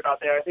anything to worry about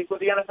there. I think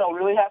what the NFL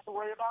really has to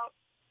worry about,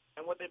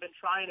 and what they've been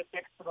trying to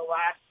fix for the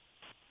last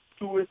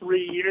 2 or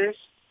 3 years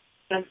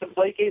since the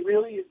Blakegate,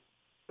 really, is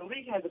the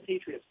league has a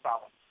Patriots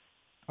problem.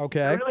 Okay.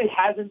 There really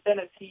hasn't been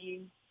a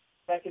team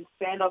that can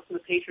stand up to the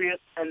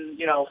Patriots and,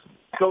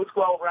 go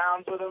 12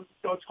 rounds with them,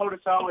 go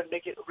toe-to-toe and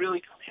make it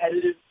really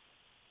competitive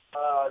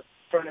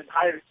for an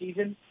entire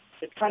season.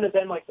 It's kind of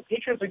been like the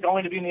Patriots are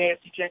going to be in the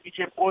AFC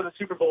Championship or the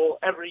Super Bowl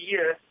every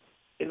year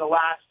in the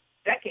last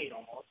decade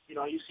almost.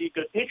 You see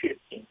good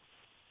Patriots teams.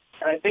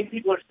 And I think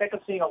people are sick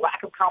of seeing a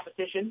lack of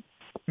competition,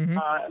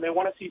 and they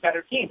want to see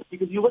better teams.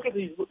 Because you look at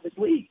this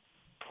league,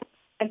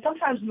 and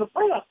sometimes in the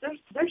playoffs,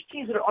 there's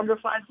teams that are under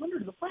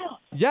 500 in the playoffs.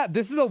 Yeah,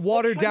 this is a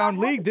watered-down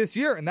league this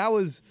year, and that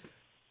was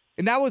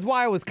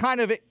why I was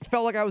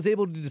felt like I was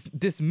able to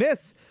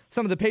dismiss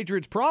some of the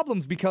Patriots'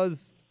 problems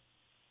because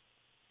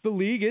the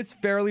league is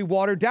fairly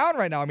watered down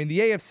right now. I mean, the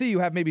AFC, you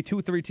have maybe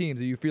 2-3 teams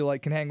that you feel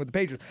like can hang with the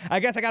Patriots. I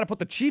guess I got to put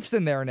the Chiefs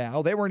in there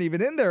now. They weren't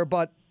even in there,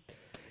 but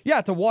yeah,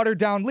 it's a watered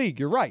down league.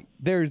 You're right.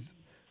 It's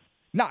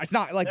not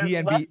like the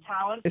NBA.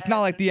 It's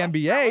not like the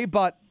NBA,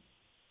 but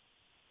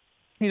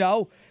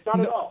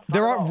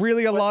there aren't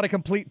really a lot of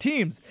complete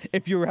teams.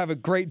 If you have a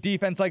great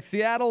defense like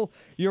Seattle,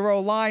 your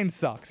O-line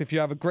sucks. If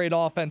you have a great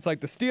offense like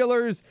the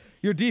Steelers,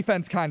 your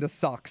defense kind of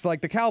sucks.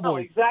 Like the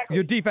Cowboys, exactly.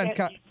 Your defense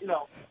kind.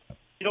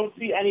 You don't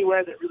see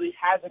anywhere that really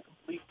has a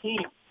complete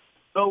team.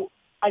 So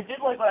I did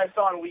like what I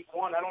saw in Week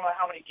 1. I don't know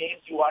how many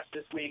games you watched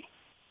this week.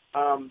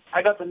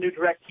 I got the new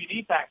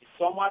DirecTV package,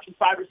 so I'm watching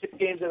 5 or 6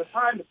 games at a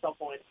time at some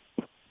point.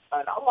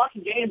 And I'm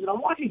watching games, and I'm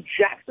watching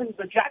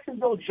the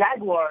Jacksonville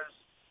Jaguars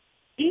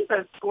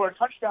defense score a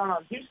touchdown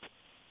on Houston.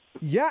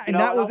 Yeah, and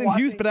that was in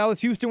Houston, but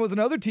Houston was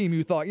another team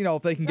you thought,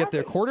 if they can get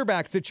their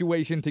quarterback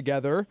situation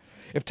together,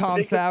 if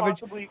Tom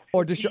Savage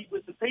or Deshaun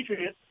with the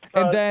Patriots,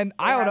 and then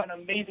I don't know,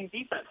 an amazing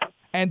defense.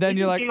 And then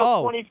you're like,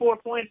 24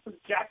 points for the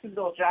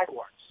Jacksonville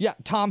Jaguars. Yeah,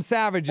 Tom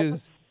Savage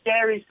is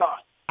scary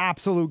thought.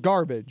 Absolute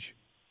garbage,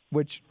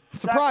 which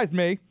surprised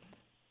me.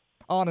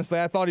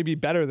 Honestly, I thought he'd be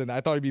better than that.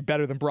 I thought he'd be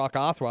better than Brock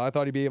Osweiler. I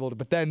thought he'd be able to.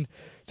 But then,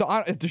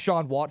 is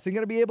Deshaun Watson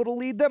going to be able to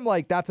lead them?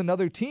 Like, that's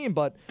another team.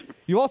 But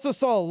you also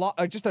saw a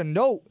lot. Just a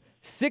note: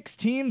 6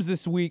 teams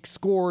this week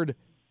scored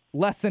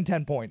less than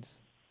 10 points.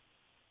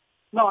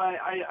 No,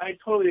 I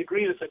totally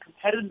agree. The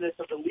competitiveness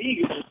of the league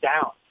is just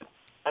down.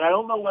 And I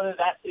don't know whether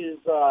that is,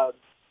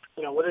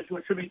 whether to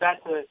attribute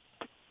that to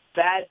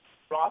bad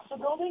roster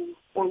building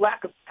or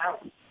lack of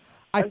talent.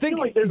 I think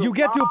like you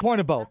get to a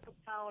point of both.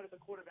 Talent at the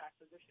quarterback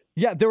position.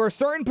 Yeah, there are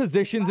certain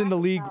positions in the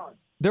league.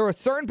 There are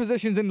certain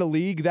positions in the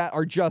league that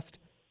are just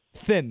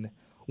thin.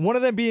 One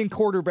of them being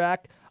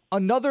quarterback,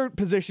 another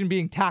position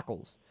being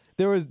tackles.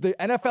 The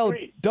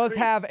NFL does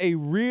have a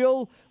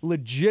real,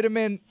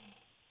 legitimate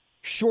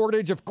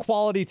shortage of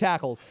quality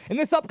tackles. And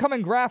this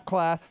upcoming draft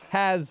class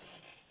has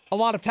a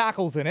lot of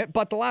tackles in it,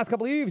 but the last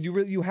couple of years,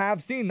 you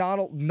have seen not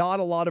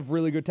a lot of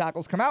really good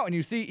tackles come out, and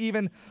you see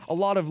even a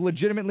lot of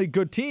legitimately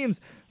good teams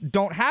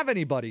don't have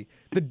anybody.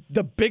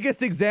 The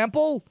biggest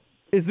example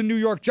is the New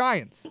York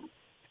Giants.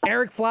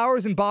 Eric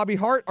Flowers and Bobby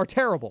Hart are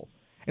terrible,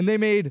 and they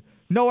made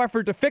no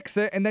effort to fix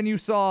it, and then you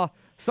saw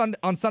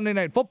on Sunday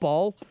Night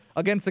Football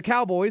against the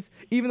Cowboys,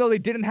 even though they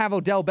didn't have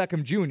Odell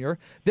Beckham Jr.,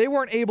 they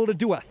weren't able to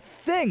do a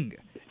thing.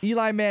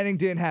 Eli Manning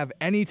didn't have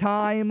any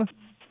time.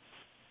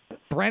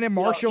 Brandon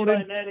Marshall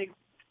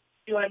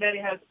Eli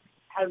Manning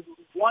has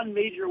one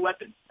major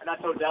weapon, and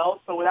that's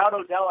Odell. So without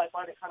Odell, I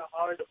find it kind of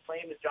hard to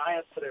blame the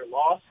Giants for their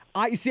loss.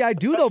 I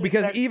do though,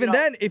 because even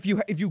then, if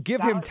you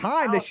give him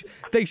time,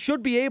 they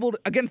should be able to,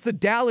 against the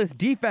Dallas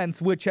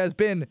defense, which has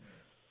been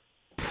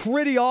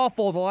pretty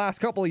awful the last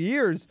couple of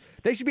years.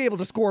 They should be able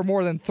to score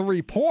more than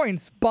 3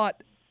 points,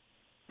 but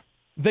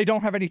they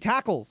don't have any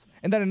tackles.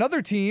 And then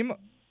another team,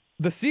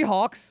 the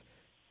Seahawks.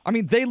 I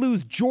mean, they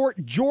lose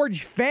George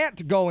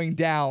Fant going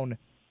down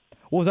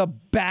was a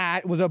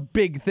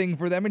big thing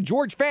for them. And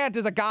George Fant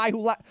is a guy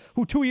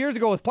who 2 years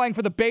ago was playing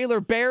for the Baylor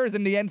Bears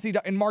in the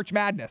in March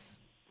Madness.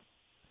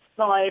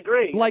 No, I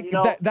agree. Like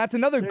that's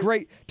another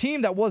great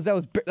team that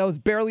was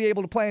barely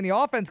able to play any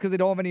offense because they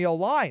don't have any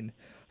O-line.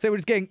 So they were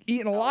just getting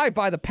eaten alive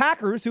by the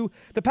Packers,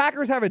 the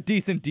Packers have a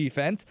decent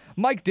defense.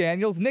 Mike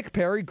Daniels, Nick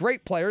Perry,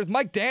 great players.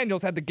 Mike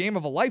Daniels had the game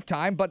of a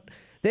lifetime, but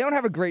they don't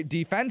have a great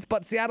defense,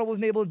 but Seattle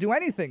wasn't able to do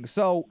anything.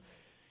 So,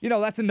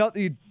 that's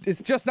another.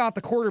 It's just not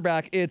the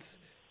quarterback. It's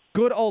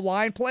good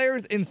O-line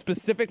players and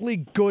specifically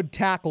good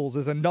tackles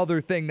is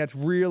another thing that's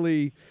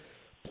really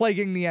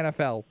plaguing the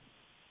NFL.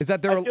 Is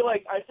that there? I feel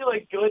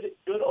like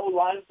good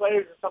O-line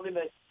players is something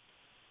that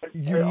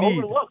you are need.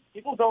 overlooked.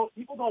 People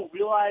don't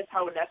realize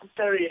how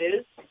necessary it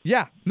is.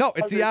 Yeah, no,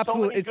 it's the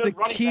absolute. It's the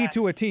key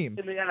to a team.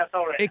 In the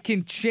NFL right it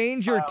can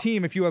change your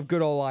team if you have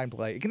good O-line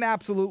play. It can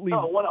absolutely.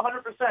 No,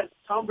 100%.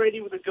 Tom Brady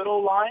with a good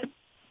O-line.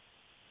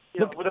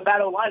 With a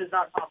bad O-line is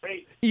not Tom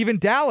Brady. Even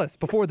Dallas,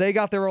 before they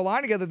got their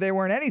O-line together, they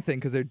weren't anything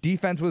because their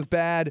defense was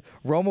bad.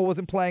 Romo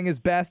wasn't playing his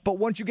best. But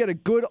once you get a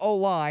good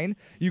O-line,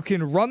 you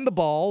can run the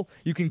ball.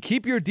 You can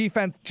keep your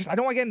defense. I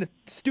don't want to get into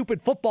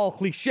stupid football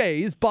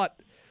cliches, but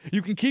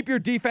you can keep your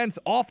defense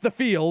off the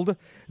field.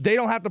 They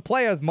don't have to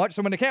play as much.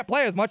 So when they can't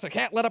play as much, they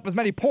can't let up as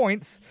many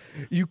points.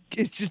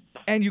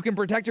 And you can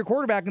protect your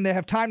quarterback, and they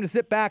have time to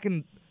sit back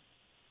and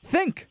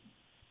think.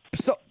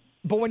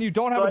 But when you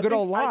don't have a good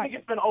O-line, I think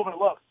it's been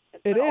overlooked.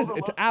 It is.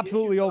 It's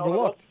absolutely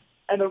overlooked.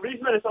 And the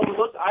reason that it's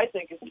overlooked, I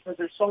think, is because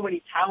there's so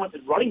many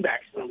talented running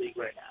backs in the league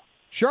right now.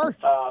 Sure.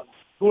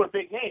 Who are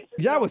big names.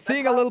 Yeah, we're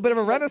seeing a little bit of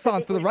a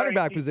renaissance for the running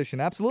back position.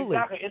 Absolutely.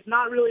 Exactly. It's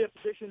not really a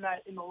position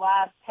that in the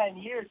last 10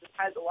 years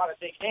has a lot of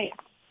big names.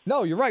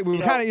 No, you're right. We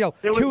were kind of,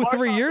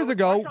 2-3 years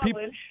ago,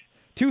 people.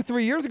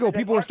 2-3 years ago,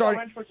 people were starting.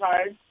 Lynch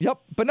retired. Yep,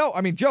 but no,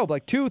 I mean, Job,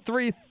 like 2,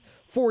 3,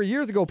 4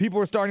 years ago, people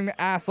were starting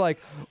to ask, like,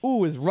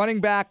 "Ooh, is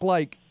running back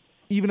like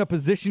even a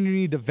position you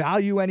need to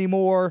value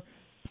anymore?"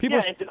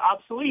 It's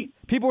obsolete.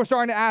 People were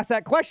starting to ask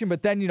that question,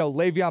 but then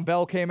Le'Veon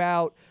Bell came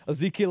out,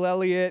 Ezekiel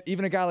Elliott,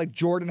 even a guy like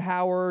Jordan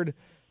Howard,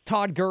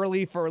 Todd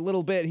Gurley for a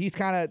little bit. He's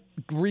kind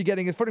of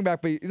re-getting his footing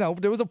back, but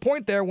there was a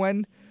point there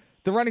when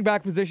the running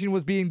back position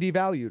was being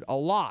devalued a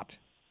lot.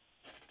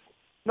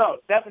 No,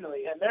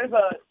 definitely, and there's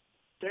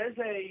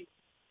a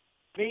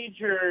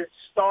major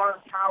star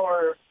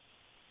power,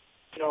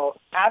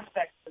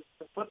 aspect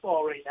to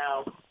football right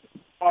now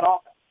on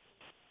offense.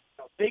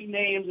 Big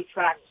names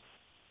attract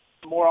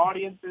more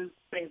audiences,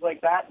 things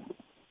like that.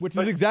 Which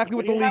is exactly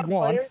what the league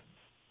wants.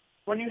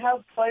 When you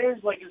have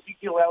players like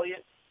Ezekiel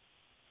Elliott,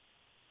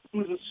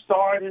 who's a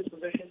star in his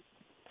position,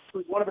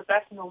 who's one of the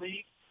best in the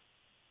league,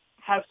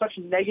 have such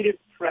negative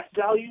press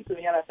value to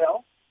the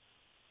NFL.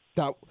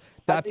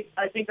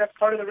 I think that's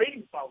part of the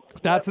ratings problem.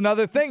 That's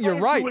another thing. You're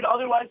right. Who would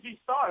otherwise be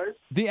stars?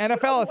 The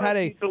NFL has had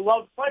a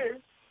beloved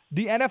players.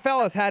 The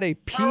NFL has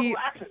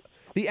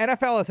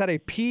had a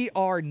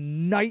PR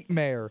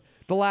nightmare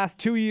the last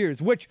 2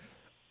 years, which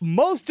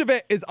most of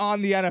it is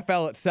on the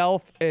NFL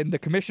itself and the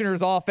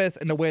commissioner's office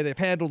and the way they've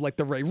handled like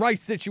the Ray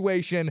Rice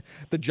situation,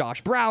 the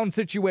Josh Brown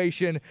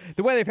situation,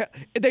 the way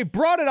they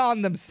brought it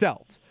on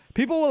themselves.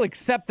 People will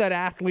accept that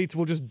athletes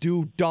will just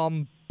do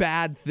dumb,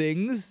 bad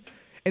things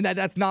and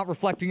that's not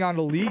reflecting on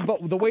the league,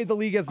 but the way the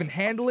league has been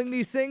handling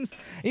these things,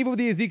 even with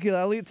the Ezekiel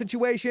Elliott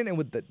situation and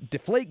with the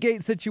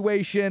Deflategate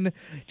situation,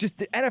 just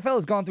the NFL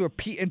has gone through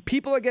and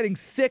people are getting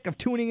sick of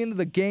tuning into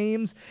the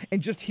games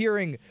and just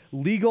hearing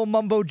legal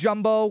mumbo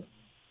jumbo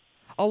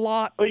a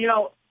lot. But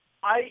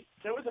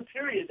there was a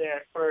period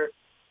there for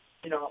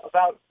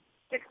about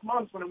 6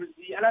 months when it was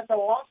the NFL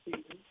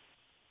offseason,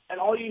 and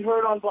all you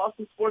heard on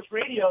Boston Sports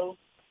Radio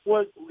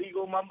was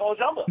legal mumbo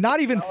jumbo. Not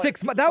even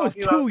 6 months. That was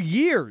 2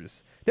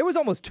 years. There was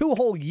almost 2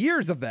 whole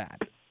years of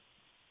that.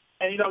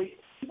 And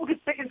people get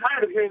sick and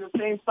tired of hearing the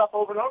same stuff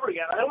over and over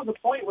again. There was a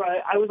point where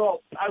I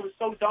was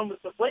so done with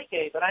the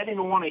Deflategate that I didn't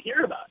even want to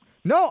hear about it.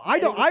 No, I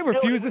don't. I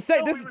refuse to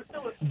say this.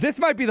 This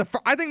might be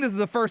I think this is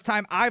the first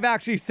time I've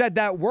actually said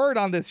that word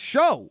on this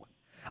show.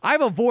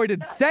 I've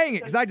avoided saying it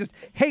because I just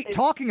hate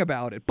talking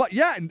about it. But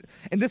yeah,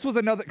 and this was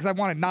another, because I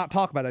want to not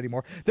talk about it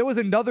anymore. There was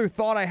another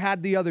thought I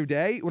had the other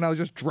day when I was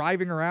just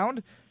driving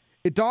around.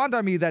 It dawned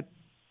on me that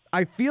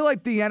I feel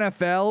like the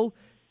NFL,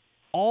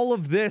 all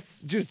of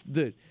this,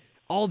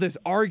 all this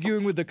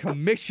arguing with the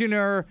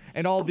commissioner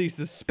and all these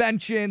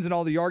suspensions and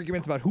all the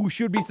arguments about who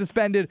should be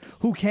suspended,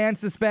 who can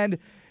suspend,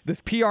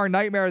 this PR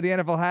nightmare the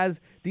NFL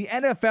has. The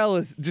NFL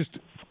is just,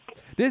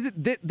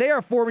 they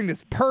are forming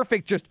this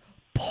perfect just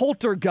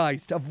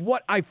poltergeist of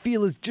what I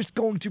feel is just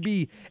going to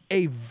be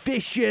a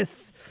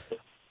vicious,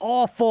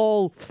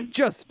 awful,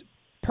 just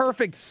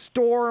perfect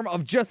storm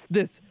of just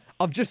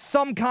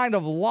some kind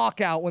of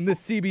lockout when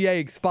this CBA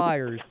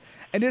expires.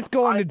 And it's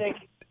going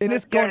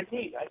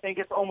guaranteed. I think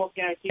it's almost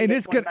guaranteed.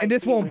 And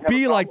this won't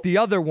be like the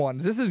other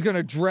ones. This is going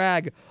to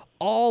drag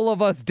all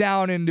of us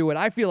down into it.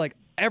 I feel like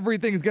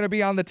everything's going to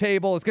be on the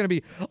table. It's going to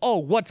be,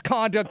 what's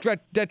conduct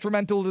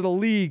detrimental to the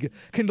league?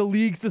 Can the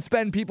league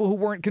suspend people who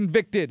weren't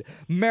convicted?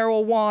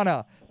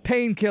 Marijuana,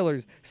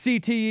 painkillers,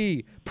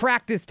 CTE,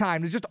 practice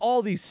time. There's just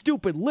all these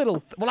stupid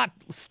little, not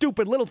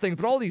stupid little things,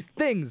 but all these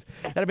things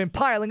that have been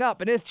piling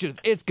up, and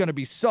it's going to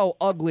be so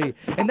ugly,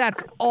 and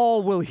that's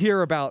all we'll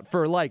hear about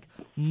for like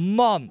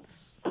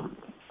months.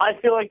 I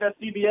feel like that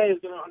CBA is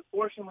going to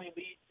unfortunately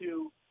lead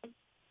to,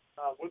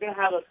 we're going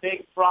to have a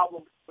big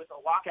problem with a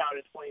lockout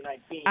in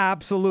 2019.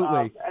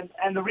 Absolutely.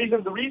 And the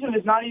reason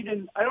is not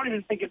even, I don't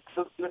even think it's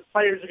the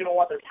players are going to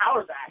want their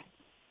power back.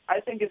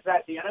 I think it's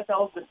that the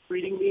NFL has been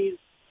treating these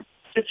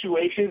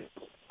situations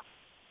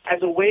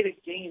as a way to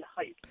gain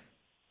hype.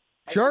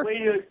 Sure. As a way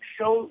to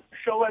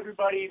show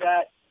everybody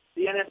that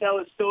the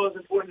NFL is still as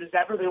important as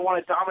ever. They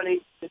want to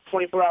dominate the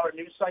 24-hour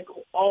news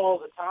cycle all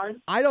the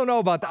time. I don't know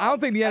about that. I don't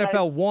think the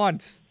NFL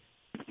wants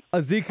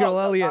Ezekiel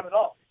Elliott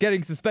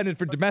getting suspended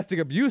for domestic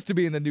abuse to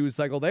be in the news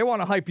cycle. They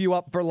want to hype you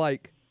up for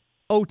like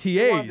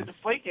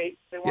OTAs.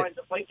 They wanted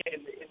Deflategate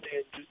in the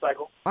news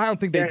cycle. I don't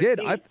think they did.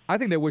 I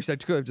think they wish they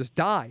could have just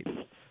died.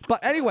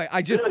 But anyway,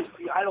 I don't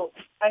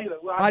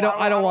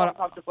want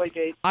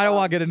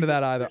to get into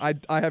that either.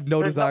 I have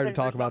no desire to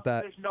talk about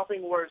that. There's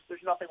nothing worse than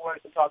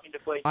talking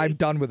Deflategate. I'm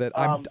done with it.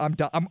 I'm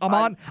done.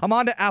 I'm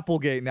on to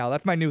Applegate now.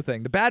 That's my new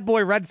thing. The bad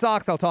boy Red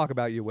Sox, I'll talk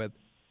about you with.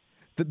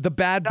 The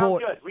bad boy.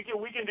 Good. We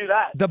can do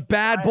that. The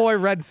bad boy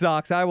Red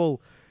Sox. I'll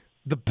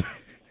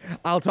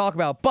talk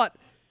about. But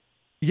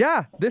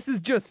yeah, this is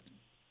just.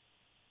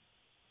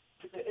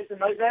 It's a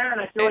nightmare,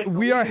 and I feel like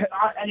we are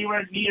not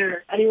anywhere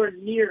near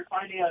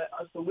finding a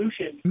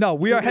solution. No,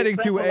 we are heading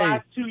to the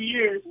last 2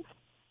 years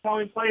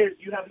telling players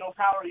you have no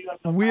power, you have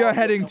no we power, are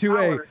heading you have to no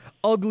a power.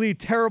 ugly,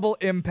 terrible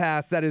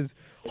impasse that is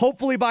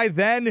hopefully by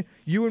then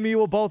you and me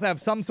will both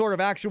have some sort of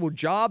actual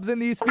jobs in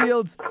these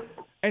fields,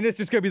 and it's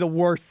just going to be the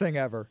worst thing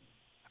ever.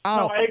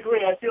 No, I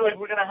agree. I feel like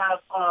we're going to have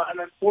an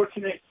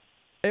unfortunate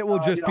it will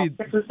just be 6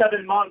 or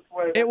 7 months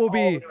where it will that's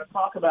all be we're going to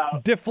talk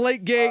about.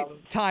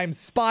 Deflategate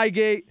times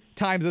Spygate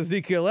times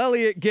Ezekiel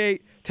Elliott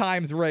Gate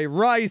times Ray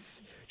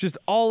Rice, just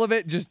all of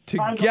it just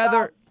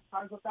together.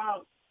 Times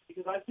without,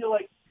 because I feel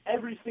like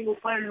every single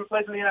player who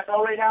plays in the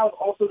NFL right now is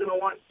also going to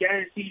want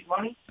guaranteed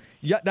money.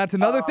 Yeah, that's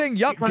another thing.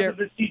 Yep. Because of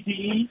the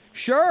CTE.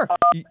 Sure.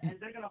 And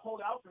they're going to hold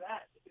out for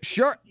that.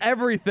 Sure,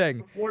 everything.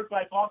 Reported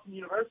by Boston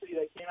University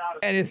that came out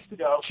And it's weeks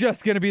ago.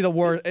 just going to be the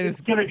worst. And it's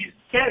going to be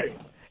scary.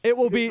 It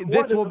will be. The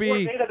This will more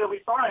be. data that we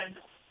find,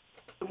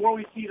 the more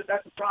we see that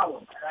that's a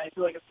problem. And I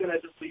feel like it's going to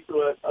just lead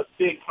to a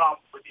big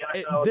problem with the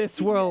NFL. This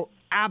will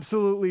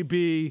absolutely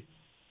be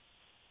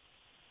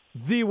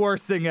the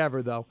worst thing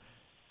ever, though.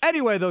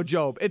 Anyway, though,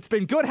 Job, it's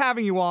been good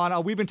having you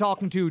on. We've been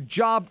talking to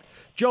Job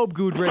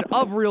Goddard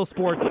of Real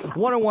Sports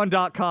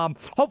 101.com.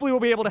 Hopefully, we'll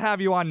be able to have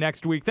you on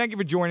next week. Thank you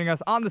for joining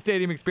us on the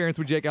Stadium Experience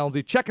with Jake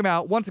Elmsey. Check him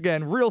out. Once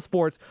again, Real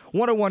Sports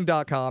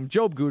 101.com.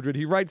 Job Goddard.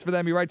 He writes for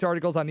them. He writes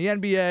articles on the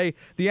NBA,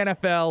 the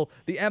NFL,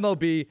 the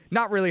MLB,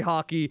 not really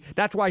hockey.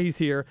 That's why he's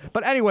here.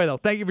 But anyway, though,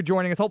 thank you for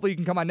joining us. Hopefully, you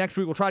can come on next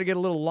week. We'll try to get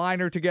a little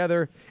liner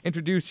together,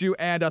 introduce you,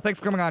 and thanks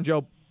for coming on,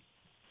 Job.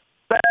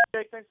 Thanks,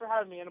 Jake. Thanks for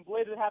having me, and a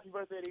belated happy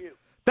birthday to you.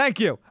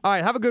 Thank you. All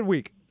right, have a good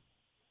week.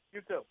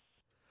 You too.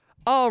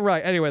 All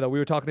right. Anyway, though, we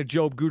were talking to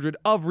Job Goddard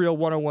of Real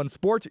 101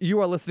 Sports.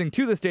 You are listening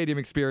to the Stadium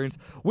Experience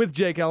with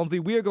Jake Elmsey.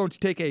 We are going to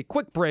take a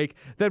quick break.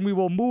 Then we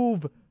will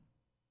move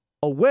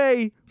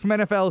away from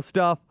NFL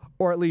stuff,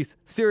 or at least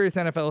serious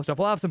NFL stuff.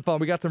 We'll have some fun.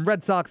 We got some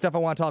Red Sox stuff I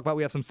want to talk about.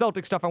 We have some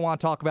Celtics stuff I want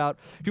to talk about.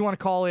 If you want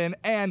to call in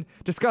and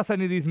discuss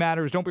any of these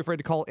matters, don't be afraid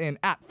to call in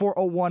at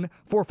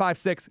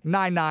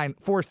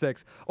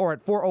 401-456-9946 or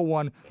at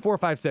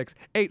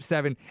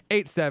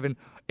 401-456-8787.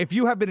 If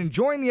you have been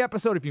enjoying the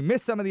episode, if you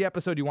missed some of the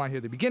episode, you want to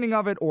hear the beginning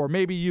of it, or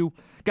maybe you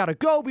got to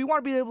go, but you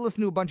want to be able to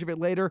listen to a bunch of it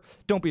later,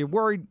 don't be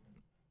worried.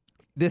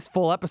 This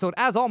full episode,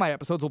 as all my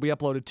episodes, will be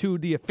uploaded to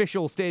the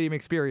official Stadium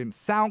Experience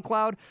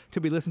SoundCloud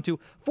to be listened to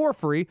for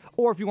free.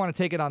 Or if you want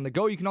to take it on the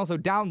go, you can also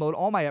download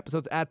all my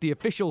episodes at the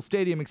official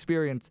Stadium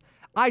Experience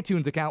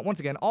iTunes account.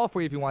 Once again, all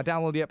free if you want to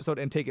download the episode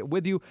and take it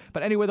with you.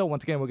 But anyway, though,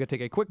 once again, we're going to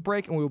take a quick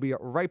break, and we'll be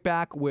right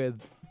back with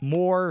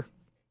more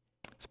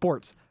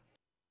sports.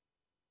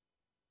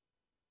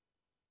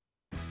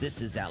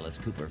 This is Alice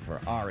Cooper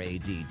for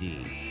RADD.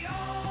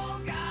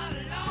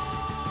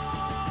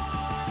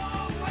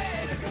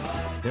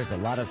 There's a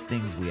lot of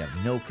things we have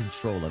no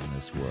control of in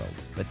this world,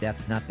 but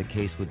that's not the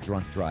case with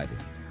drunk driving.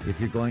 If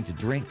you're going to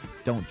drink,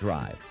 don't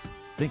drive.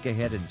 Think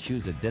ahead and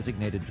choose a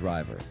designated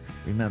driver.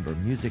 Remember,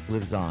 music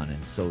lives on,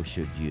 and so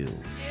should you.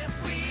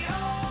 Yes, we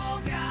all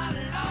got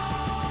a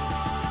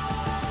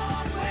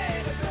long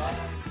way to go.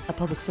 A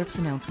public service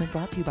announcement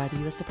brought to you by the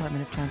U.S.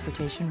 Department of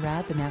Transportation,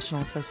 RAD, the National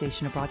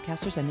Association of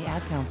Broadcasters, and the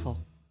Ad Council.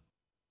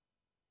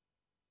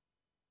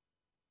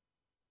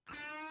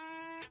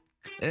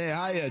 Hey,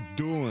 how you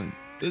doing?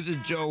 This is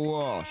Joe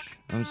Walsh.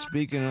 I'm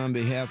speaking on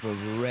behalf of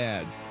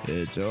RAD.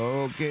 It's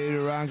okay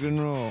to rock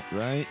and roll,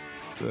 right?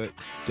 But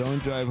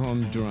don't drive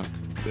home drunk.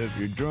 If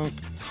you're drunk,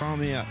 call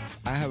me up.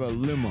 I have a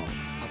limo.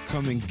 I'll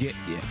come and get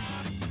you.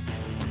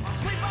 I'll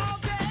sleep all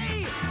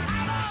day,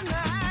 out all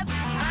night.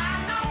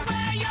 I know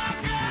where you're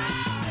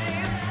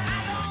going.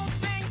 I don't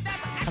think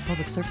that's A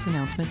public service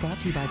announcement brought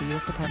to you by the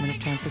U.S. Department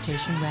of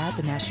Transportation, RAD,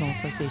 the National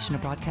Association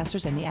of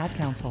Broadcasters, and the Ad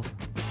Council.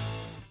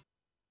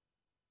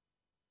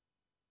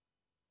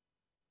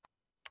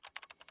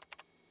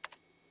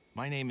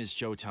 My name is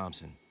Joe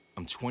Thompson.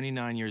 I'm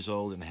 29 years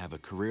old and I have a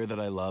career that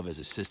I love as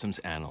a systems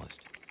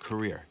analyst.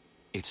 Career.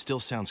 It still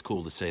sounds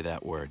cool to say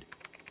that word.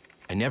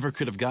 I never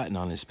could have gotten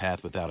on this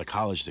path without a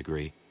college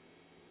degree.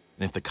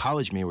 And if the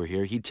college me were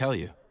here, he'd tell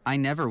you. I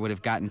never would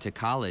have gotten to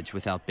college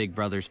without Big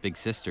Brothers Big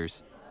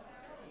Sisters.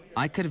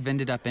 I could have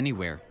ended up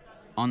anywhere,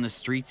 on the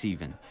streets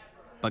even.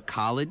 But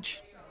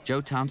college? Joe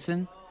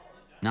Thompson?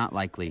 Not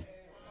likely.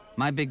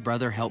 My big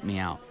brother helped me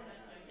out.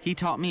 He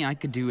taught me I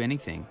could do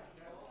anything,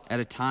 at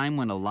a time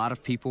when a lot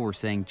of people were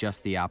saying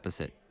just the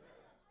opposite.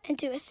 And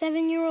to a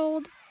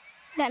 7-year-old,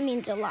 that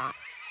means a lot.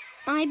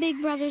 My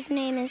big brother's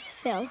name is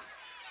Phil.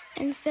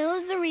 And Phil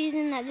is the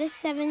reason that this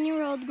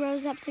 7-year-old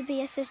grows up to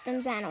be a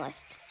systems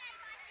analyst.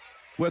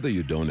 Whether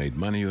you donate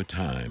money or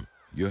time,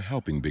 you're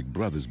helping Big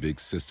Brothers Big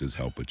Sisters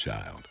help a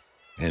child.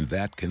 And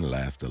that can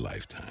last a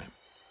lifetime.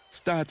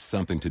 Start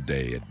something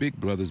today at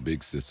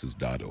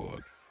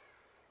BigBrothersBigSisters.org.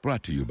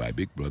 Brought to you by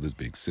Big Brothers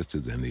Big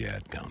Sisters and the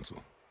Ad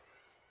Council.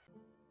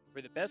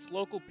 For the best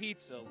local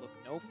pizza, look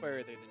no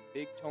further than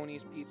Big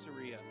Tony's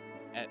Pizzeria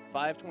at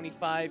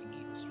 525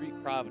 Eaton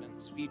Street,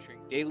 Providence, featuring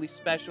daily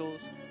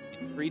specials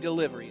and free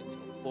delivery until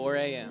 4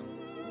 a.m.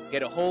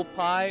 Get a whole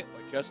pie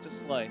or just a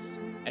slice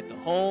at the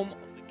home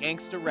of the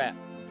gangsta rap,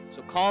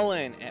 So call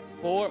in at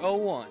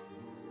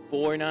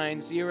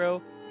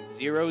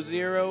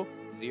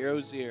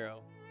 401-490-0000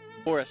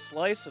 for a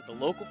slice of the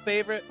local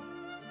favorite,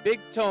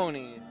 Big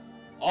Tony's.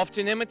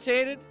 Often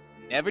imitated,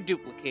 never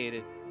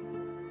duplicated.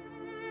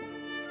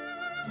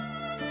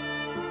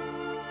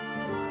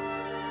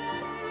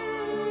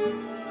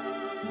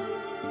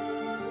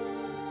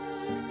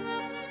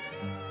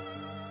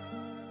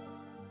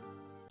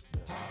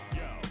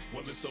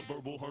 Well, it's the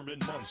verbal Herman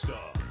monster,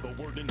 the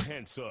word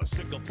enhancer,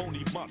 sick of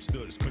phony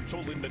mobsters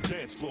controlling the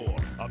dance floor.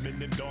 I'm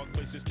in dark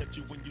places, catch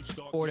you when you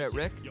start. Bored at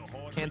Rick?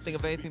 Can't think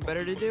of anything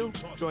better to do?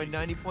 Join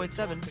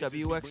 90.7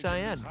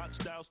 WXIN.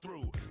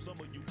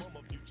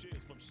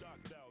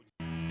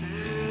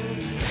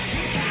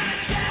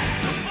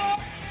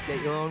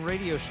 Get your own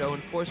radio show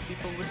and force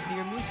people to listen to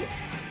your music.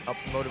 Help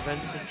promote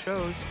events and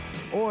shows,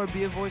 or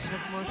be a voice in a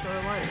commercial or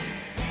a liner.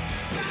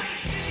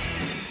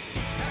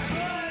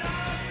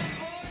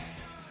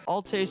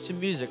 All tastes in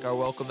music are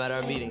welcome at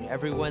our meeting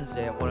every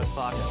Wednesday at 1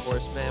 o'clock at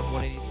Forest Man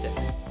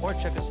 186, or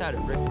check us out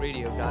at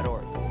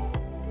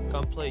rickradio.org.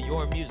 Come play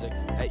your music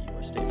at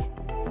your station.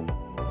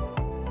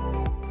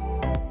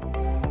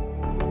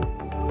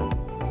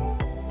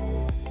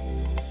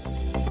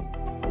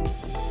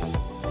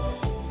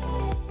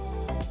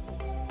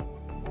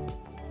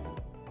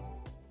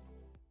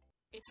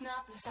 It's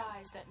not the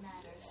size that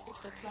matters, it's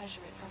the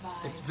pleasure it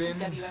provides. It's been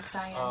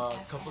WXIN a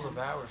FM. couple of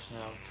hours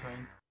now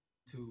trying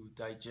to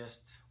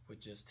digest what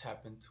just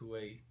happened to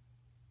a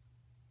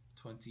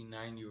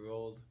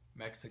 29-year-old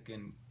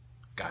Mexican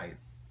guy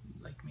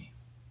like me.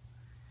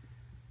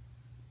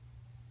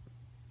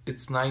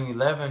 It's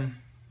 9/11.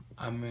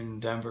 I'm in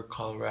Denver,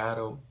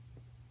 Colorado,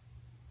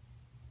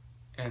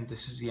 and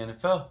this is the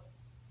NFL.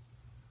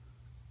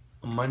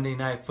 A Monday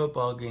night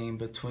football game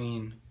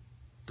between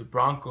the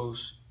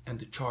Broncos and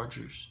the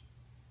Chargers.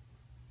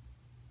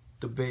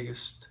 The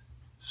biggest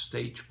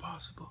stage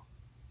possible.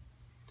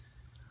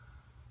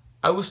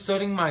 I was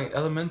studying my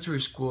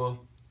elementary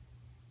school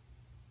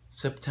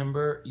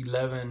September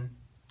 11,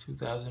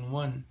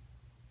 2001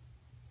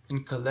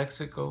 in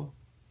Calexico,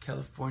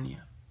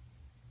 California.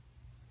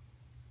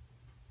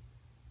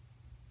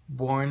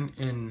 Born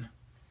in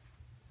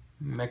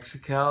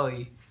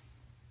Mexicali,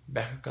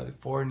 Baja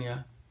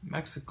California,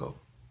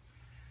 Mexico.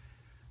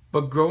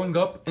 But growing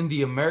up in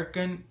the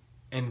American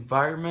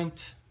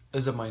environment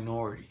as a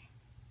minority.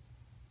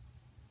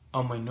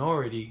 A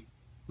minority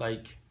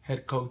like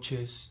head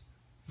coaches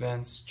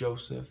Vance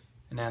Joseph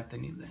and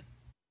Anthony Lynn.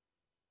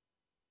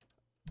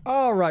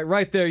 All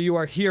right there you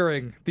are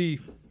hearing the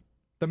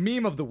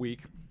meme of the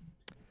week.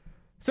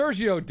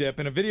 Sergio Dipp,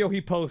 in a video he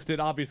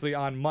posted, obviously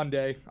on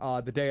Monday,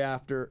 the day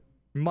after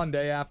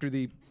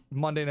the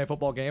Monday Night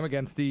Football game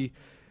against the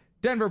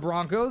Denver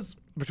Broncos,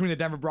 between the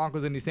Denver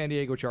Broncos and the San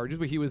Diego Chargers,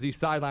 but he was the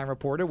sideline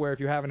reporter, where if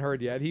you haven't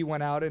heard yet, he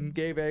went out and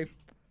gave a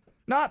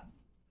not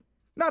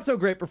so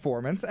great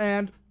performance,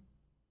 and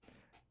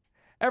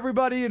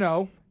everybody,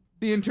 the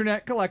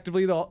internet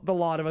collectively, the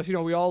lot of us,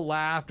 we all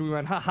laughed, we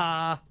went,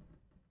 haha,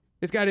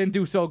 this guy didn't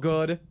do so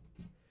good.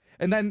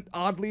 And then,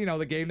 oddly,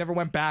 the game never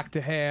went back to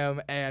him,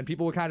 and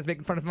people were kind of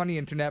making fun of him on the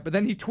internet, but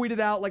then he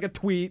tweeted out, like, a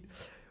tweet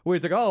where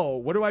he's like, oh,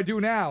 what do I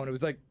do now? And it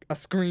was, like, a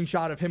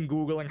screenshot of him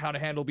Googling how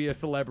to be a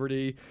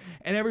celebrity,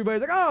 and everybody's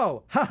like,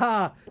 oh,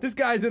 haha, this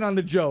guy's in on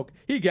the joke.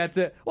 He gets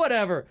it.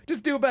 Whatever.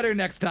 Just do better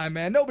next time,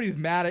 man. Nobody's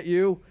mad at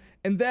you.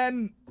 And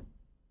then,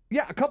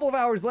 a couple of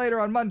hours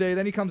later on Monday,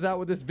 then he comes out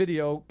with this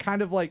video,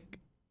 kind of like,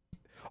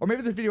 or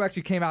maybe this video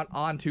actually came out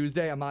on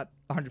Tuesday, I'm not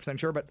 100%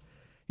 sure, but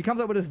he comes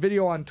out with this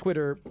video on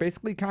Twitter,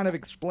 basically kind of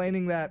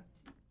explaining that,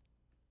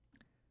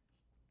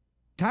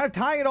 kind of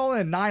tying it all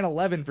in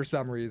 9/11 for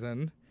some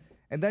reason,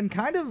 and then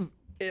kind of,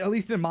 at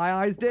least in my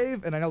eyes,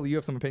 Dave, and I know that you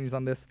have some opinions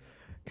on this,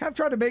 kind of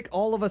tried to make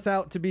all of us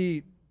out to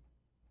be,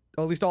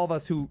 or at least all of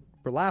us who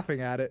were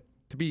laughing at it,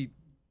 to be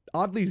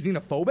oddly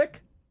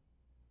xenophobic.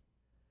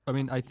 I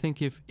mean, I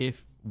think if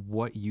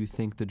what you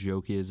think the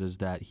joke is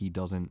that he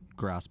doesn't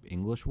grasp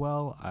English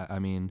well, I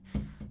mean,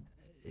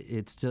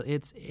 it's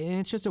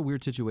just a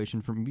weird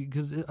situation for me,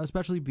 because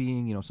especially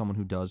being, someone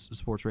who does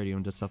sports radio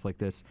and does stuff like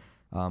this.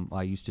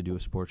 I used to do a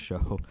sports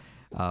show.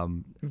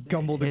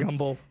 Gumble to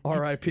Gumble,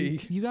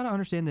 R.I.P. You got to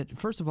understand that,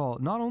 first of all,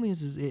 not only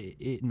is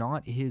it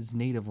not his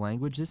native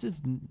language, this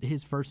is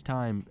his first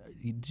time.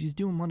 He's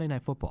doing Monday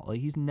Night Football.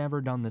 Like, he's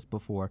never done this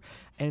before.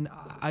 And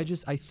I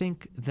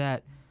think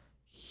that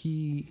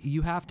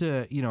you have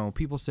to,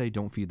 people say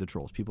don't feed the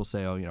trolls. People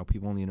say,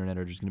 people on the internet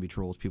are just going to be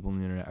trolls. People on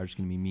the internet are just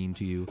going to be mean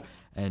to you.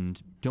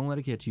 And don't let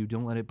it get to you.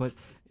 Don't let it. But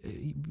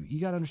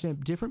you got to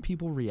understand, different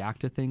people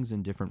react to things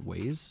in different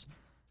ways.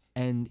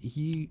 And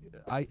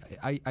I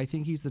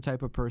think he's the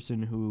type of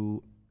person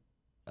who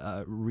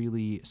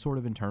really sort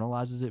of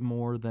internalizes it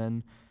more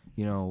than,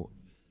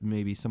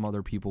 maybe some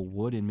other people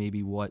would. And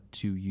maybe what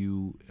to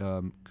you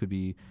could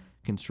be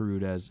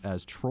construed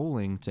as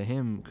trolling, to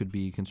him could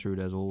be construed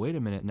as, well, wait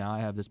a minute, now I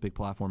have this big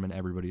platform and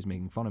everybody's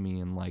making fun of me,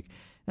 and like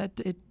that,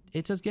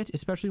 it does get,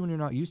 especially when you're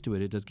not used to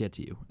it, it does get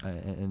to you.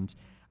 And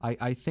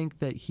I think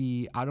that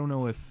I don't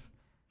know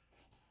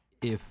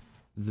if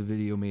the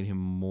video made him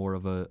more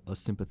of a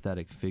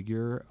sympathetic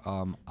figure.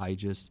 I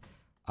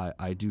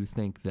do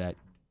think that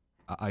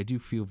I do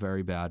feel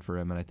very bad for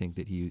him, and I think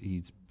that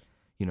he's,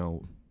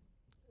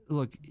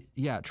 look,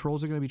 yeah,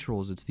 trolls are going to be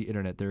trolls. It's the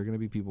internet. There are going to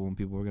be people, and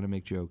people are going to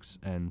make jokes,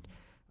 and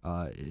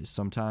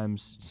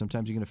sometimes you're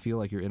going to feel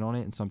like you're in on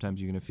it, and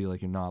sometimes you're going to feel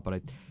like you're not.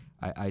 But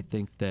I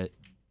think that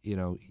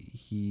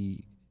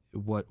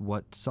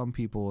what some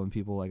people and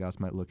people like us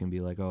might look and be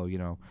like,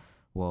 oh,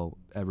 well,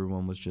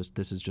 everyone was just,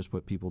 this is just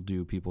what people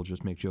do. People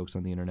just make jokes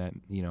on the internet.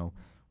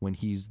 When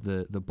he's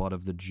the butt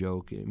of the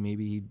joke,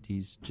 maybe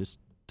he's just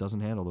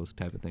doesn't handle those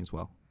type of things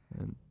well.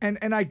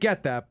 And I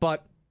get that,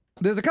 but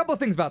there's a couple of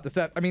things about this.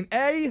 I mean,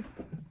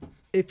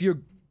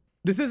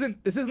 this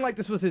isn't like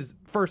this was his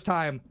first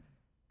time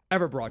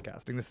ever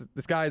broadcasting. This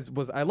guy's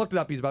I looked it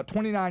up. He's about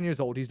 29 years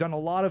old. He's done a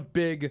lot of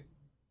big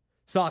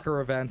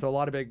soccer events, a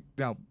lot of big,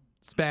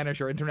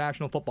 Spanish or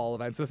international football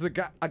events. This is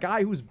a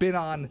guy who's been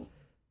on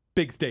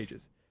big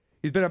stages.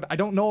 He's been. I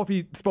don't know if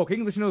he spoke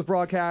English in those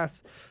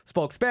broadcasts,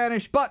 spoke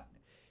Spanish, but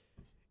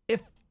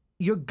if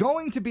you're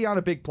going to be on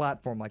a big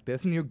platform like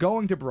this, and you're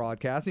going to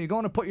broadcast, and you're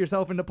going to put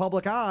yourself in the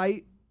public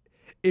eye,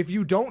 if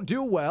you don't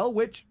do well,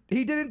 which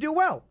he didn't do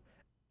well,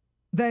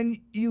 then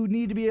you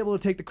need to be able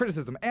to take the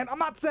criticism. And I'm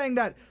not saying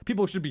that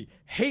people should be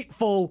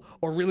hateful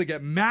or really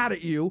get mad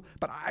at you,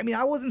 but I mean,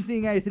 I wasn't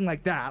seeing anything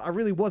like that. I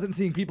really wasn't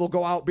seeing people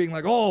go out being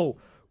like, oh,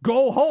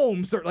 go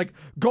home, sir, like,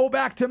 go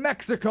back to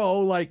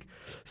Mexico, like,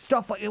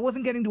 stuff like, it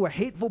wasn't getting to a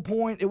hateful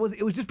point. It was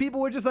just people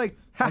were just like,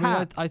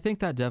 haha. I think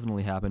that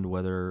definitely happened,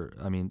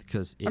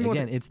 because,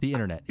 again, it's the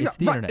internet. It's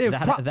the internet.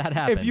 That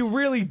happens. If you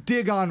really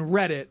dig on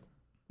Reddit,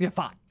 yeah,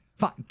 fine.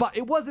 But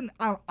it wasn't,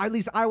 at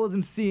least I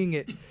wasn't seeing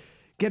it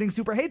getting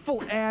super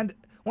hateful. And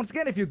once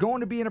again, if you're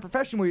going to be in a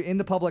profession where you're in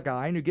the public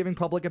eye and you're giving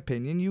public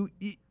opinion, you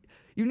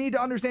need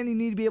to understand, you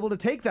need to be able to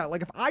take that.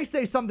 Like, if I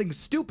say something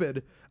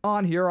stupid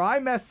on here, or I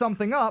mess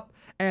something up,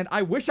 and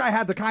I wish I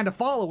had the kind of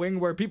following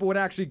where people would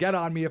actually get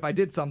on me if I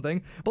did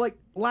something. But like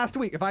last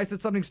week, if I said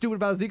something stupid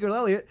about Ezekiel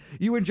Elliott,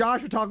 you and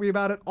Josh would talk to me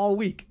about it all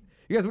week.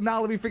 You guys would not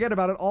let me forget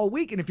about it all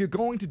week. And if you're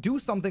going to do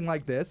something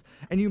like this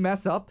and you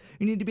mess up,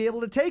 you need to be able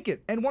to take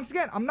it. And once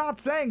again, I'm not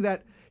saying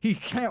that he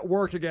can't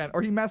work again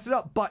or he messed it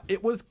up, but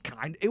it was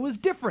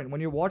different.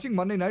 When you're watching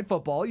Monday Night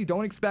Football, you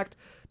don't expect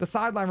the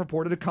sideline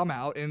reporter to come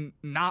out and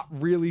not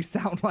really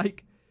sound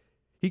like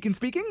he can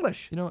speak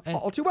English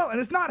all too well. And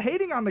it's not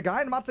hating on the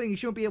guy. I'm not saying he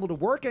shouldn't be able to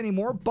work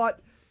anymore,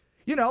 but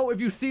if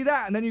you see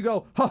that and then you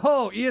go,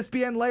 ho,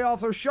 ESPN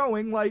layoffs are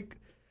showing, like,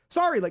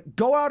 sorry, like,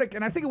 go out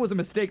and I think it was a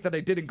mistake that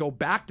they didn't go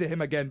back to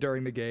him again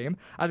during the game.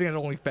 I think it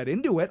only fed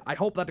into it. I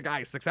hope that the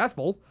guy is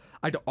successful.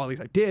 Or at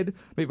least I did.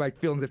 Maybe my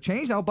feelings have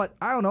changed now, but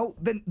I don't know.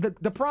 Then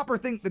the proper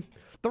thing,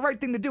 the right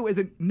thing to do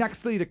isn't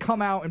nextly to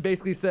come out and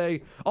basically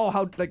say,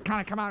 kind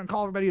of come out and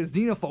call everybody a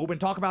xenophobe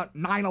and talk about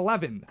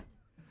 9/11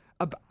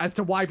 as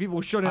to why people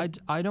shouldn't.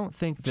 I don't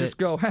think just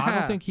go. I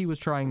don't think he was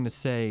trying to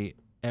say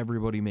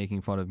everybody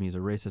making fun of me is a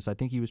racist. I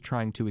think he was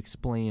trying to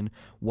explain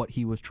what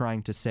he was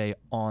trying to say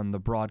on the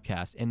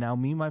broadcast. And now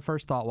my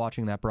first thought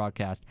watching that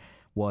broadcast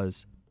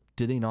was,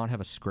 did they not have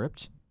a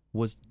script?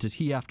 Does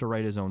he have to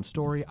write his own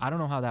story? I don't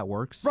know how that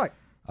works. Right.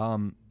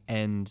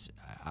 And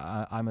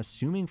I'm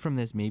assuming from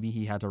this, maybe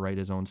he had to write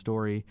his own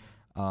story.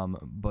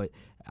 But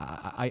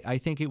I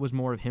think it was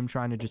more of him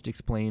trying to just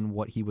explain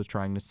what he was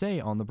trying to say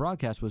on the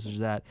broadcast, was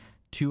that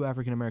two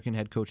African-American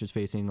head coaches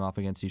facing off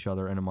against each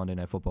other in a Monday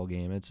Night Football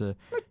game. It's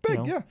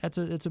big, yeah.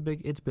 It's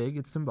big,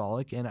 it's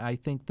symbolic, and I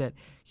think that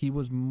he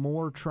was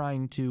more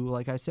trying to,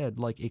 like I said,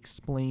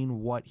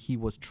 explain what he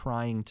was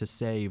trying to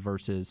say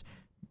versus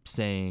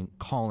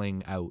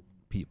calling out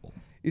people.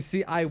 You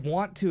see, I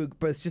want to,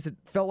 but it's just, it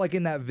felt like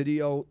in that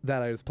video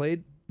that I just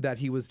played that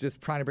he was just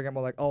trying to bring up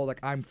more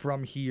I'm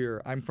from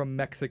here, I'm from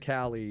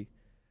Mexicali.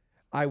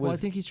 I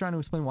think he's trying to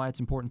explain why it's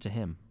important to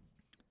him.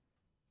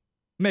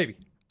 Maybe.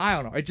 I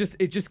don't know. It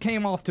just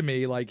came off to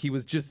me like he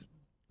was just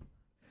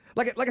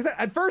like I said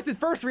at first. His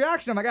first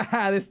reaction, I'm like,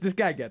 this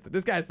guy gets it.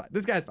 This guy's fine.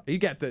 He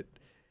gets it.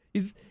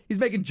 He's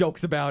making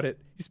jokes about it.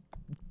 He's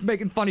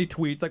making funny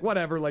tweets. Like,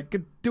 whatever. Like,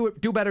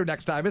 do better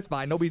next time. It's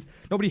fine.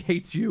 Nobody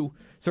hates you,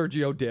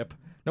 Sergio Dipp.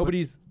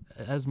 Nobody's.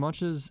 As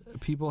much as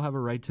people have a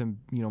right to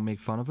make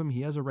fun of him,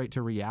 he has a right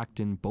to react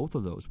in both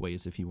of those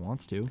ways if he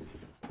wants to.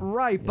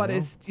 Right, but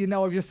it's if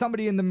you're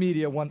somebody in the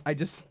media,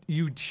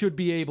 you should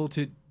be able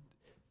to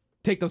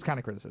take those kind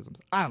of criticisms.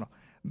 I don't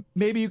know.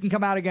 Maybe you can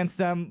come out against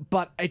them,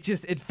 but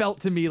it felt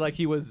to me like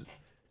he was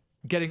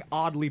getting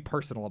oddly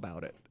personal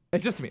about it.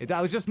 It's just to me.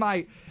 That was just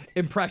my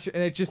impression,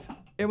 and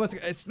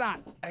it's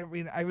not. I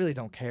mean, I really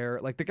don't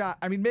care. Like, the guy.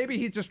 I mean, maybe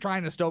he's just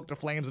trying to stoke the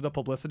flames of the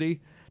publicity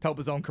to help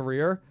his own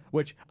career,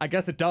 which I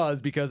guess it does,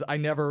 because I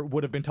never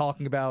would have been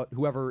talking about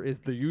whoever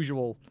is the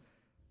usual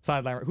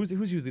sideline. Who's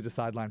usually the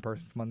sideline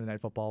person for Monday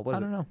Night Football?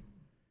 I don't know.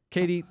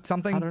 Katie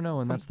something? I don't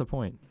know, and that's the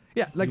point.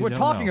 Yeah, like we're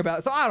talking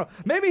about. So I don't know.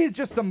 Maybe he's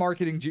just some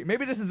marketing.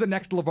 Maybe this is the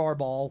next LeVar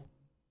Ball.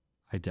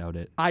 I doubt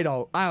it. I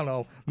don't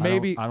know.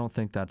 Maybe I don't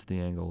think that's the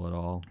angle at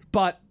all.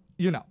 But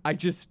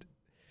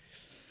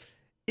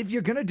if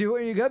you're going to do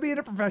it, you're going to be in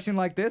a profession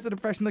like this, a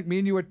profession like me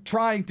and you are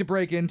trying to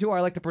break into, or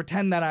I like to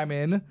pretend that I'm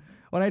in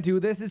when I do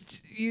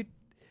this, you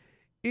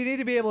need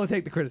to be able to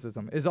take the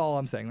criticism, is all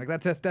I'm saying. Like,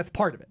 that's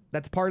part of it.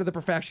 That's part of the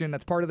profession.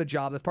 That's part of the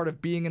job. That's part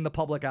of being in the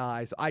public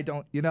eye. So I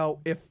don't,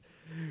 if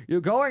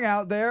you're going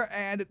out there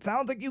and it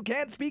sounds like you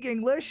can't speak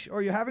English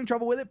or you're having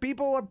trouble with it,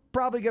 people are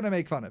probably going to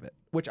make fun of it,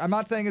 which I'm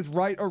not saying is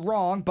right or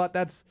wrong, but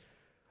that's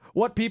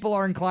what people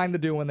are inclined to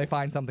do when they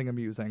find something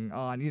amusing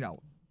on,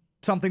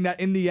 something that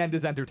in the end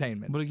is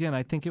entertainment. But again,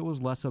 I think it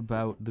was less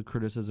about the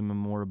criticism and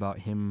more about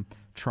him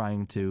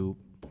trying to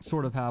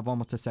sort of have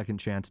almost a second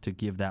chance to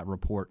give that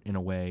report in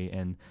a way,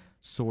 and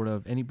sort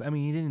of, he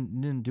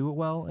didn't do it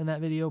well in that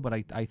video, but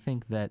I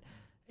think that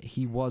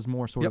he was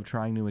more sort of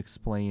trying to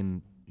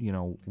explain,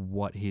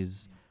 what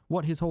his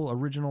whole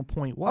original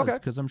point was,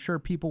 because I'm sure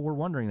people were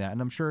wondering that,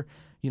 and I'm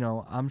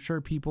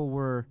sure people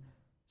were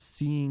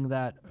seeing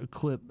that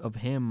clip of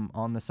him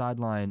on the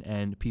sideline,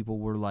 and people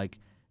were like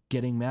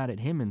getting mad at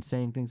him and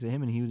saying things to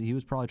him, and he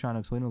was probably trying to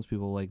explain to those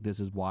people, like, this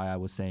is why I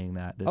was saying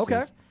that. This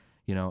is,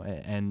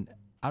 and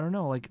I don't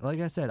know, like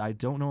I said, I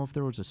don't know if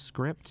there was a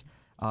script.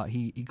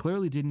 He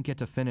clearly didn't get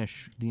to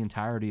finish the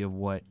entirety of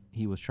what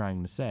he was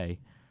trying to say,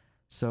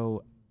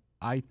 so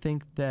I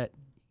think that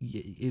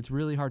it's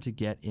really hard to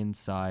get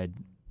inside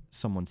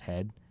someone's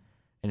head,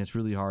 and it's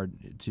really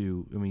hard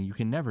to, you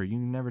can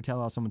never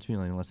tell how someone's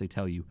feeling unless they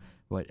tell you,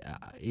 but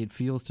it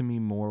feels to me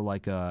more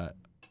like a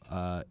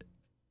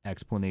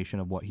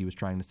explanation of what he was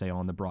trying to say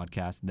on the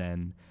broadcast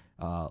than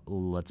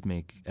let's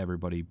make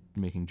everybody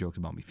making jokes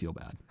about me feel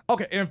bad.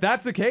 Okay, and if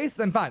that's the case,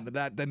 then fine.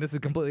 Then this is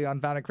completely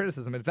unfounded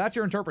criticism. If that's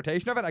your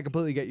interpretation of it, I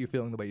completely get you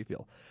feeling the way you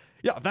feel.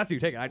 Yeah, if that's how you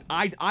take it.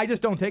 I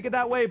just don't take it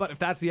that way, but if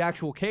that's the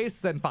actual case,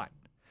 then fine.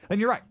 Then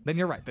you're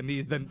right. Then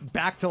he's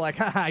back to like,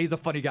 haha, he's a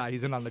funny guy.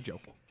 He's in on the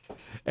joke.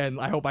 And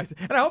I hope I see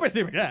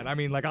him again.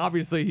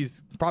 Obviously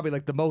he's probably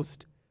like the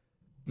most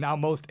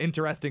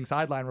interesting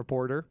sideline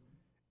reporter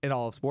in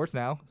all of sports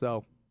now.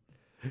 So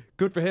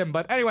good for him.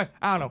 But anyway,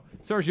 I don't know.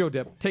 Sergio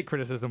Dipp, take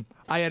criticism.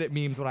 I edit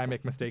memes when I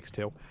make mistakes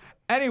too.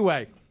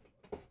 Anyway,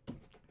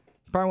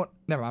 never mind,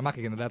 I'm not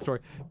gonna get into that story.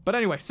 But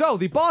anyway, so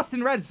the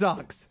Boston Red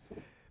Sox,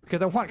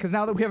 because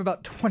now that we have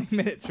about 20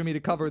 minutes for me to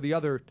cover the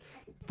other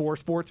 4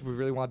 sports if we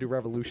really want to do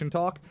Revolution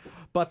talk.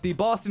 But the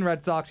Boston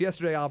Red Sox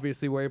yesterday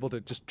obviously were able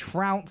to just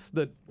trounce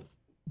the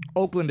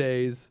Oakland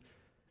A's.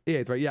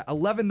 Yeah, right. Yeah,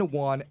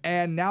 11-1,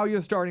 and now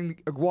you're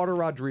starting. Eduardo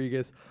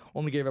Rodriguez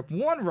only gave up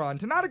 1 run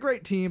to not a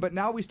great team, but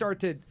now we start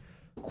to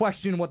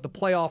question what the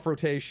playoff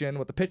rotation,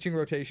 what the pitching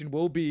rotation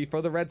will be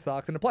for the Red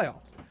Sox in the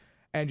playoffs.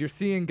 And you're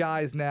seeing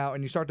guys now,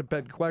 and you start to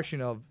beg the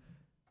question of,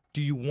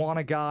 do you want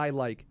a guy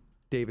like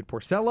David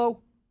Porcello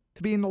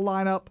to be in the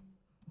lineup?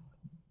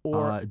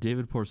 Or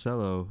David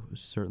Porcello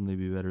certainly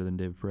be better than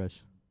David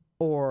Price.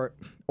 Or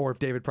if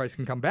David Price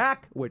can come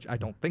back, which I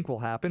don't think will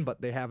happen,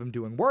 but they have him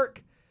doing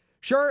work.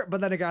 Sure, but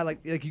then a guy like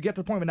you get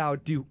to the point where now,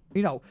 if you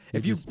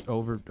just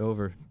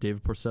over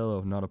David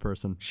Porcello, not a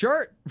person.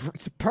 Sure,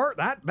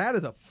 that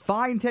is a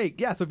fine take.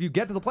 Yeah, so if you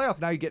get to the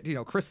playoffs, now you get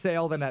Chris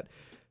Sale, then at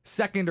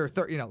second or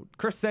third,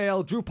 Chris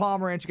Sale, Drew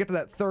Pomeranz, you get to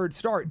that third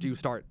start. Do you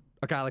start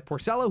a guy like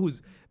Porcello,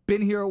 who's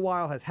been here a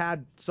while, has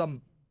had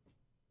some,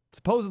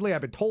 supposedly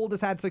I've been told has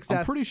had success.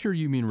 I'm pretty sure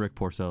you mean Rick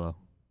Porcello.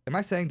 Am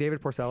I saying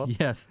David Porcello?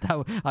 Yes,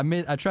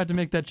 I tried to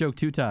make that joke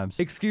 2 times.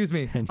 Excuse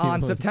me.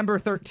 On September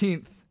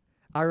 13th,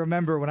 I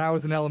remember when I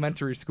was in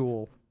elementary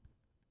school,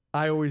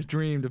 I always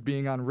dreamed of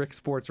being on Rick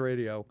Sports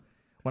Radio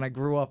when I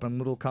grew up in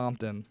Little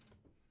Compton.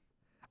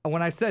 And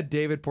when I said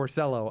David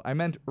Porcello, I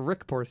meant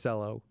Rick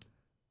Porcello,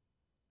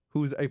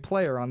 who's a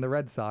player on the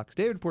Red Sox.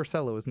 David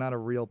Porcello is not a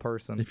real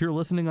person. If you're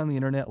listening on the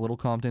internet, Little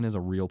Compton is a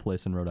real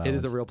place in Rhode Island. It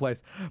is a real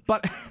place.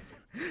 But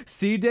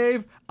see,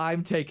 Dave,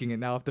 I'm taking it.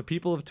 Now, if the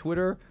people of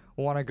Twitter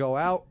want to go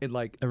out and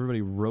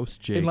everybody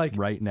roast Jake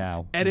right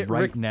now,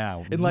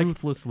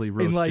 ruthlessly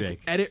roast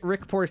Jake. Edit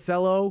Rick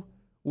Porcello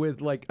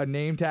with a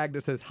name tag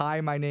that says,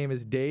 "Hi, my name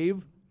is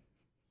Dave."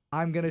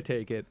 I'm gonna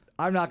take it.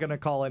 I'm not gonna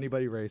call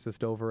anybody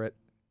racist over it.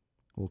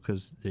 Well,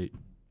 because it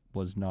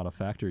was not a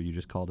factor. You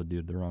just called a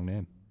dude the wrong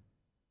name.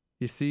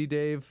 You see,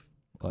 Dave,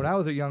 when I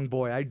was a young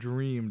boy, I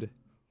dreamed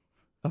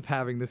of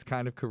having this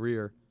kind of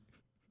career.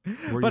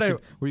 Where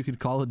you could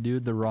call a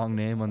dude the wrong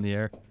name on the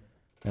air,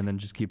 and then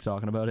just keep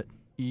talking about it.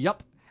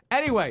 Yep.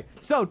 Anyway,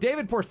 so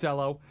David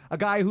Porcello, a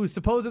guy who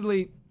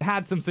supposedly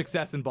had some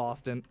success in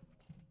Boston.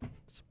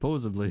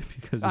 Supposedly,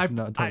 because it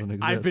doesn't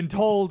exist. I've been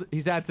told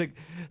he's had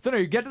success. So no,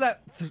 you get to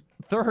that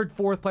third,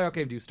 fourth playoff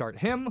game. Do you start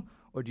him,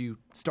 or do you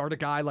start a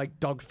guy like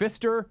Doug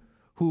Fister,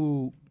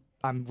 who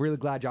I'm really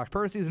glad Josh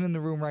Percy isn't in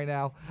the room right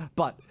now,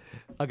 but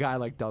a guy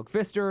like Doug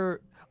Fister,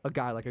 a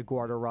guy like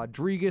Eduardo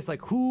Rodriguez,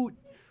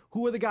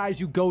 who are the guys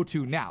you go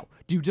to now?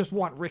 Do you just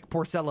want Rick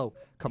Porcello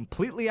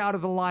completely out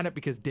of the lineup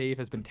because Dave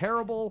has been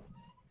terrible?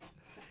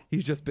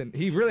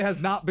 He really has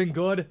not been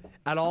good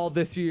at all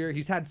this year.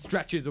 He's had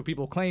stretches where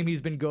people claim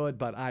he's been good,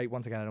 but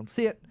once again, I don't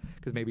see it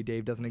because maybe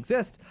Dave doesn't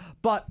exist.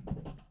 But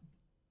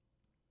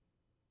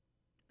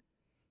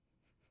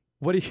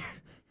what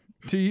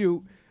do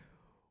you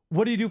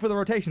do for the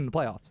rotation in the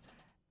playoffs?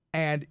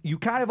 And you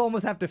kind of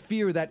almost have to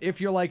fear that if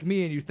you're like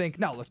me and you think,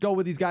 no, let's go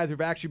with these guys who've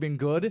actually been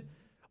good,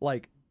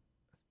 like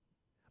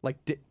I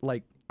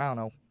don't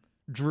know,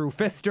 Drew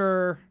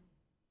Fister,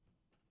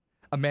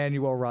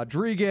 Emmanuel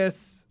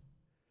Rodriguez.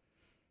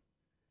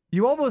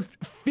 You almost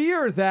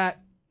fear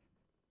that,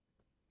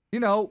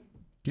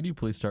 Can you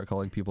please start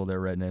calling people their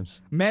right names?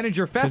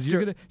 Manager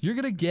Fester. You're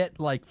gonna get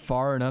like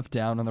far enough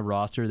down on the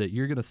roster that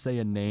you're gonna say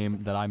a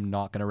name that I'm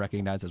not gonna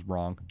recognize as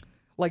wrong.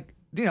 Like,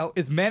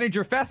 is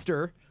Manager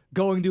Fester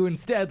going to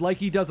instead, like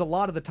he does a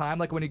lot of the time,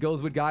 like when he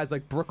goes with guys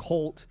like Brooke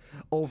Holt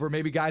over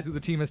maybe guys who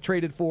the team has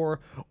traded for,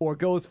 or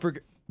goes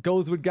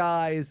with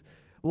guys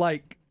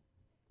like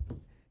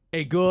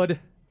a good,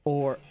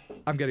 or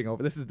I'm getting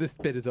over this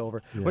bit is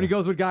over. Yeah. When he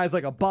goes with guys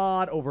like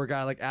Abad over a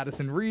guy like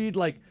Addison Reed,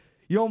 like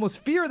you almost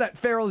fear that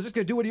Farrell is just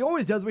going to do what he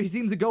always does, but he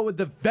seems to go with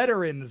the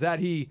veterans that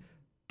he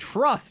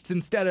trusts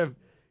instead of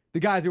the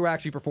guys who are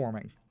actually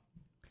performing.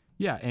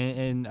 Yeah,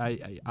 and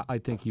I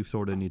think you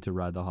sort of need to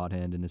ride the hot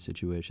hand in this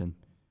situation,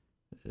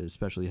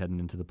 especially heading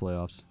into the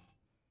playoffs.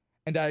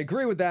 And I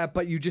agree with that,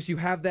 but you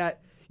have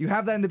that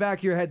in the back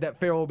of your head that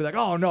Farrell will be like,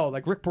 oh no,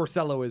 like Rick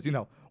Porcello is,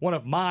 one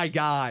of my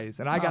guys,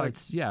 and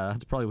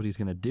that's probably what he's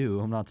gonna do.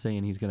 I'm not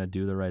saying he's gonna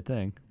do the right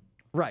thing.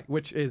 Right,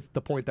 which is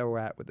the point that we're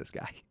at with this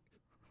guy.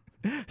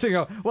 So you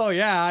go, well,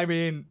 yeah, I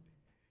mean,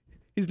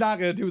 he's not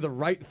gonna do the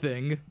right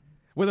thing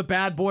with a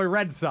bad boy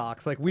Red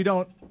Sox. Like we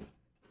don't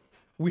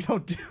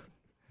do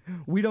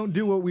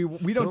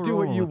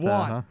what you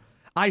want. Huh?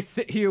 I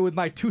sit here with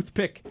my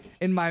toothpick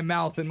in my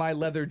mouth and my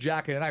leather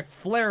jacket, and I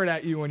flare it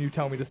at you when you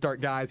tell me to start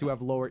guys who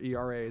have lower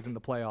ERAs in the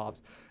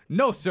playoffs.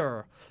 No,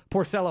 sir.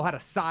 Porcello had a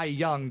Cy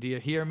Young. Do you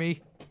hear me?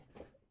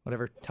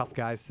 Whatever tough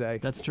guys say.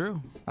 That's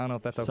true. I don't know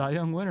if that's Cy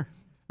Young winner.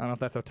 I don't know if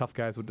that's how tough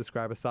guys would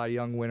describe a Cy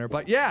Young winner.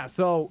 But yeah,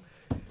 so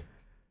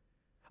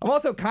I'm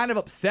also kind of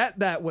upset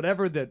that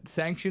whatever the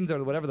sanctions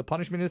or whatever the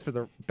punishment is for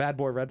the bad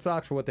boy Red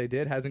Sox for what they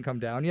did hasn't come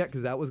down yet,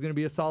 because that was going to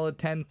be a solid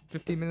 10,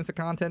 15 minutes of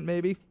content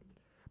maybe.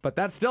 But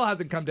that still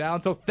hasn't come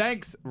down. So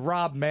thanks,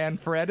 Rob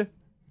Manfred.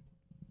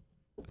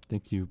 I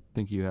think you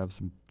have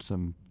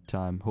some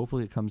time.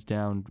 Hopefully it comes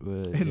down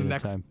in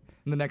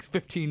the next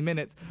 15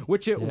 minutes,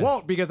 which it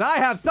won't, because I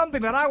have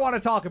something that I want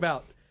to talk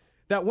about.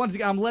 That once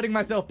again, I'm letting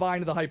myself buy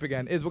into the hype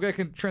again. Is we're going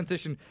to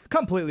transition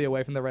completely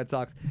away from the Red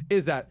Sox.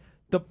 Is that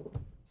the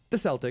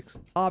Celtics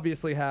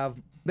obviously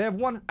have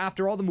won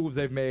after all the moves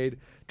they've made,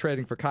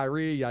 trading for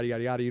Kyrie, yada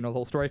yada yada. You know the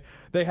whole story.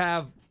 They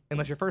have.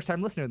 Unless you're a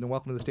first-time listener, then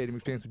welcome to the Stadium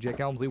Experience with Jake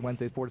Elmsley,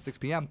 Wednesdays 4 to 6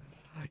 p.m.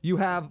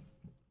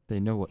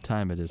 They know what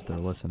time it is they're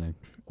listening.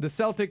 The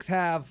Celtics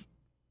have...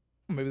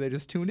 Maybe they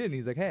just tuned in.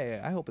 He's like, hey,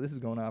 I hope this is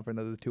going on for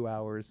another 2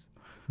 hours.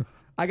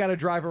 I got to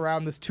drive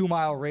around this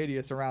 2-mile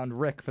radius around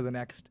Rick for the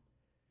next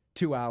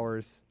 2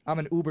 hours. I'm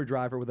an Uber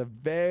driver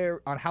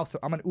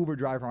I'm an Uber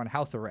driver on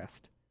house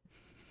arrest.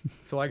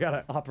 So I got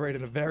to operate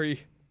in a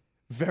very,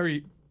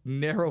 very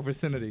narrow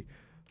vicinity.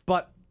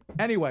 But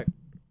anyway...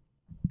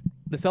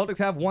 The Celtics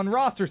have one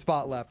roster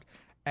spot left,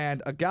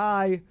 and a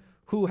guy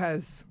who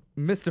has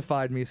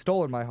mystified me,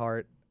 stolen my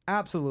heart,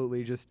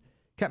 absolutely just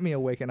kept me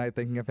awake at night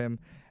thinking of him.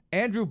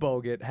 Andrew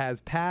Bogut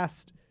has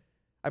passed,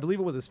 I believe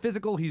it was his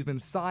physical. He's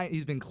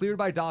been cleared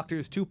by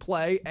doctors to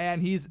play,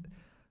 and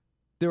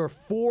there are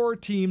 4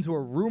 teams who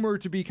are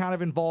rumored to be kind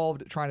of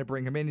involved trying to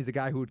bring him in. He's a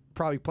guy who would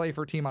probably play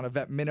for a team on a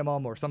vet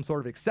minimum or some sort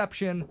of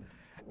exception.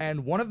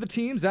 And one of the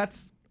teams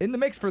that's in the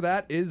mix for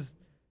that is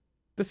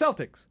the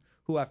Celtics,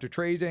 who after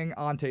trading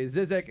Ante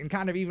Zizic and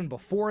kind of even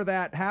before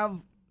that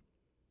have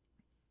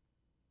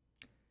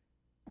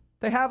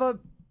a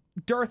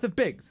dearth of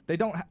bigs. They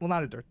don't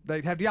not a dearth.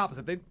 They have the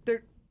opposite.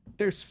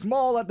 They're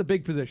small at the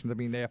big positions. I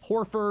mean, they have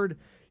Horford,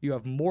 you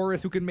have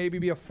Morris who can maybe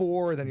be a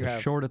 4, then you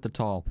have short at the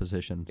tall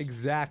positions.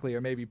 Exactly,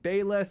 or maybe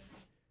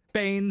Baines.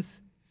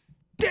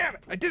 Damn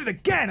it, I did it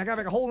again. I got to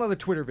make a whole other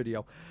Twitter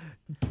video.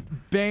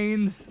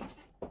 Baines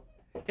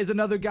is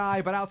another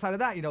guy, but outside of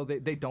that,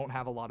 they don't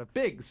have a lot of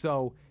bigs.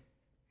 So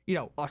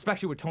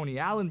especially with Tony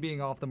Allen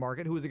being off the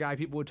market, who is a guy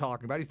people were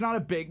talking about. He's not a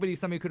big, but he's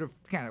somebody who could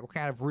have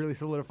kind of really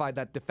solidified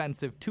that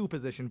defensive 2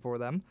 position for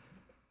them.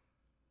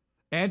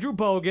 Andrew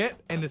Bogut,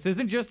 and this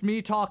isn't just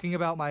me talking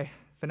about my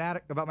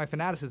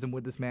fanaticism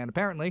with this man,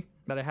 apparently,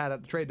 that I had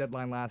at the trade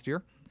deadline last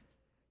year.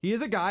 He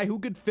is a guy who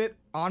could fit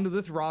onto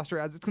this roster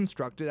as it's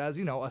constructed as,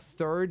 a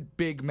third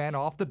big man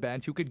off the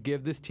bench who could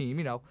give this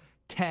team,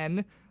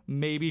 10,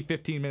 maybe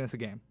 15 minutes a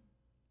game.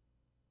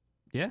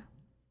 Yeah.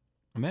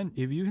 Man,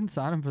 if you can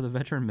sign him for the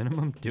veteran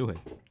minimum, do it.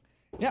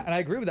 Yeah, and I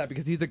agree with that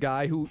because he's a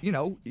guy who,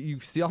 you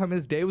saw him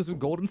his day was with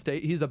Golden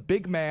State. He's a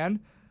big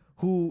man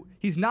who,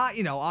 he's not,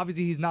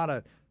 obviously he's not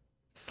a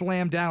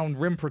slam down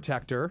rim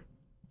protector,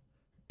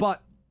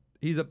 but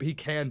he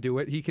can do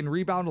it. He can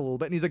rebound a little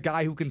bit, and he's a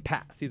guy who can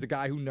pass. He's a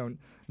guy who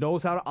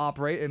knows how to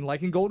operate, and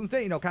like in Golden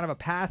State, kind of a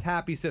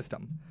pass-happy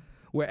system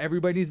where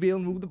everybody needs to be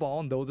able to move the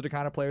ball, and those are the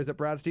kind of players that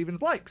Brad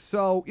Stevens likes.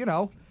 So,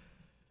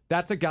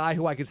 that's a guy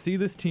who I could see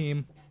this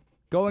team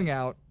going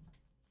out,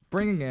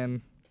 bringing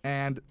in,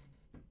 and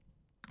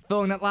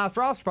filling that last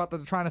roster spot that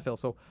they're trying to fill.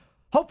 So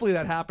hopefully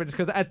that happens,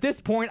 because at this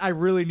point, I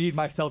really need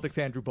my Celtics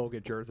Andrew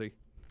Bogut jersey.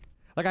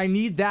 Like, I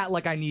need that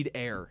like I need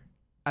air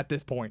at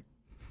this point.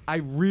 I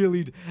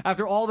really,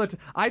 after all that,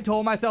 I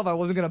told myself I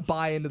wasn't going to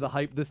buy into the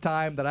hype this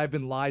time, that I've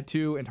been lied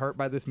to and hurt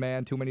by this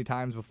man too many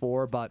times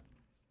before, but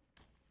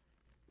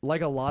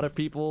like a lot of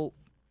people,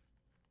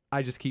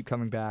 I just keep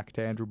coming back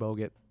to Andrew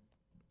Bogut.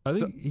 I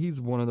think he's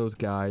one of those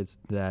guys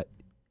that,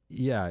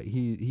 yeah,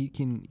 he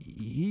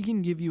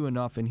can give you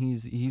enough, and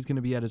he's going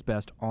to be at his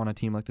best on a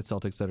team like the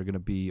Celtics that are going to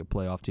be a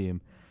playoff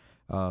team.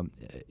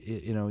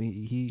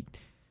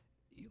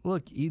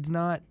 Look, he's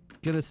not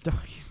gonna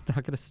start. He's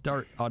not gonna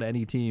start on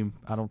any team,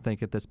 I don't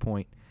think, at this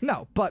point.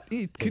 No, but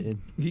he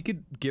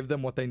could give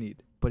them what they need.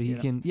 But he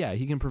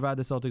can provide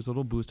the Celtics a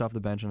little boost off the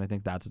bench, and I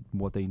think that's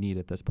what they need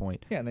at this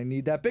point. Yeah, and they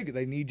need that big.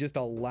 They need just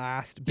a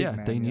last big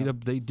man. Yeah,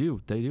 they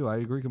do. I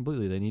agree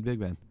completely. They need big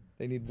men.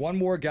 They need one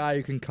more guy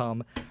who can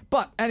come.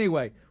 But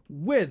anyway,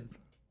 with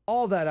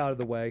all that out of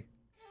the way,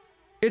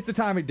 it's the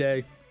time of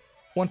day,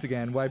 once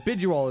again, where I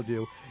bid you all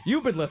adieu.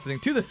 You've been listening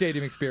to The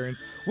Stadium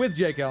Experience with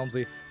Jake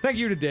Elmsley. Thank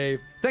you to Dave.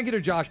 Thank you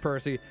to Josh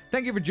Percy.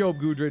 Thank you for Job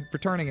Goddard for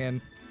calling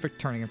in.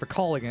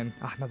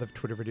 Another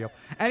Twitter video.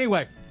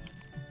 Anyway,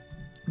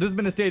 this has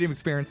been a Stadium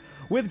Experience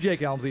with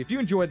Jake Elmsley. If you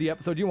enjoyed the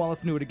episode, you want to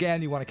listen to it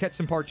again, you want to catch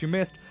some parts you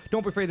missed,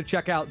 don't be afraid to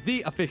check out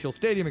the official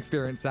Stadium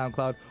Experience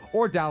SoundCloud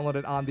or download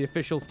it on the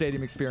official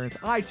Stadium Experience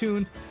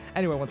iTunes.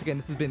 Anyway, once again,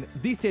 this has been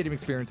the Stadium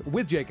Experience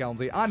with Jake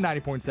Elmsley on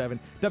 90.7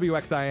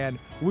 WXIN.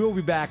 We will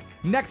be back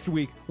next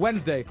week,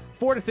 Wednesday,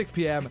 4 to 6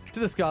 p.m. to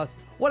discuss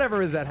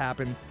whatever it is that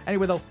happens.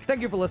 Anyway, though, thank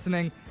you for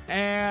listening,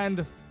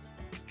 and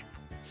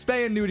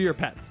spay and neuter your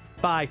pets.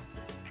 Bye.